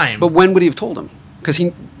the time." But when would he have told him? Because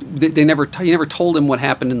he never told him what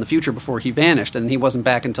happened in the future before he vanished, and he wasn't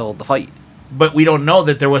back until the fight But we don't know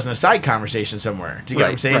that there wasn't a side conversation somewhere. Do you get what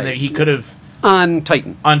I'm Right, saying? right. That he could have on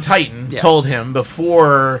Titan. on Titan Yeah. told him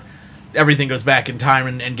before everything goes back in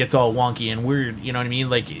time and gets all wonky and weird. You know what I mean?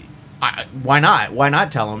 Like, why not? Why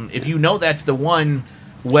not tell him if you know that's the one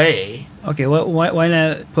way? Okay, why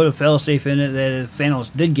not put a failsafe in it that if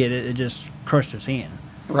Thanos did get it, it just crushed his hand?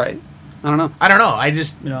 Right. I don't know. I don't know. I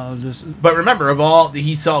just. Just But remember, of all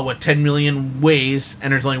he saw 10 million ways,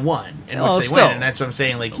 and there's only one in Oh, which they still. win, and that's what I'm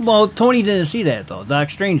saying. Like, well, Tony didn't see that though.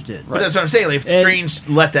 Doc Strange did. but that's what I'm saying. Like, if And- Strange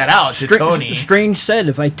let that out to Tony, Strange said,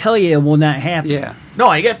 "If I tell you, it will not happen." Yeah. no,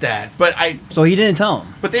 I get that, So he didn't tell him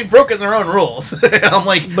but they've broken their own rules. I'm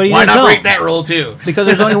like, But he why didn't not tell break him. that rule too? because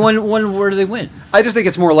there's only one where they win. I just think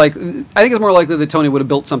it's more like that Tony would have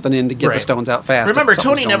built something in to get the Right. stones out fast. Remember, if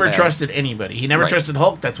something was Tony going never bad. trusted anybody. He never Right. trusted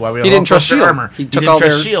Hulk. That's why we all He didn't trust their S.H.I.E.L.D.. armor. He He took didn't all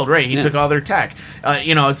trust their- Shield. Right? He Yeah. took all their tech.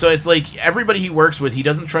 So it's like everybody he works with, he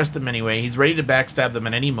doesn't trust them anyway. He's ready to backstab them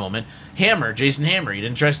at any moment. Hammer, Jason Hammer, he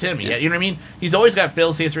didn't trust him. You know what I mean? He's always got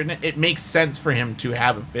fail-safes written. It makes sense for him to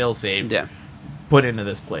have a fail-safe Yeah. put into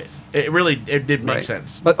this place. It did make Right.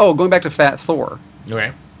 sense. But going back to Fat Thor,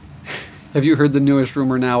 Okay. have you heard the newest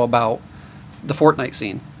rumor now about the Fortnite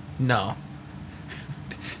scene? No.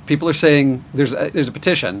 People are saying there's a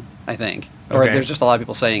petition, I think, or Okay. there's just a lot of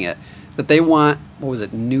people saying it, that they want, what was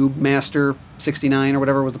it, Noob Master 69 or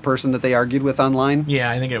whatever was the person that they argued with online,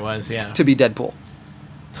 Yeah, I think it was. Yeah. to be Deadpool.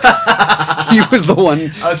 He was the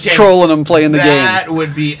one Okay. trolling him playing the That game.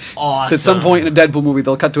 would be awesome. At some point in a Deadpool movie,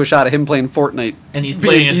 they'll cut to a shot of him playing Fortnite. And he's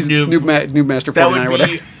playing as Noob Master 49 That or would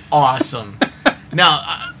whatever. be awesome. Now,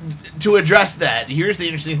 to address that, here's the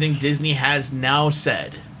interesting thing: Disney has now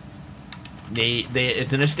said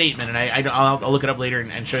it's in a statement, and I'll look it up later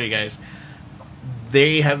and show you guys.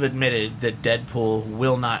 They have admitted that Deadpool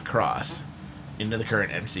will not cross into the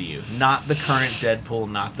current MCU. Not the current Deadpool,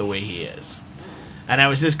 not the way he is. And I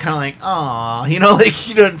was just kind of like, aw,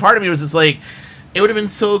 and part of me was just like, it would have been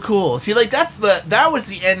so cool. See, like that was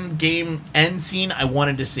the end scene I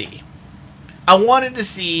wanted to see. I wanted to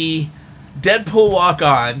see Deadpool walk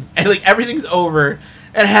on and like everything's over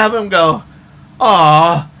and have him go,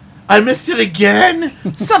 aw, I missed it again,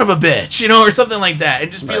 son of a bitch, or something like that,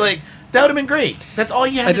 and just be Right. like, that would have been great. That's all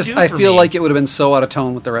you had to do. I for feel me. like it would have been so out of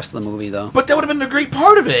tone with the rest of the movie, though. But that would have been a great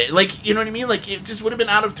part of it. Like, you know what I mean? Like, it just would have been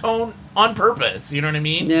out of tone on purpose. You know what I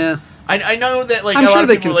mean? Yeah, I know that, like, I'm a lot sure of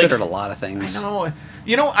they people are considered like, a lot of things. I know.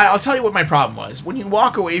 I'll tell you what my problem was. When you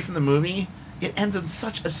walk away from the movie, it ends on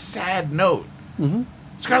such a sad note. Mm-hmm.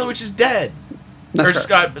 Scarlet Witch is dead. That's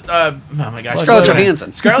Or right. oh my gosh. Scarlett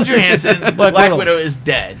Johansson. Scarlett Johansson. Black Black Widow. Widow is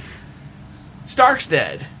dead. Stark's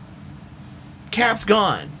dead. Cap's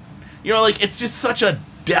gone. It's just such a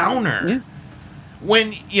downer. Yeah.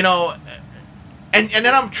 When, and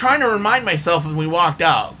then I'm trying to remind myself when we walked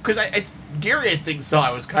out, because Gary, I think, saw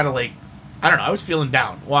I was kind of like, I don't know, I was feeling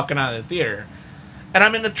down walking out of the theater. And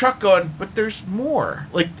I'm in the truck going, but there's more.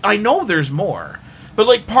 Like, I know there's more. But,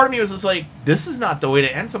 like, part of me was just like, this is not the way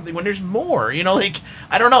to end something when there's more. You know, like,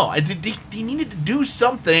 I don't know. He needed to do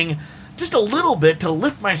something just a little bit to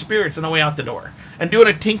lift my spirits on the way out the door. And doing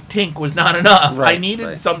a tink-tink was not enough. Right, I needed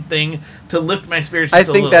right. something to lift my spirits I just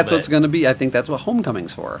a little think that's bit. what's going to be. I think that's what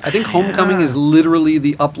Homecoming's for. I think Homecoming is literally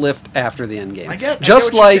the uplift after the Endgame. I get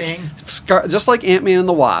just what like you're saying. just like Ant-Man and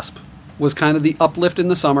the Wasp was kind of the uplift in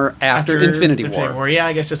the summer after Infinity War. Yeah,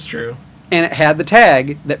 I guess that's true. And it had the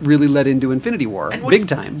tag that really led into Infinity War, And big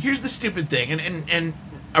time. Here's the stupid thing, and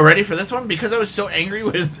I'm ready for this one because I was so angry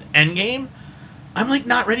with Endgame. I'm like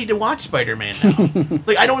not ready to watch Spider-Man now.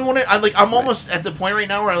 Like I don't want to. I'm almost at the point right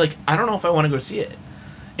now where I don't know if I want to go see it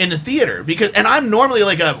in the theater and I'm normally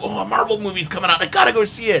like a Marvel movie's coming out. I gotta go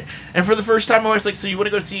see it. And for the first time, I was like, so you want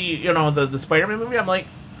to go see the Spider-Man movie? I'm like,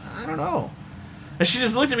 I don't know. And she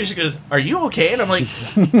just looked at me. She goes, "Are you okay?" And I'm like,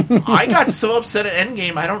 I got so upset at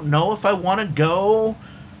Endgame. I don't know if I want to go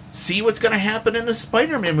see what's going to happen in the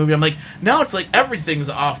Spider-Man movie. I'm like, now it's like everything's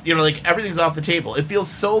off. Everything's off the table. It feels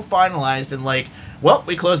so finalized and like, well,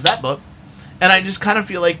 we closed that book. And I just kind of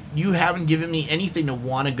feel like you haven't given me anything to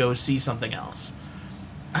want to go see something else.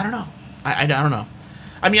 I don't know. I don't know.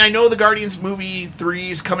 I mean, I know the Guardians movie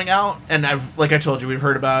 3 is coming out, and like I told you, we've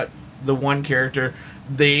heard about the one character.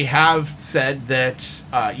 They have said that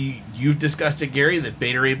you've discussed it, Gary, that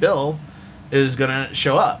Beta Ray Bill is going to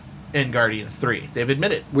show up in Guardians 3. They've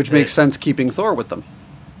admitted. Which makes sense keeping Thor with them.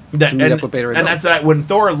 To meet up with Beta Ray Bill. And that's when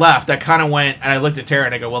Thor left, I kind of went, and I looked at Tara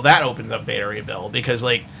and I go, well, that opens up Beta Ray Bill, because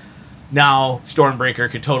like now Stormbreaker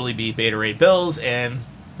could totally be Beta Ray Bill's, and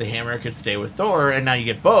the Hammer could stay with Thor, and now you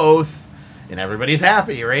get both, and everybody's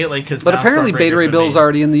happy, right? But apparently Beta Ray Bill's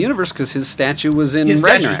already in the universe because his statue was in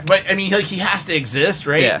Ragnarok. But I mean, he has to exist,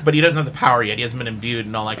 right? Yeah. But he doesn't have the power yet. He hasn't been imbued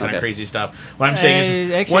and all that kind of crazy stuff. What I'm saying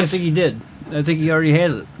is, actually, I think he did. I think he already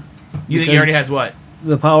has it. You think he already has what?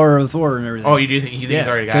 The power of Thor and everything. Oh, you do think he's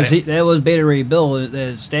already got it? That was Beta Ray Bill.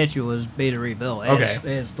 The statue was Beta Ray Bill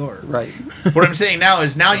as Thor. Right. What I'm saying now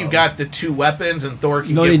is you've got the two weapons, and Thor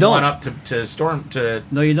can give one up to Storm to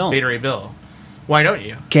No, you don't. Beta Ray Bill. Why don't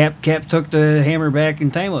you? Cap took the hammer back in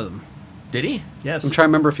time with him. Did he? Yes. I'm trying to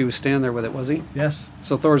remember if he was standing there with it, was he? Yes.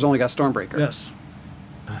 So Thor's only got Stormbreaker. Yes.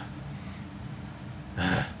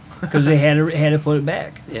 Because they had to put it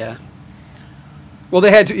back. Yeah. Well,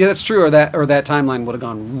 they had to. Yeah, that's true. Or that timeline would have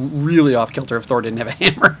gone really off kilter if Thor didn't have a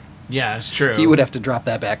hammer. Yeah, it's true. He would have to drop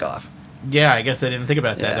that back off. Yeah, I guess I didn't think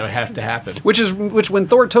about that. Yeah. That would have to happen. Which when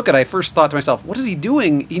Thor took it, I first thought to myself, "What is he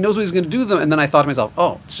doing? He knows what he's going to do." And then I thought to myself,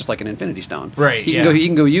 "Oh, it's just like an Infinity Stone. Right? He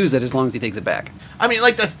can go use it as long as he takes it back." I mean,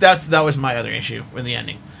 like that was my other issue with the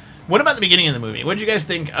ending. What about the beginning of the movie? What did you guys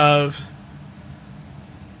think of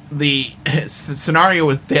the scenario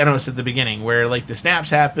with Thanos at the beginning, where like the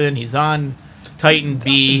snaps happen, he's on Titan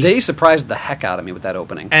B. They surprised the heck out of me with that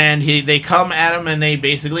opening. And they come at him and they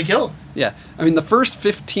basically kill him. Yeah. I mean, the first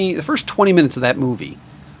 20 minutes of that movie,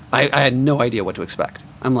 I had no idea what to expect.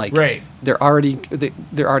 I'm like, right. They're already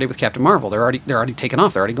with Captain Marvel. They're already taken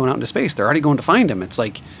off. They're already going out into space. They're already going to find him. It's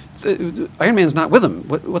like Iron Man's not with him.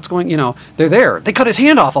 What's going? They're there. They cut his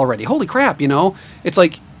hand off already. Holy crap! It's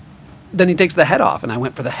like. Then he takes the head off, and I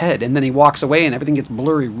went for the head, and then he walks away, and everything gets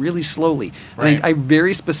blurry really slowly. Right. And I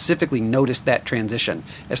very specifically noticed that transition.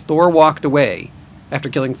 As Thor walked away after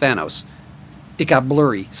killing Thanos, it got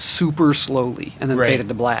blurry super slowly, and then faded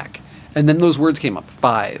to black. And then those words came up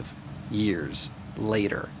 5 years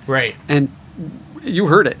later. Right. And you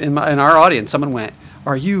heard it in our audience. Someone went,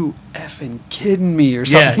 "Are you effing kidding me?" or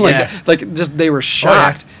something like that. Like, just they were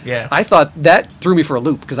shocked. Yeah. I thought that threw me for a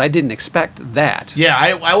loop because I didn't expect that. Yeah,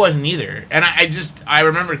 I wasn't either. And I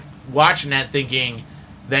remember watching that thinking,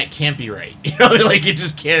 that can't be right. Like it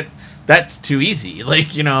just can't, that's too easy. Like,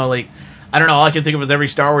 I don't know, all I can think of was every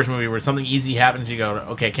Star Wars movie where something easy happens, you go,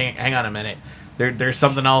 okay, hang on a minute. There's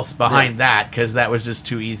something else behind that, because that was just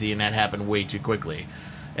too easy and that happened way too quickly.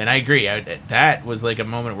 And I agree. That was like a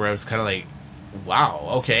moment where I was kind of like, wow,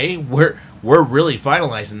 okay, we're really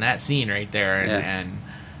finalizing that scene right there. And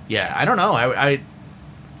yeah, I don't know. I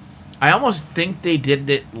almost think they did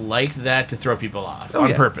it like that to throw people off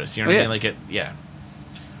on purpose. You know what I mean? Like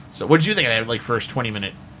So what did you think of that like first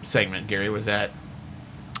 20-minute segment, Gary? Was that?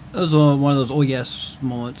 It was one of those yes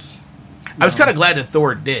moments. I was kind of glad that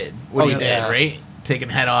Thor did what he did, yeah. right? Taking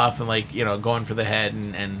head off and like, going for the head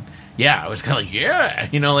and yeah, I was kind of like, yeah,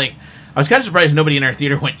 like I was kind of surprised nobody in our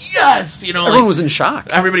theater went, yes, Everyone was in shock.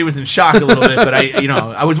 Everybody was in shock a little bit, but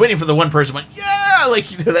I was waiting for the one person who went, yeah, like,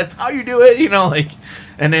 that's how you do it, like,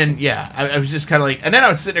 and then, yeah, I was just kind of like, and then I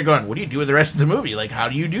was sitting there going, what do you do with the rest of the movie? Like, how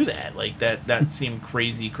do you do that? Like, that seemed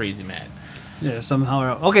crazy, crazy mad. Yeah,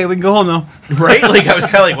 somehow. Okay, we can go home now. Right? Like, I was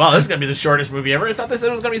kind of like, wow, this is going to be the shortest movie ever. I thought they said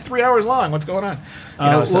it was going to be 3 hours long. What's going on?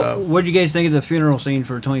 What did you guys think of the funeral scene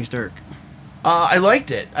for Tony Stark? I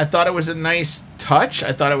liked it. I thought it was a nice touch.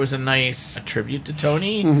 I thought it was a nice tribute to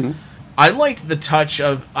Tony. Mm-hmm. I liked the touch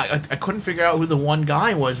of... I couldn't figure out who the one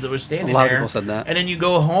guy was that was standing there. A lot of people said that. And then you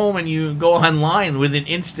go home and you go online with an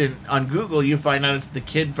instant on Google, you find out it's the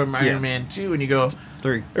kid from Iron Man 2, and you go...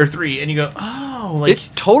 3. Or 3, and you go, oh, like... It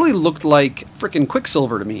totally looked like frickin'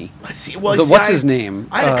 Quicksilver to me. What's his name?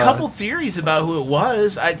 I had a couple theories about who it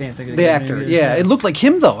was. I Can't think of The guy's actor. name. Yeah, it looked like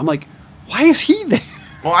him, though. I'm like, why is he there?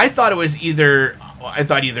 Well, I thought it was either... I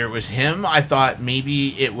thought either it was him. I thought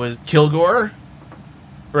maybe it was Kilgore,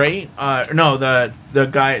 right? No, the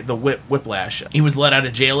guy, the Whiplash. He was let out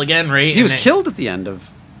of jail again, right? He was killed at the end of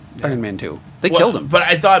Iron Man 2. They killed him. But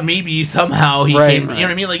I thought maybe somehow he Right, came... right. You know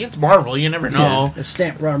what I mean? Like, it's Marvel. You never know. The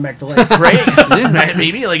stamp brought him back to life. Right?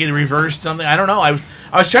 Maybe, like, it reversed something. I don't know. I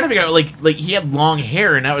was trying to figure out, like he had long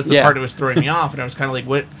hair, and that was the Yeah. part that was throwing me off, and I was kind of like,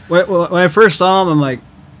 what... When I first saw him, I'm like,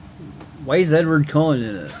 why is Edward Cullen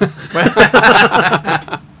in it?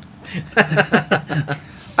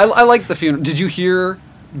 I like the funeral. Did you hear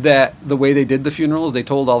that the way they did the funerals, they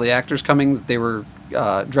told all the actors coming that they were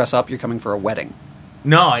dress up, you're coming for a wedding.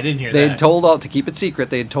 No, I didn't hear They that. had told to keep it secret.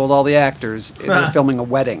 They had told all the actors they were filming a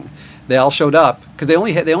wedding. They all showed up because they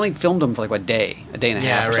only filmed them for like a day and a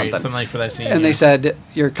half or right. something. Like for that scene. And they said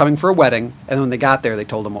you're coming for a wedding. And when they got there, they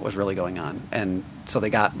told them what was really going on, and so they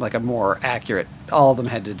got like a more accurate. All of them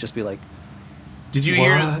had to just be like, Did you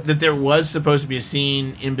hear What? that there was supposed to be a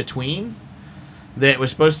scene in between that was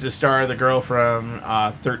supposed to star the girl from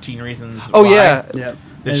 13 Reasons "Oh Why? yeah, Yep.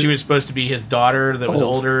 That she was supposed to be his daughter that was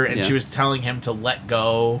Old. older, and Yeah. she was telling him to let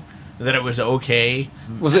go, that it was okay.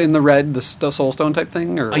 was it in the red, the Soul Stone type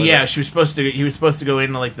thing, or was Yeah, it- she was supposed to. He was supposed to go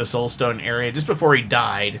into like the Soul Stone area just before he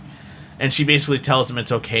died, and she basically tells him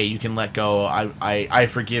it's okay. You can let go. I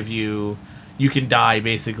forgive you. You can die,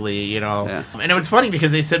 basically. You know. Yeah. And it was funny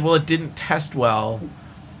because they said, well, it didn't test well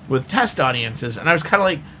with test audiences, and I was kind of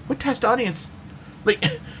like, what test audience? Like,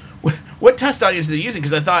 what test audience are they using?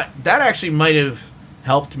 Because I thought that actually might have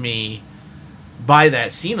helped me buy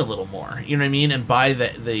that scene a little more, you know what I mean, and buy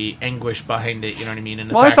the anguish behind it, you know what I mean. And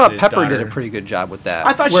the Well, I fact thought that his Pepper daughter- did a pretty good job with that.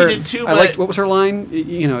 I thought she Where did too, I liked but- what was her line?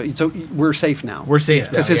 You know, so we're safe now. We're safe now,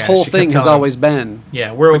 because his yeah. whole She kept thing has telling him, always been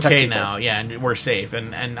yeah, we're protect okay people. now, yeah, and we're safe,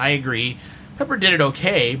 and I agree. Pepper did it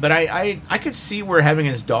okay, but I could see where having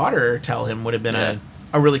his daughter tell him would have been Yeah.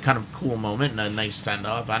 a really kind of cool moment and a nice send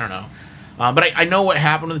off. I don't know. But I know what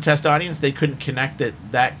happened to the test audience. They couldn't connect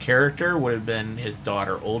that character would have been his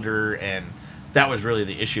daughter older, and that was really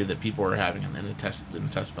the issue that people were having in the test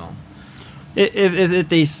film. If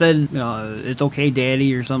they said it's okay,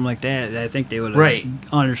 Daddy, or something like that, I think they would have Right.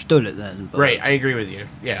 understood it then. But Right, I agree with you.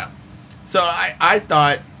 Yeah. So I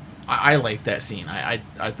thought I liked that scene. I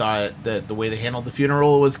thought that the way they handled the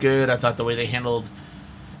funeral was good. I thought the way they handled,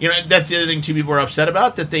 that's the other thing too people were upset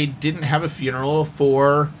about, that they didn't have a funeral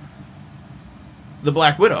for the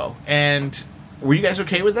Black Widow. And were you guys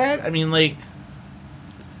okay with that? I mean, like,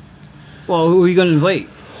 Well, who are you going to invite?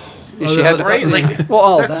 She had right, like, well,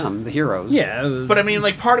 all of that's- them, the heroes. Yeah, but I mean,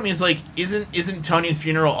 like, part of me is like, isn't Tony's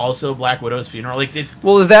funeral also Black Widow's funeral? Like,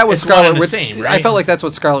 Well, is that what It's one Scarlet and the Witch? same, I right? felt like that's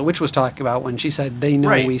what Scarlet Witch was talking about when she said they know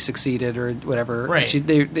Right. we succeeded or whatever. Right.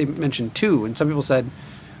 They mentioned two, and some people said,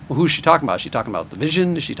 "Well, who's she talking about? Is she talking about the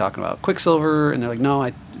Vision? Is she talking about Quicksilver?" And they're like, "No,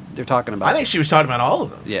 they're talking about." I think she was talking about all of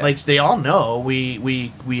them. Yeah. Like, they all know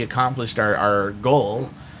we accomplished our goal.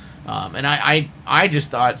 And I just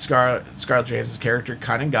thought Scarlett Johansson's character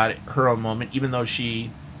kind of got her own moment, even though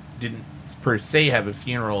she didn't per se have a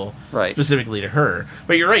funeral Right. specifically to her.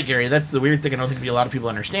 But you're right, Gary. That's the weird thing I don't think a lot of people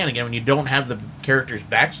understand. Again, when you don't have the character's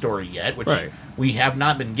backstory yet, which Right. we have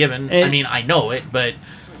not been given. And- I mean, I know it, but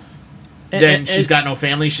And- then and- she's got no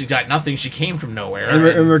family. She's got nothing. She came from nowhere.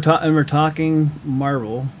 and we're talking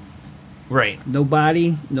Marvel. right. No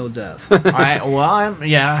body, no death.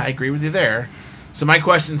 I agree with you there. So my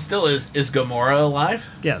question still is Gamora alive?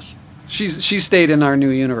 Yes. She's stayed in our new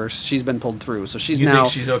universe. She's been pulled through, so she's You now.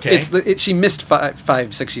 think she's okay? She missed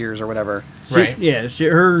 5-6 years or whatever. Right.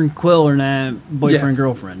 Her and Quill are not boyfriend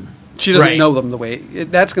girlfriend. She doesn't Right. know them the way.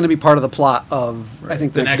 That's going to be part of the plot of I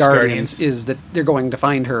think the The next next Guardians Guardians. is that they're going to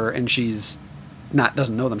find her and she's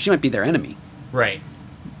doesn't know them. She might be their enemy. Right.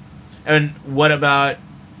 And what about,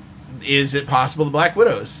 is it possible the Black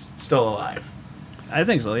Widow's still alive? I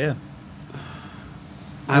think so. Yeah.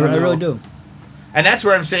 I don't know. really do. And that's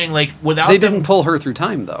where I'm saying, like, without They them, didn't pull her through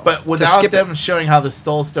time though. but to without skip them it. showing how the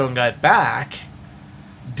Soul Stone got back,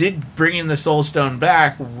 did bringing the Soul Stone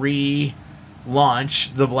back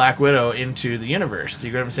launch the Black Widow into the universe. Do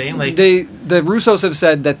you get what I'm saying? Like the Russos have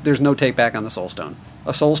said that there's no take back on the Soul Stone.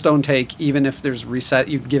 A Soul Stone take, even if there's reset,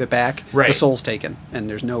 you give it back. Right. The soul's taken, and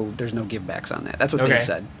there's no give backs on that. That's what they've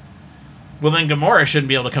said. Well, then Gamora shouldn't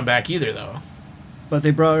be able to come back either, though. But they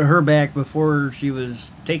brought her back before she was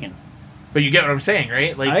taken. But you get what I'm saying,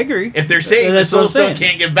 right? Like, I agree. If they're saying the That's what Soul I'm Stone saying.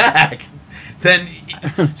 can't get back, then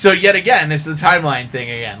so yet again, it's the timeline thing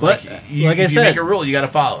again. But, like like I if you said- make a rule, you got to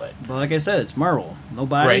follow it. But like I said, it's Marvel. No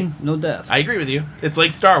body, Right. no death. I agree with you. It's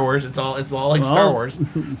like Star Wars. It's all like Star Well, Wars.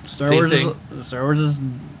 Star Same Wars thing. Star Wars is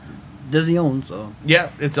Disney owned, so Yeah,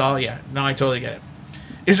 it's all No, I totally get it.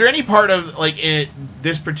 Is there any part of like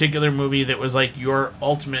this particular movie that was like your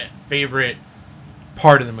ultimate favorite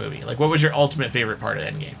part of the movie? Like, what was your ultimate favorite part of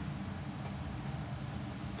Endgame?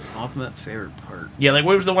 ultimate favorite part. Yeah, like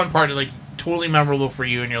what was the one part that like totally memorable for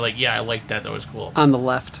you, and you're like, yeah, I liked that. That was cool. On the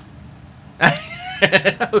left.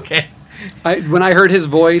 Okay. When I heard his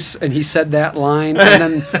voice and he said that line,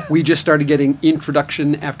 and then we just started getting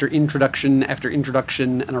introduction after introduction after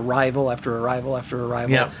introduction and arrival after arrival after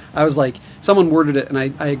arrival. Yep. I was like, someone worded it, and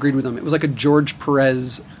I agreed with them. It was like a George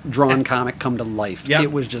Perez drawn comic come to life. Yep.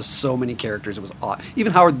 It was just so many characters. It was odd.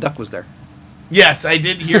 Even Howard the Duck was there. Yes, I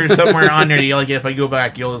did hear somewhere on there. Like, if I go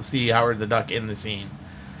back, you'll see Howard the Duck in the scene.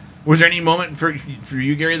 Was there any moment for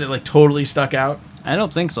you, Gary, that like totally stuck out? I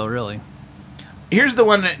don't think so, really. Here's the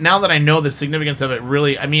one that, now that I know the significance of it,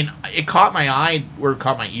 really, I mean, it caught my eye, or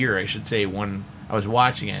caught my ear, I should say, when I was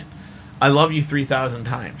watching it. I love you 3,000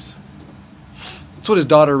 times. That's what his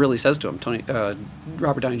daughter really says to him,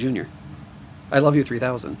 Robert Downey Jr. I love you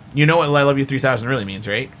 3,000. You know what I love you 3,000 really means,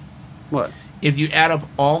 right? What? If you add up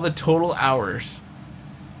all the total hours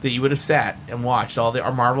that you would have sat and watched all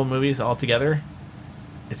our Marvel movies all together,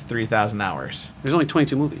 it's 3,000 hours. There's only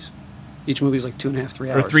 22 movies. Each movie's like 2.5,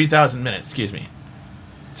 3 hours. Or 3,000 minutes, excuse me.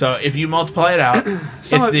 So if you multiply it out, it's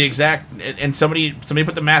the exact... And somebody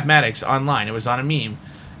put the mathematics online. It was on a meme.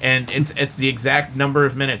 And it's the exact number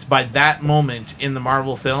of minutes by that moment in the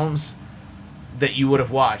Marvel films that you would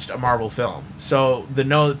have watched a Marvel film. So to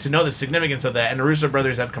know the significance of that, and the Russo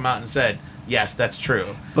brothers have come out and said, yes, that's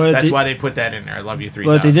true. But That's why they put that in there. I love you 3,000.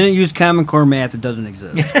 But if they didn't use Common Core math, it doesn't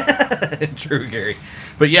exist. True, Gary.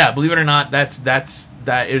 But yeah, believe it or not,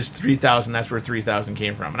 that is 3,000. That's where 3,000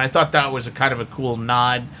 came from, and I thought that was a kind of a cool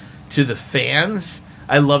nod to the fans.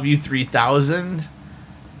 I love you 3,000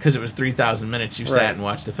 because it was 3,000 minutes you sat and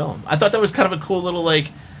watched the film. I thought that was kind of a cool little like.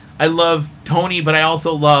 I love Tony, but I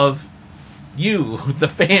also love you, the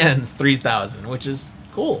fans, 3,000, which is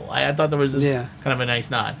cool. I thought that was just kind of a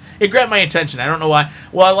nice nod. It grabbed my attention. I don't know why.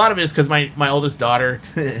 Well, a lot of it is because my oldest daughter,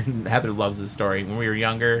 Heather, loves this story. When we were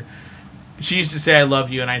younger, she used to say, I love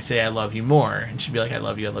you, and I'd say, I love you more. And she'd be like, I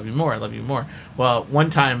love you more, I love you more. Well, one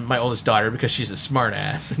time, my oldest daughter, because she's a smart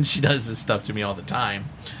ass, and she does this stuff to me all the time,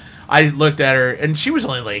 I looked at her, and she was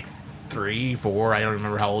only like 3, 4, I don't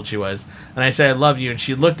remember how old she was, and I said, I love you, and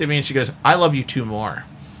she looked at me, and she goes, I love you 2 more.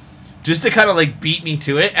 Just to kind of like beat me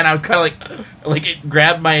to it, and I was kind of like it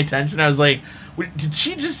grabbed my attention. I was like, did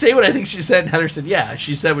she just say what I think she said? And Heather said, yeah,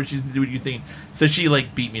 she said what you think. So she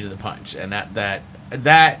like beat me to the punch, and that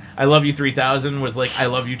I love you 3,000 was like I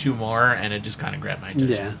love you 2 more, and it just kind of grabbed my attention.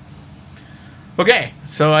 Yeah. Okay,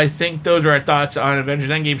 so I think those are our thoughts on Avengers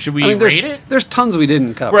Endgame. Should we rate it? There's tons we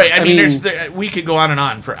didn't cover. Right, I mean we could go on and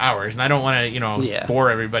on for hours, and I don't want to bore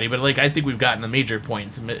everybody, but like I think we've gotten the major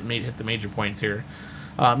points, hit the major points here.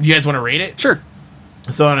 Do you guys want to rate it? Sure.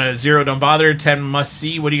 So on a 0, don't bother, 10, must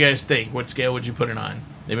see, what do you guys think? What scale would you put it on?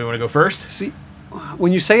 Anybody want to go first? See,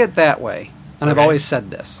 when you say it that way, and I've always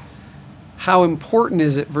said this, how important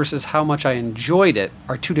is it versus how much I enjoyed it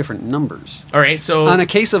are 2 different numbers. All right, so... On a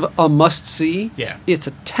case of a must-see, yeah, it's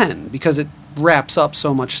a 10 because it wraps up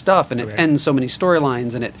so much stuff and it ends so many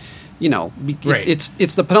storylines and it,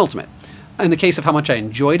 it's the penultimate. In the case of how much I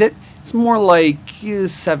enjoyed it, it's more like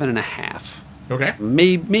 7.5. Okay.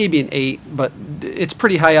 Maybe an 8, but it's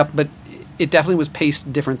pretty high up, but it definitely was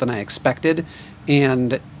paced different than I expected,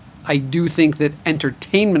 and I do think that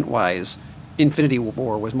entertainment-wise, Infinity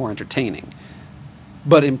War was more entertaining.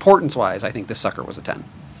 But importance-wise, I think this sucker was a 10.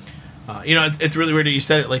 It's really weird that you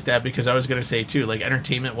said it like that, because I was going to say, too, like,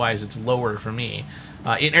 entertainment-wise, it's lower for me.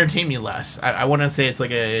 It entertained me less. I want to say it's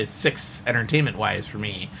like a 6 entertainment-wise for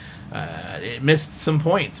me. It missed some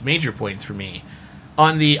points, major points for me.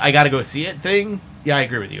 On the I gotta go see it thing, yeah, I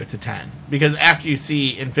agree with you. It's a 10. Because after you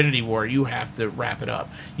see Infinity War, you have to wrap it up.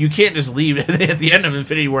 You can't just leave it at the end of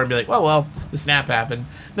Infinity War and be like, well, the snap happened.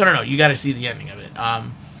 No. You gotta see the ending of it.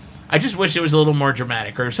 I just wish it was a little more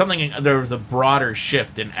dramatic or something. There was a broader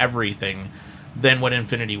shift in everything than what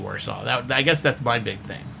Infinity War saw. I guess that's my big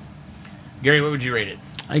thing. Gary, what would you rate it?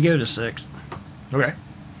 I give it a 6. Okay.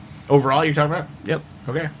 Overall, you're talking about? Yep.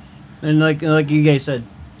 Okay. And like you guys said,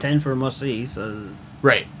 10 for a must-see. So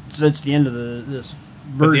Right. that's the end of this.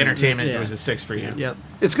 But the entertainment was a 6 for you. Yep.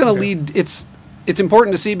 It's going to lead. It's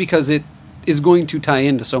important to see because it is going to tie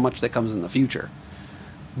into so much that comes in the future.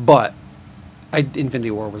 But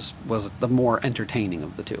Infinity War was the more entertaining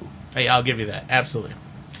of the two. Hey, I'll give you that. Absolutely.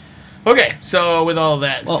 Okay, so with all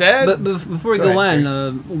that said... But before we go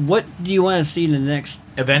on, what do you want to see in the next...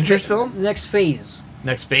 Avengers film? Next phase.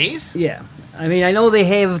 Next phase? Yeah. I mean, I know they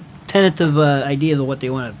have tentative ideas of what they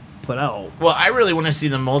want to put out. Well, I really want to see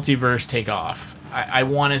the multiverse take off. I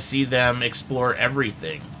want to see them explore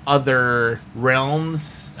everything. Other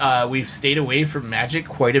realms. We've stayed away from magic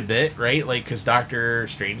quite a bit, right? Like, because Doctor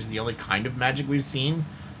Strange is the only kind of magic we've seen.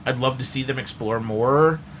 I'd love to see them explore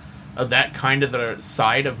more of that kind of the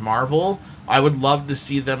side of Marvel. I would love to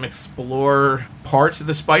see them explore parts of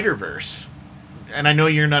the Spider-Verse. And I know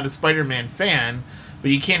you're not a Spider-Man fan,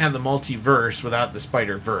 but you can't have the multiverse without the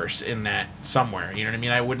Spider-Verse in that somewhere. You know what I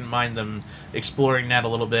mean? I wouldn't mind them exploring that a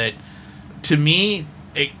little bit. To me,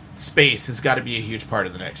 space has got to be a huge part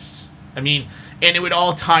of the next. I mean, and it would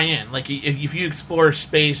all tie in. Like, if you explore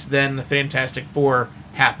space, then the Fantastic Four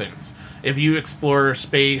happens. If you explore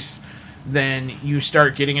space, then you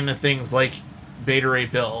start getting into things like Beta Ray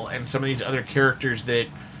Bill and some of these other characters that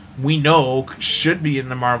we know should be in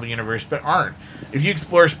the Marvel Universe but aren't. If you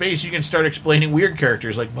explore space, you can start explaining weird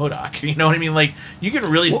characters like MODOK. You know what I mean? Like, you can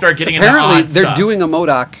really start getting into odd stuff. Apparently, they're doing a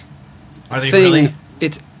MODOK Are they thing. really?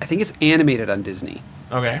 I think it's animated on Disney.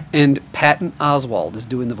 Okay. And Patton Oswalt is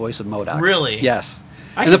doing the voice of MODOK. Really? Yes.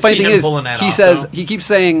 I And the could funny see thing him is, pulling that he off, says, though. he keeps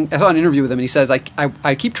saying, I saw an interview with him, and he says,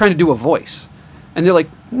 I keep trying to do a voice. And they're like,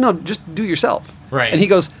 no, just do yourself. Right. And he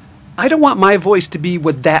goes, I don't want my voice to be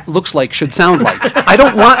what that looks like, should sound like. I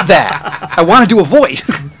don't want that. I want to do a voice.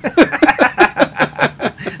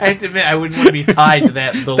 I have to admit, I wouldn't want to be tied to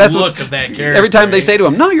that, the That's look what- of that character. Every time they say to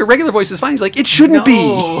him, no, your regular voice is fine, he's like, it shouldn't be.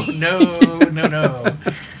 No.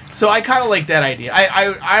 So I kind of like that idea.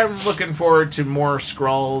 I'm looking forward to more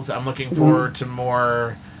Skrulls. I'm looking forward to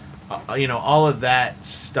more, all of that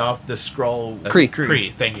stuff. The Skrull...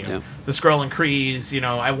 Kree. Thank you. Yeah. The Skrull and Krees,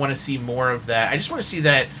 I want to see more of that. I just want to see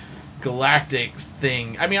that galactic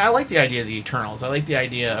thing. I mean, I like the idea of the Eternals. I like the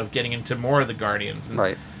idea of getting into more of the Guardians. And,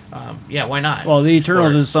 Right. yeah, why not? Well, the Eternals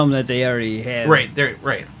Explore it. is something that they already had Right.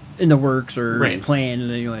 in the works or Right. planned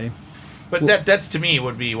anyway. But that's to me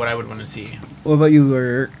would be what I would want to see. What about you,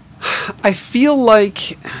 Eric? I feel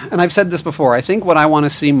like, and I've said this before, I think what I want to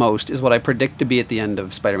see most is what I predict to be at the end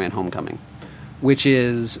of Spider-Man Homecoming, which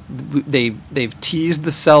is they've teased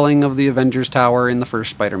the selling of the Avengers Tower in the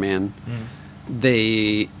first Spider-Man.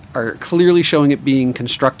 They are clearly showing it being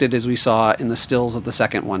constructed as we saw in the stills of the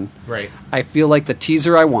second one. Right. I feel like the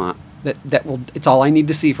teaser I want, it's all I need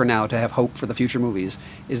to see for now to have hope for the future movies,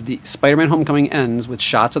 is the Spider-Man Homecoming ends with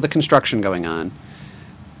shots of the construction going on,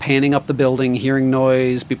 panning up the building, hearing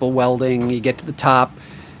noise, people welding, you get to the top,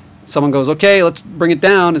 someone goes, okay, let's bring it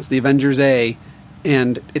down, it's the Avengers A,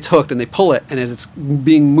 and it's hooked, and they pull it, and as it's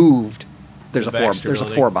being moved, there's a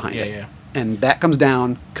four behind it. Yeah. And that comes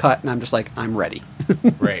down, cut, and I'm just like, I'm ready.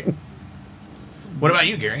 Right. What about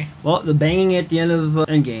you, Gary? Well, the banging at the end of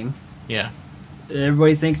Endgame. Yeah.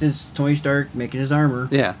 Everybody thinks it's Tony Stark making his armor,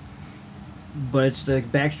 Yeah. but it's the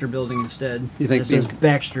Baxter building instead. You think it says being-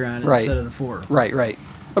 Baxter on it Right. instead of the four. Right.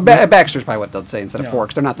 But Baxter's probably what they'll say instead of Yeah. four,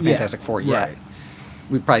 because they're not the Yeah. Fantastic Four yet. Right.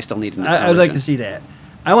 We probably still need an I'd like origin. to see that.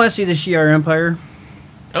 I want to see the Shi'ar Empire,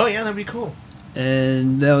 Oh, yeah, that'd be cool.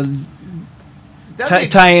 and that would That'd be-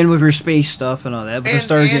 tie in with your space stuff and all that. With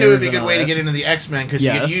the and it would be a Starjammers good and way all to that. get into the X-Men, because you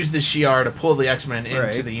Yes. could use the Shi'ar to pull the X-Men into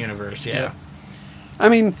Right. the universe. Yeah. Yep. I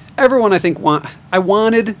mean, everyone I think I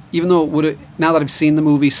wanted, even though it would now that I've seen the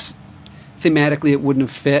movie, thematically it wouldn't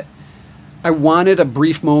have fit. I wanted a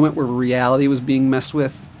brief moment where reality was being messed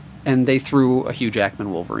with, and they threw a Hugh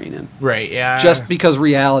Jackman Wolverine in. Right, yeah. Just because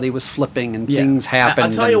reality was flipping and Yeah. things happened.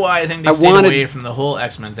 I'll tell you and why I think they I stayed wanted- away from the whole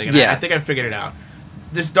X-Men thing. And Yeah. I think I figured it out.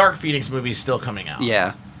 This Dark Phoenix movie is still coming out.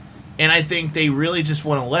 Yeah, And I think they really just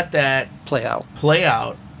want to let that play out. play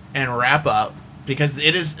out and wrap up, because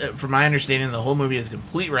it is, from my understanding, the whole movie is a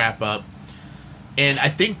complete wrap up. And I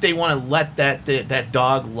think they want to let that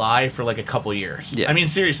dog lie for like a couple years. Yeah. I mean,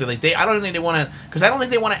 seriously, like I don't think they want to, because I don't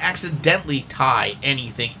think they want to accidentally tie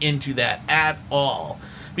anything into that at all,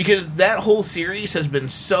 because that whole series has been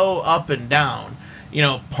so up and down.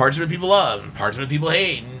 Parts of it people love, and parts of it people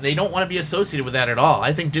hate, and they don't want to be associated with that at all.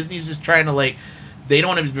 I think Disney's just trying to They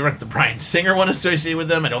don't want the Bryan Singer one associated with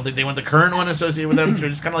them. I don't think they want the current one associated with them. So they're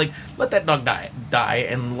just kind of like, let that dog die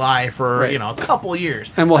and lie for a couple years.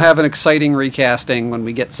 And we'll have an exciting recasting when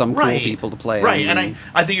we get some cool people to play. Right, and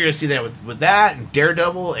I think you're going to see that with that and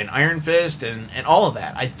Daredevil and Iron Fist and all of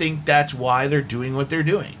that. I think that's why they're doing what they're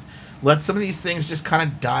doing. Let some of these things just kind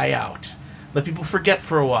of die out. Let people forget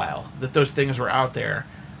for a while that those things were out there,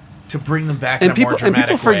 to bring them back in a more dramatic way. And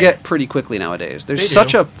people forget pretty quickly nowadays. There's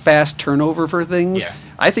such a fast turnover for things. Yeah.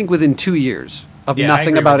 I think within 2 years of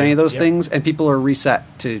nothing about any of those things, and people are reset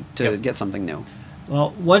to get something new.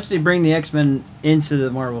 Well, once they bring the X-Men into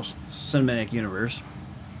the Marvel Cinematic Universe,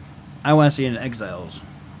 I want to see an Exiles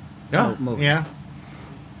movie. Yeah.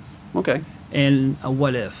 Okay. And a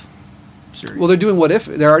What If series. Well, they're doing What If.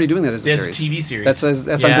 They're already doing that as a series. There's a TV series. That's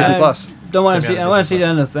on Disney Plus. Don't want to see. I want to see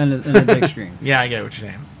that on the big screen. Yeah, I get what you're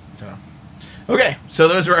saying. Okay, so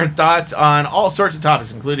those are our thoughts on all sorts of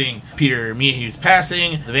topics, including Peter Mayhew's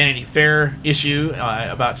passing, the Vanity Fair issue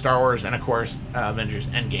about Star Wars, and, of course, Avengers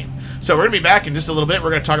Endgame. So we're going to be back in just a little bit.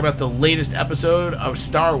 We're going to talk about the latest episode of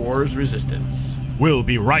Star Wars Resistance. We'll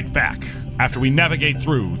be right back after we navigate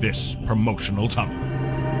through this promotional tunnel.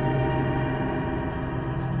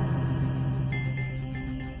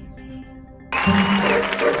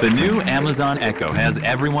 The new Amazon Echo has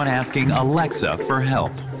everyone asking Alexa for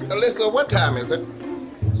help. Alexa, what time is it?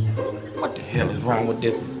 What the hell is wrong with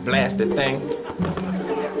this blasted thing?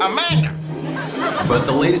 Amanda! But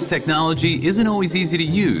the latest technology isn't always easy to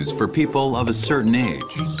use for people of a certain age.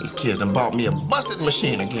 These kids done bought me a busted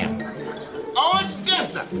machine again.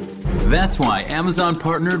 Odessa! That's why Amazon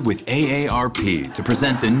partnered with AARP to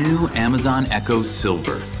present the new Amazon Echo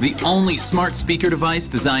Silver, the only smart speaker device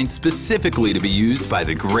designed specifically to be used by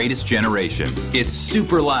the greatest generation. It's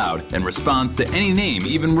super loud and responds to any name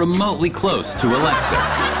even remotely close to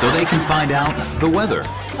Alexa, so they can find out the weather.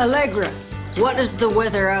 Allegra, what is the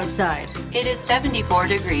weather outside? It is 74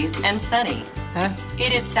 degrees and sunny. Huh?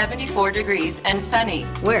 It is 74 degrees and sunny.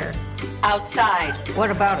 Where? Outside.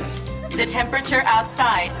 What about it? The temperature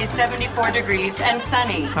outside is 74 degrees and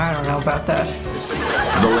sunny. I don't know about that.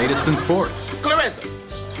 The latest in sports. Clarissa,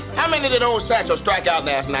 how many did old Satchel strike out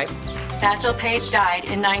last night? Satchel Paige died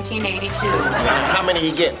in 1982. How many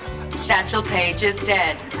he get? Satchel Paige is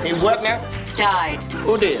dead. He what now? Died.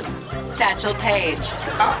 Who did? Satchel Paige.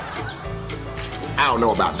 Oh. I don't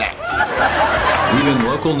know about that. Even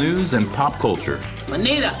local news and pop culture.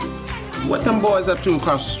 Anita, what them boys up to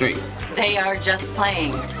across the street? They are just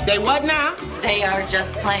playing. They what now? They are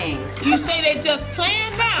just playing. You say they just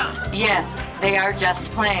playing now? Yes, they are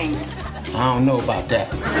just playing. I don't know about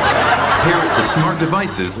that. Pair it to smart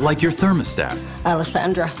devices like your thermostat.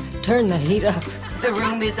 Alessandra, turn the heat up. The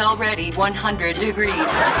room is already 100 degrees.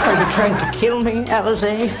 Are you trying to kill me,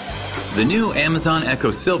 Alize? The new Amazon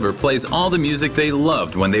Echo Silver plays all the music they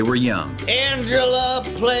loved when they were young. Angela,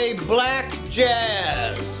 play black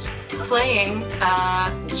jazz. Playing,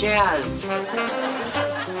 jazz.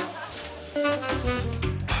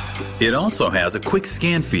 It also has a quick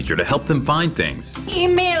scan feature to help them find things.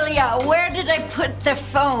 Emilia, where did I put the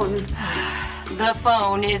phone? The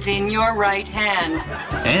phone is in your right hand.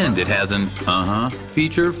 And it has an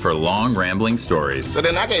feature for long rambling stories. So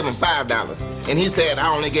then I gave him $5, and he said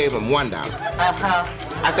I only gave him $1.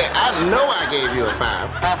 I said, I know I gave you a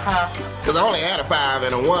 $5. Because I only had a 5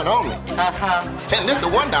 and a 1 on me. And this is the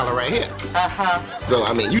 $1 right here. So,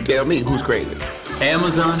 I mean, you tell me who's crazy.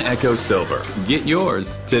 Amazon Echo Silver. Get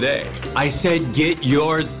yours today. I said get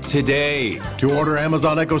yours today. To order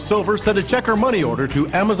Amazon Echo Silver, send a check or money order to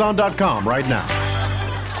Amazon.com right now.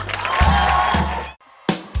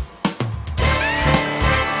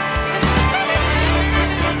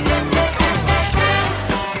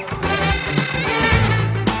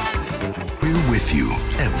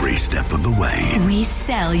 Every step of the way. We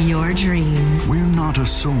sell your dreams. We're not a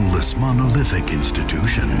soulless, monolithic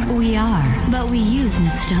institution. We are, but we use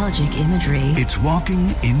nostalgic imagery. It's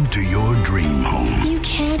walking into your dream home. You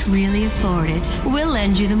can't really afford it. We'll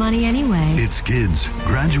lend you the money anyway. It's kids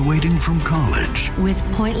graduating from college. With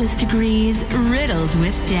pointless degrees riddled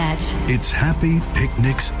with debt. It's happy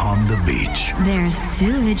picnics on the beach. There's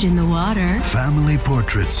sewage in the water. Family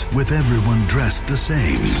portraits with everyone dressed the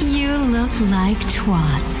same. You look like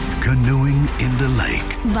twats. Canoeing in the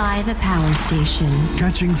lake. By the power station.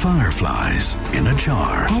 Catching fireflies in a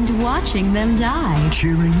jar. And watching them die.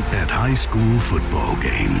 Cheering at high school football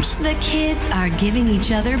games. The kids are giving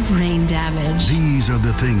each other brain damage. These are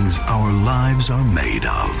the things our lives are made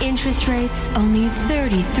of. Interest rates only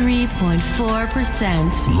 33.4%.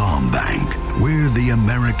 Lombank. We're the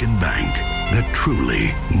American bank that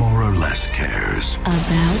truly more or less cares.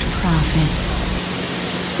 About profits.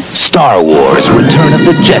 Star Wars Return of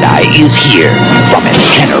the Jedi is here. From it,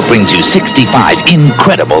 Kenner brings you 65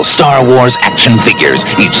 incredible Star Wars action figures,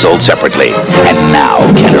 each sold separately. And now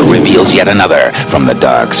Kenner reveals yet another from the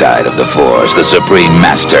dark side of the Force, the Supreme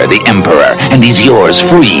Master, the Emperor, and he's yours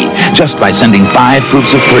free just by sending 5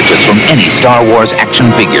 proofs of purchase from any Star Wars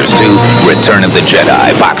action figures to Return of the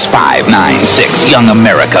Jedi, Box 596, Young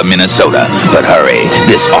America, Minnesota. But hurry,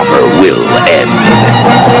 this offer will end.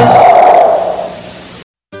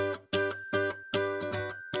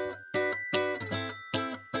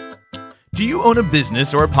 Do you own a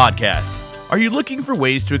business or a podcast? Are you looking for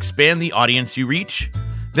ways to expand the audience you reach?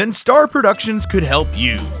 Then Star Productions could help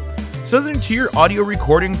you. Southern Tier Audio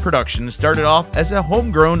Recording Productions started off as a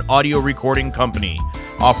homegrown audio recording company,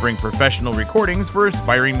 offering professional recordings for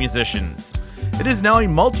aspiring musicians. It is now a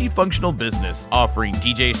multifunctional business, offering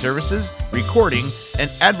DJ services, recording, and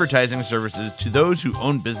advertising services to those who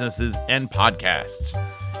own businesses and podcasts.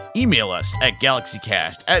 Email us at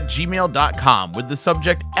galaxycast@gmail.com with the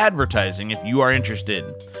subject advertising if you are interested.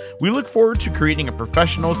 We look forward to creating a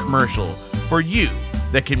professional commercial for you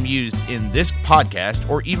that can be used in this podcast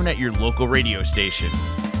or even at your local radio station.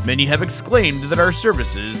 Many have exclaimed that our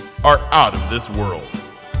services are out of this world.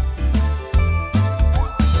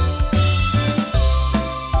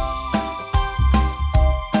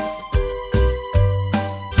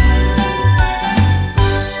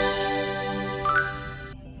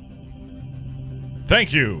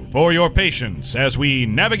 Thank you for your patience as we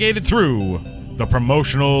navigated through the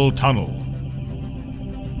promotional tunnel.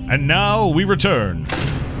 And now we return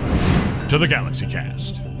to the Galaxy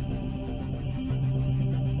Cast.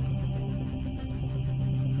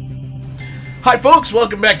 Hi folks,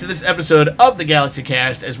 welcome back to this episode of the Galaxy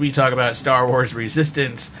Cast as we talk about Star Wars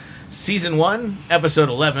Resistance Season 1, Episode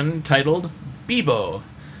 11, titled Bebo.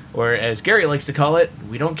 Or as Gary likes to call it,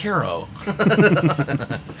 we don't care-o.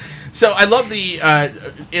 So I love the,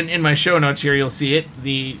 in my show notes here, you'll see it,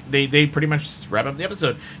 they pretty much wrap up the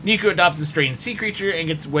episode. Niku adopts a strange sea creature and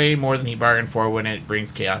gets way more than he bargained for when it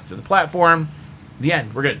brings chaos to the platform. The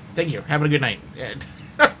end. We're good. Thank you. Having a good night.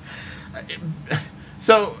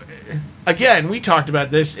 So, again, we talked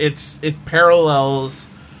about this. It parallels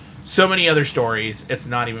so many other stories. It's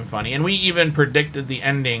not even funny. And we even predicted the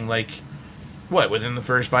ending, like, within the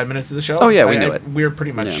first 5 minutes of the show? Oh, yeah, we knew it. We were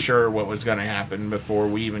pretty much sure what was going to happen before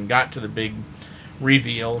we even got to the big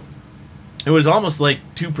reveal. It was almost, like,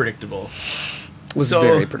 too predictable. It was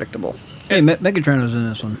very predictable. Hey, Megatron was in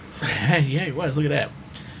this one. Yeah, he was. Look at that.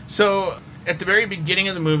 So, at the very beginning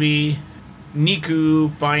of the movie, Niku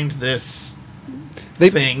finds this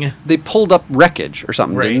thing. They pulled up wreckage or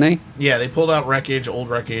something, didn't they? Yeah, they pulled out wreckage, old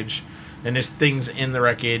wreckage. And this thing's in the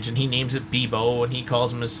wreckage, and he names it Bebo, and he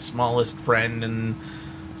calls him his smallest friend, and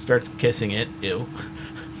starts kissing it. Ew.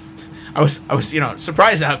 I was,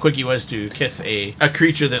 surprised at how quick he was to kiss a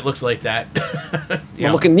creature that looks like that.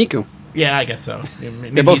 Well, look at Niku. Yeah, I guess so.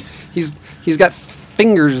 They both. He's got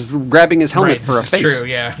fingers grabbing his helmet for a face. True.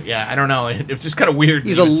 Yeah. I don't know. It's just kind of weird.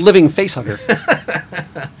 He's a living face hugger.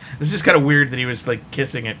 It's just kind of weird that he was like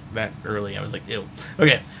kissing it that early. I was like, ew.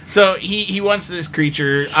 Okay, so he wants this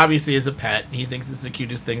creature, obviously as a pet. He thinks it's the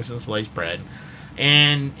cutest thing since sliced bread.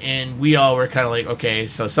 And we all were kind of like, okay,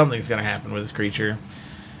 so something's going to happen with this creature.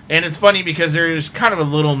 And it's funny because there's kind of a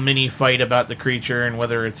little mini fight about the creature and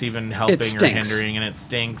whether it's even helping or hindering, and it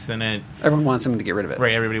stinks, and everyone wants him to get rid of it.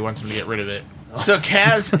 Right, everybody wants him to get rid of it. So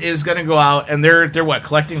Kaz is going to go out, and they're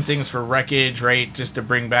collecting things for wreckage, right, just to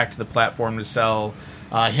bring back to the platform to sell.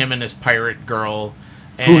 Him and his pirate girl.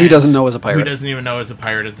 Who he doesn't know is a pirate. Who doesn't even know is a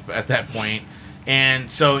pirate at that point.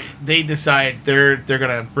 And so they decide they're going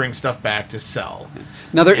to bring stuff back to sell.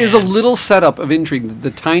 Now, there is a little setup of intrigue.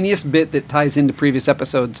 The tiniest bit that ties into previous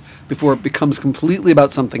episodes before it becomes completely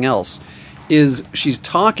about something else is she's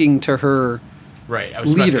talking to her right. I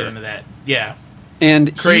was leader. About to get into that. Yeah.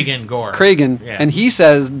 And Kragan Gore. Yeah. And he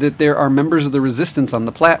says that there are members of the Resistance on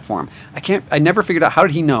the platform. I never figured out, how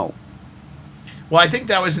did he know? Well, I think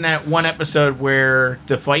that was in that one episode where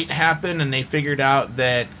the fight happened and they figured out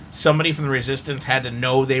that somebody from the Resistance had to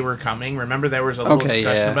know they were coming. Remember, there was a little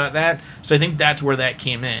discussion about that? So I think that's where that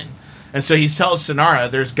came in. And so he tells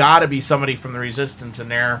Sonara, there's got to be somebody from the Resistance in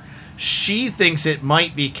there. She thinks it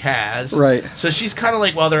might be Kaz. Right. So she's kind of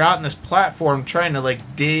like, while they're out on this platform, trying to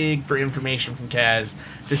like dig for information from Kaz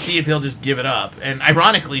to see if he'll just give it up. And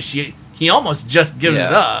ironically, he almost just gives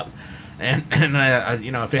it up. And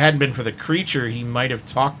if it hadn't been for the creature, he might have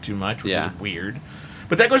talked too much, which is weird.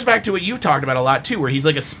 But that goes back to what you've talked about a lot, too, where he's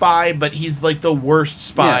like a spy, but he's like the worst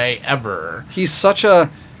spy ever. He's a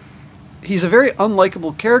very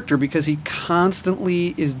unlikable character because he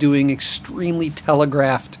constantly is doing extremely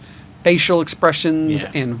telegraphed facial expressions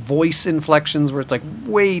and voice inflections where it's like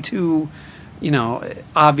way too,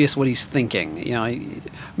 obvious what he's thinking.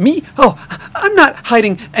 Me? Oh, I'm not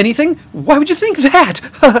hiding anything. Why would you think that?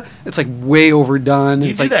 It's like way overdone.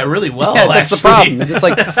 You it's do like that really well. Yeah, that's actually. the problem. It's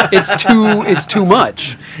like it's too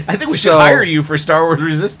much. I think we should hire you for Star Wars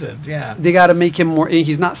Resistance. Yeah, they got to make him more.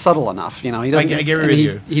 He's not subtle enough. He doesn't. I get with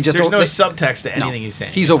you. He just there's no subtext to anything he's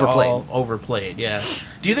saying. He's it's overplayed. All overplayed. Yeah.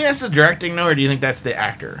 Do you think that's the directing though, or do you think that's the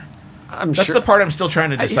actor? That's the part I'm still trying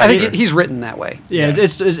to decide. I think he's written that way. Yeah,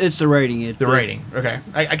 it's the writing. The writing. Okay,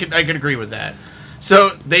 I could agree with that. So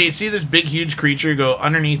they see this big, huge creature go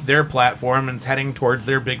underneath their platform and it's heading towards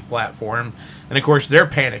their big platform. And of course, they're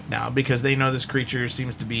panicked now because they know this creature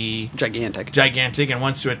seems to be gigantic and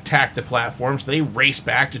wants to attack the platform. So they race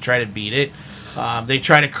back to try to beat it. They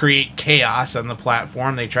try to create chaos on the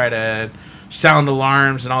platform. They try to sound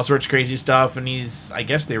alarms and all sorts of crazy stuff. And I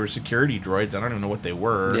guess they were security droids. I don't even know what they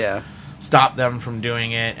were. Yeah. Stop them from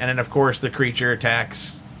doing it. And then, of course, the creature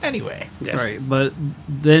attacks anyway. Yes. Right, but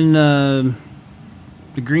then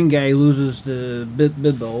the green guy loses the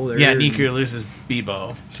Bibbo. Yeah, Niku loses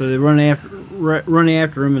Bibbo. So they run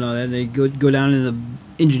after him and all that. They go down in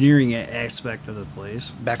the engineering aspect of the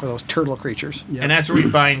place. Back with those turtle creatures. Yep. And that's where we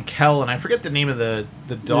find Kel, and I forget the name of the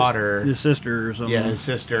daughter. His sister or something. Yeah, his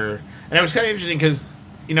sister. And it was kind of interesting because,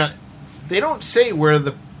 they don't say where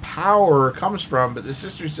the power comes from, but the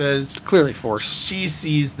sister says... It's clearly Force. She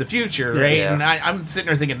sees the future, right? Yeah. And I'm sitting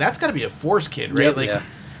there thinking, that's got to be a Force kid, right? Yeah.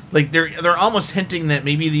 Like they're almost hinting that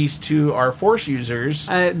maybe these two are Force users.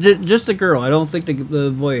 Just the girl. I don't think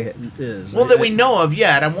the boy is. Well, that we know of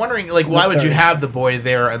yet. I'm wondering, why would you have the boy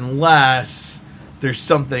there unless there's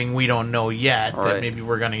something we don't know yet that maybe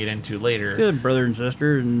we're going to get into later. Good brother and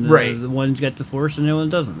sister, and right. The one's got the Force and the other one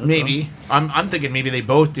doesn't. Maybe. I'm thinking maybe they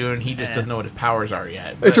both do, and he just doesn't know what his powers are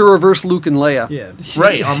yet. It's a reverse Luke and Leia. Yeah.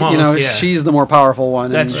 Right, almost, she's the more powerful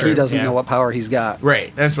one, That's and true, he doesn't know what power he's got.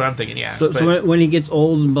 Right, that's what I'm thinking, yeah. So when he gets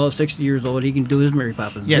old and about 60 years old, he can do his Mary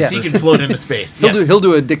Poppins. Yes, he can float into space. He'll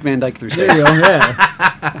do a Dick Van Dyke through space. There you go, yeah.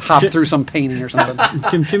 Hop through some painting or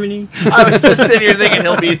something. Chimney. I was just sitting here thinking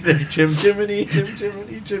he'll be Chimney,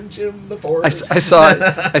 Chim, the Force. I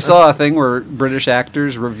saw a thing where British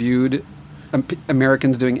actors reviewed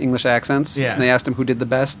Americans doing English accents. Yeah. And they asked them who did the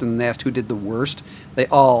best, and they asked who did the worst. They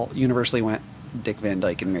all universally went, Dick Van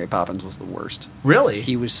Dyke and Mary Poppins was the worst. Really?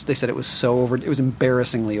 They said it was so it was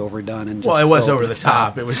embarrassingly overdone and it was over the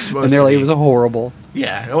top. It was supposed and they're like, it was a horrible.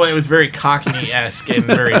 Yeah. Well, it was very Cockney-esque and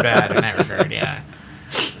very bad in that regard, yeah.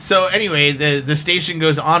 So anyway, the station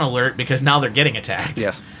goes on alert because now they're getting attacked.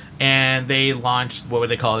 Yes. And they launched, what would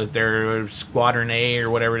they call it? Their Squadron A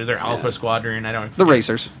or whatever, their Alpha Squadron. I don't know. The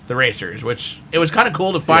Racers. The Racers, which it was kind of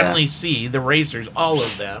cool to finally see the Racers, all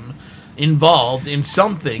of them, involved in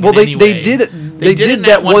something. Well, they did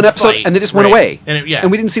that one episode, fight, and they just went away. And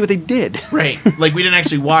we didn't see what they did. Right. Like, we didn't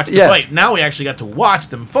actually watch the fight. Now we actually got to watch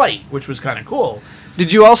them fight, which was kind of cool.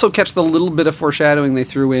 Did you also catch the little bit of foreshadowing they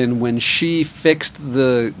threw in when she fixed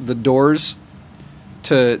the doors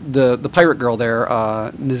to the pirate girl there,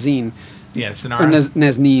 Nazine? Yeah, Sinara. Or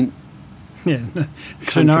Nazneen. Yeah,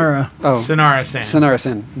 Sinara. Oh, Sinara San. Sinara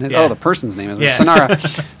San. Yeah. Oh, the person's name is Sinara.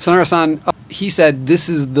 Sinara San. He said, "This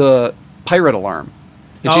is the pirate alarm,"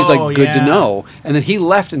 and she's like, "Good to know." And then he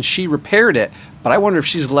left, and she repaired it. But I wonder if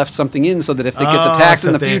she's left something in so that if it gets attacked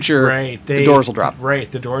in the future, the doors will drop.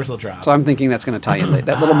 Right, the doors will drop. So I'm thinking that's going to tie in late.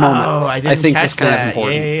 That little moment, I think, is kind of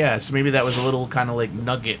important. Yeah. So maybe that was a little kind of like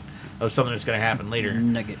nugget of something that's going to happen later.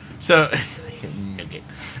 Nugget. So, nugget.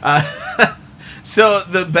 So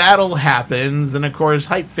the battle happens, and of course,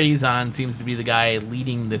 Hype Phazon seems to be the guy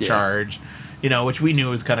leading the charge, which we knew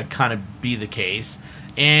was going to kind of be the case.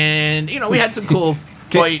 And, we had some cool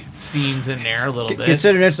fight scenes in there a little bit.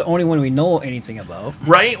 Considering that's the only one we know anything about.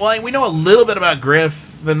 Right? Well, we know a little bit about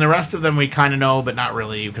Griff, and the rest of them we kind of know, but not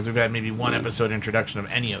really, because we've had maybe one episode introduction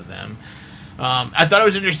of any of them. I thought it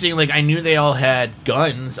was interesting, I knew they all had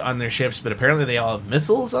guns on their ships, but apparently they all have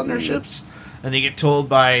missiles on their ships. And they get told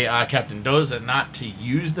by Captain Doza not to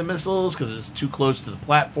use the missiles because it's too close to the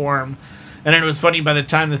platform. And then it was funny, by the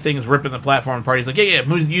time the thing's ripping the platform apart, he's like, yeah,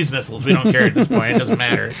 use missiles. We don't care at this point. It doesn't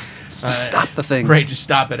matter. Just stop the thing. Right, just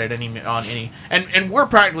stop it at any. And we're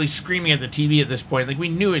practically screaming at the TV at this point. We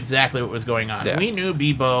knew exactly what was going on. Yeah. We knew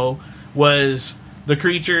Bibbo was the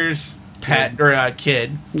creature's pet or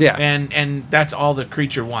kid. Yeah. And that's all the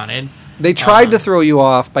creature wanted. They tried to throw you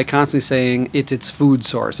off by constantly saying it's its food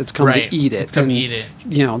source. It's come to eat it. It's come to eat it.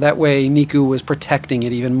 That way Niku was protecting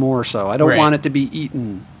it even more so. I don't want it to be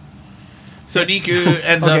eaten. So Niku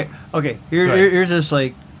ends up... Okay, here's this,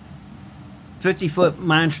 50-foot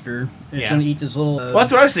monster. It's going to eat this little... well,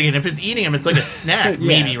 that's what I was thinking. If it's eating him, it's like a snack,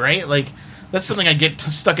 maybe, right? Like, that's something I get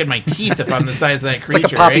stuck in my teeth if I'm the size of that creature,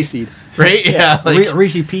 it's like a poppy seed. Right? Yeah. Like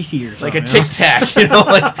Reese's Pieces or something. Like a Tic Tac, you know?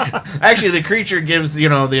 Like, actually, the creature gives,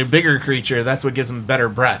 the bigger creature, that's what gives him better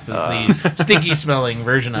breath. Is the stinky-smelling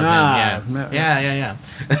version of him. Yeah.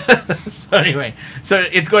 So anyway, so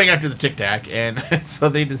it's going after the Tic Tac, and so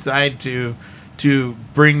they decide to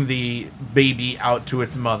bring the baby out to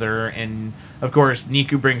its mother, and of course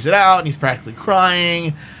Niku brings it out and he's practically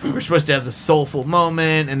crying. We're supposed to have this soulful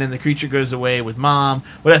moment, and then the creature goes away with mom.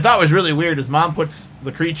 What I thought was really weird is mom puts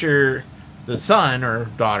the creature, the son or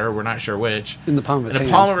daughter, we're not sure which, in the palm of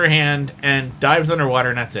her hand and dives underwater,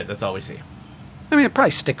 and that's it. That's all we see. I mean, it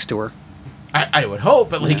probably sticks to her. I would hope,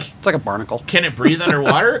 but it's like a barnacle. Can it breathe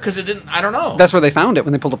underwater? Because it didn't. I don't know. That's where they found it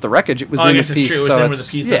when they pulled up the wreckage. It was in I guess a piece. It's true. It was in with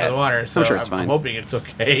a piece out of the water. So I'm sure it's fine. I'm hoping it's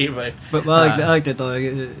okay. But I like that though.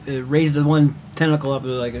 It raised the one tentacle up,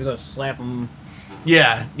 like it's gonna slap him.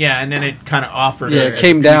 Yeah, and then it kind of offered. Yeah, it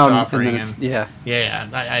came down, and then it's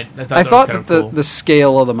I thought that the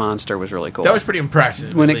scale of the monster was really cool. That was pretty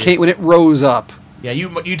impressive when it rose up. Yeah,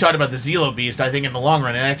 you talked about the Zelo Beast. I think in the long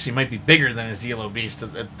run, it actually might be bigger than a Zelo Beast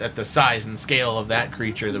at the size and scale of that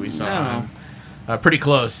creature that we saw. Pretty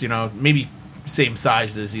close, maybe same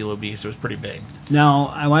size as the Zelo Beast. It was pretty big.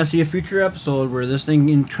 Now, I want to see a future episode where this thing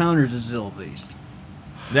encounters a Zelo Beast.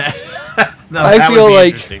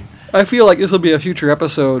 I feel like this will be a future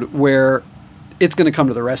episode where it's going to come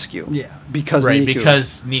to the rescue. Yeah. Because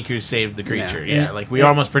Niku saved the creature. Yeah. Like we were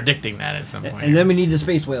almost predicting that at some point. And then we need the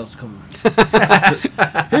space whales to come.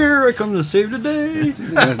 Here I come to save the day.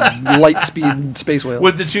 Light speed space whales.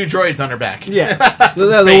 With the 2 droids on her back. Yeah.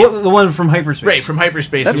 the one from hyperspace. Right, from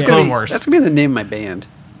hyperspace. That's Clone Wars. That's going to be the name of my band.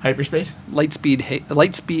 Hyperspace? Light speed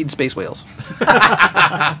space whales.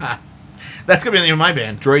 That's going to be the name of my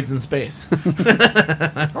band. Droids in Space.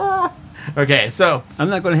 Okay, so I'm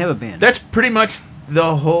not going to have a band. That's pretty much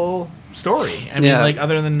the whole story. I mean,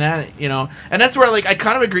 other than that, and that's where I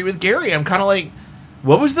kind of agree with Gary. I'm kind of like,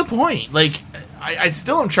 what was the point? Like, I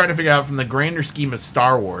still am trying to figure out from the grander scheme of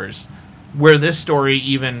Star Wars where this story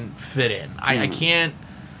even fit in. I can't,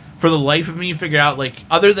 for the life of me, figure out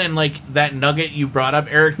other than that nugget you brought up,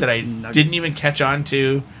 Eric, that I didn't even catch on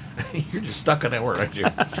to. You're just stuck on that word, aren't you?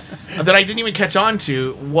 That I didn't even catch on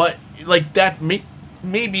to what that.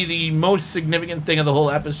 Maybe the most significant thing of the whole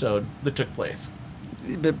episode that took place.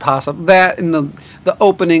 Possible that in the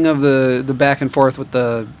opening of the back and forth with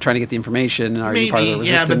the trying to get the information and are you part of the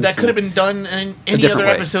resistance? Yeah, but that could have been done in any other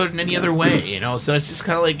episode in any other way, So it's just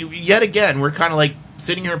kind of yet again we're kind of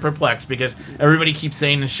sitting here perplexed because everybody keeps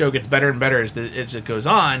saying the show gets better and better as it goes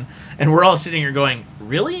on, and we're all sitting here going,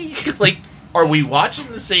 really? Are we watching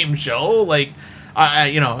the same show? I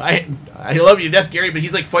love you to death, Gary, but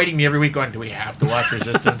he's fighting me every week going, do we have to watch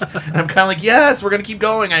Resistance? And I'm kind of yes, we're going to keep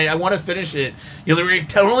going. I want to finish it. We're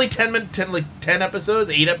only 10 episodes,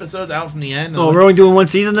 8 episodes out from the end. Oh, we're only doing one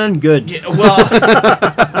season then? Good. Yeah, well,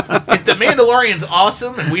 if The Mandalorian's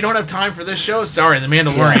awesome and we don't have time for this show, sorry, The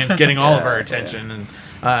Mandalorian's getting all of our attention. And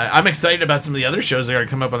I'm excited about some of the other shows that are going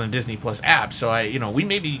to come up on the Disney Plus app. So we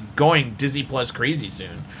may be going Disney Plus crazy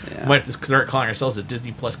soon. Yeah. We might have to start calling ourselves a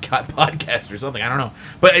Disney Plus podcast or something. I don't know,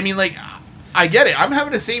 but I mean, I get it. I'm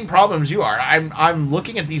having the same problems you are. I'm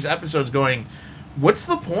looking at these episodes going, what's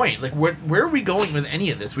the point? Where are we going with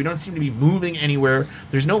any of this? We don't seem to be moving anywhere.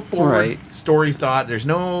 There's no forward story thought. There's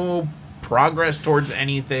no progress towards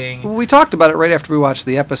anything. Well, we talked about it right after we watched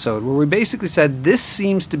the episode, where we basically said this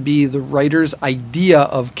seems to be the writer's idea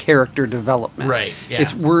of character development. Right. Yeah.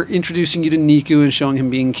 We're introducing you to Niku and showing him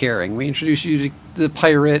being caring. We introduce you to the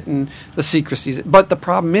pirate and the secrecies. But the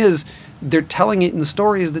problem is they're telling it in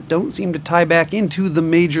stories that don't seem to tie back into the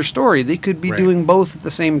major story. They could be doing both at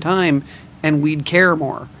the same time, and we'd care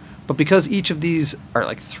more. But because each of these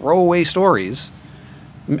are throwaway stories.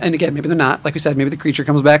 And again, maybe they're not. Like we said, maybe the creature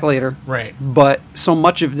comes back later. Right. But so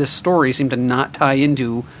much of this story seemed to not tie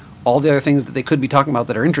into all the other things that they could be talking about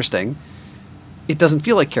that are interesting. It doesn't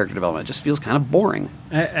feel like character development. It just feels kind of boring.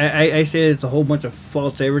 I say it's a whole bunch of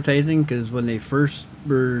false advertising because when they first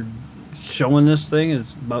were showing this thing,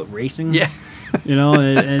 it's about racing. Yeah.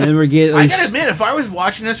 And then we're getting... I gotta admit, if I was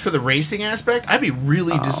watching this for the racing aspect, I'd be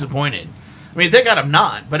really disappointed. I mean, thank God I'm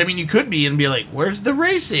not. But I mean, you could be and be like, "Where's the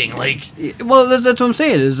racing?" Well, that's what I'm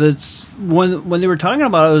saying. Is it's when they were talking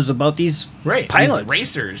about it was about these pilots, these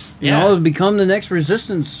racers, become the next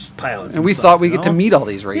Resistance pilots. And we thought we get to meet all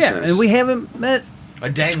these racers. Yeah, and we haven't met a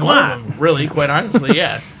dang one of them. Really, quite honestly,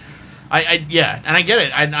 yeah. And I get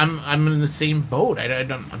it. I'm in the same boat.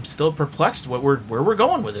 I'm still perplexed. Where we're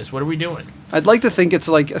going with this? What are we doing? I'd like to think it's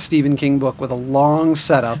like a Stephen King book with a long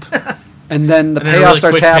setup. And then the And then a payoff really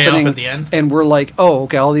starts quick payoff happening, at the end. and we're like, oh,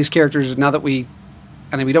 okay, all these characters, now that we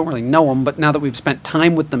don't really know them, but now that we've spent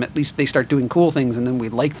time with them, at least they start doing cool things, and then we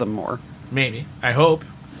like them more. Maybe. I hope.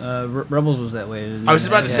 Rebels was that way. I was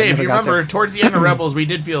about to say, if never you got remember, there. towards the end of Rebels, we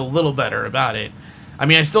did feel a little better about it. I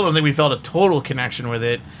mean, I still don't think we felt a total connection with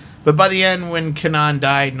it. But by the end, when Kanan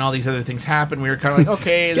died and all these other things happened, we were kind of like,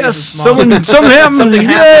 okay, there's a small... something happened.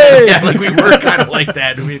 Yay! Yeah, like we were kind of like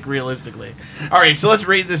that, realistically. All right, so let's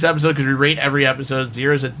rate this episode, because we rate every episode.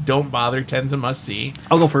 0 is a don't bother, 10's a must-see.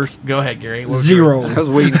 I'll go first. Go ahead, Gary. What was 0. I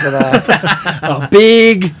was waiting for that. A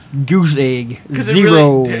big goose egg.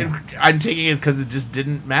 0. I'm taking it because it just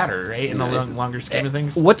didn't matter, right, in the longer scheme of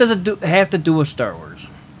things. What does it have to do with Star Wars?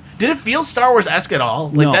 Did it feel Star Wars-esque at all?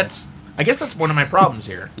 Like, No. I guess that's one of my problems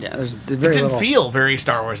here. Yeah, there's It very didn't little. feel very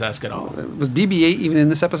Star Wars-esque at all. Was BB-8 even in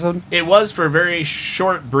this episode? It was for a very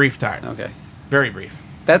short, brief time. Okay. Very brief.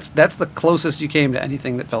 That's the closest you came to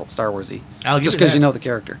anything that felt Star Wars-y. I'll give Just you because that. you know the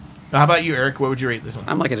character. How about you, Eric? What would you rate this one?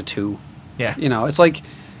 I'm like at a 2. Yeah. You know, it's like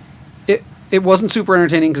it wasn't super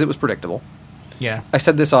entertaining because it was predictable. Yeah. I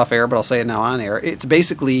said this off air, but I'll say it now on air. It's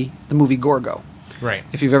basically the movie Gorgo. Right.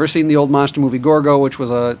 If you've ever seen the old monster movie Gorgo, which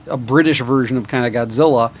was a British version of kind of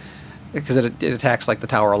Godzilla, because it attacks like the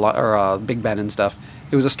Tower or Big Ben and stuff.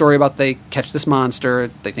 It was a story about they catch this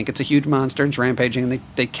monster, they think it's a huge monster, and it's rampaging, and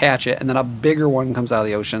they catch it, and then a bigger one comes out of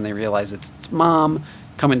the ocean, and they realize it's its mom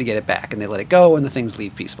coming to get it back, and they let it go, and the things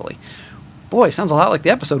leave peacefully. Boy, sounds a lot like the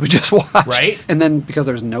episode we just watched. Right. And then, because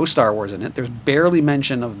there's no Star Wars in it, there's barely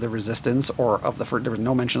mention of the Resistance or of the there was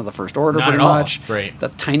no mention of the First Order, Not pretty at all. much. Right. The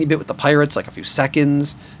tiny bit with the pirates, like a few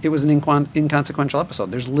seconds. It was an inconsequential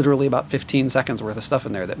episode. There's literally about 15 seconds worth of stuff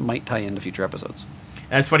in there that might tie into future episodes.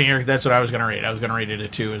 That's funny, Eric. That's what I was going to rate. I was going to rate it a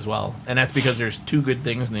 2 as well. And that's because there's 2 good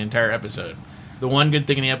things in the entire episode. The one good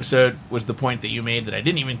thing in the episode was the point that you made that I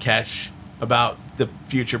didn't even catch about the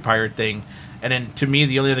future pirate thing. And then, to me,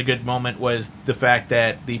 the only other good moment was the fact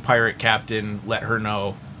that the pirate captain let her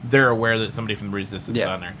know they're aware that somebody from the Resistance is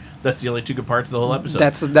on there. That's the only 2 good parts of the whole episode.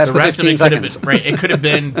 That's the rest 15 of it could have seconds. been, right, it could have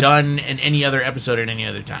been done in any other episode at any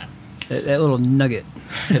other time. That little nugget.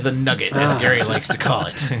 The nugget, as Gary likes to call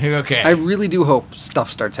it. Okay. I really do hope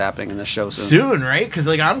stuff starts happening in this show soon. Soon, right? Because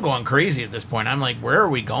I'm going crazy at this point. I'm like, where are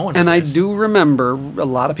we going? And with I this? do remember a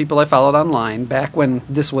lot of people I followed online back when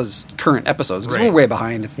this was current episodes, because Right. we're way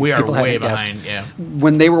behind. If We are people way haven't guessed. behind, yeah.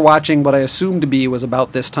 When they were watching what I assumed to be was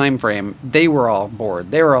about this time frame, they were all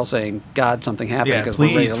bored. They were all saying, God, something happened Yeah, because we're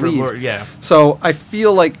ready please, to for leave. Lord, yeah. So I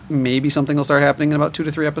feel like maybe something will start happening in about 2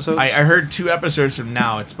 to 3 episodes. I heard 2 episodes from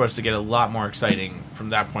now, it's supposed to get a lot more exciting from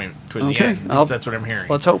that point to the Okay, end. That's what I'm hearing.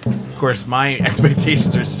 Let's hope. Of course, my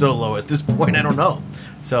expectations are so low at this point, I don't know.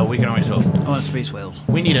 So we can always hope. I want space whales.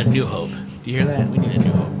 We need a new hope. Do you hear that? We need a new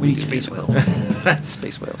hope. We need space whales.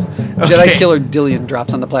 Space whales. Jedi Killer Dillion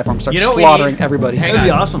drops on the platform, starts You know what we slaughtering need? everybody. Hang That'd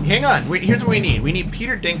be on. awesome. Hang on. Here's what we need. We need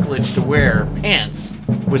Peter Dinklage to wear pants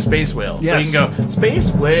with space whales. So Yes. you can go,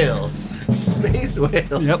 space whales. Space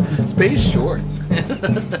whales. Yep. Space shorts.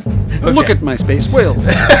 Look at my space whales.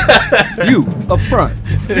 You, up front.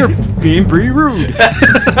 You're being pretty rude.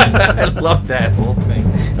 I love that whole thing.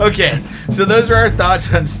 Okay, so those are our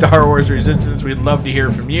thoughts on Star Wars Resistance. We'd love to hear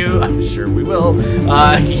from you. I'm sure we will.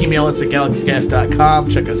 Email us at galaxycast.com.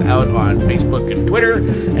 Check us out on Facebook and Twitter.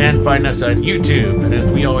 And find us on YouTube. And as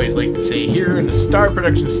we always like to say here in the Star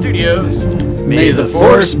Production Studios, May the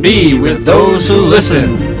Force be with those who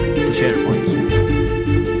listen. The Shatterpoints.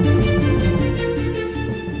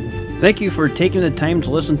 Thank you for taking the time to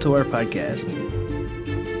listen to our podcast.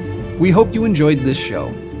 We hope you enjoyed this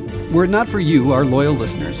show. Were it not for you, our loyal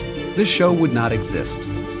listeners, this show would not exist.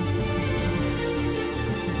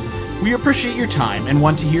 we appreciate your time and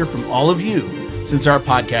want to hear from all of you, since our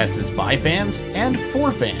podcast is by fans and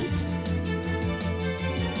for fans.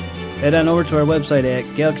 Head on over to our website at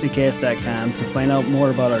galaxycast.com to find out more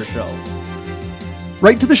about our show.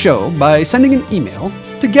 Write to the show by sending an email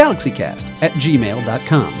to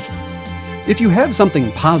galaxycast@gmail.com. If you have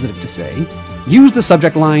something positive to say, use the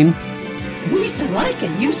subject line, We so like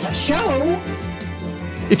and use a show.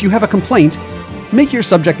 If you have a complaint, make your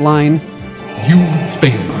subject line, You've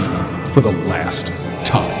failed me for the last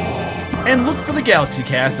time. And look for the Galaxy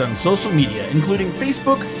Cast on social media, including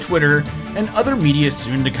Facebook, Twitter, and other media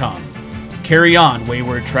soon to come. Carry on,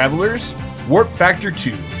 wayward travelers. Warp Factor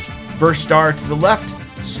 2. First star to the left,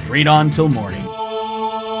 straight on till morning.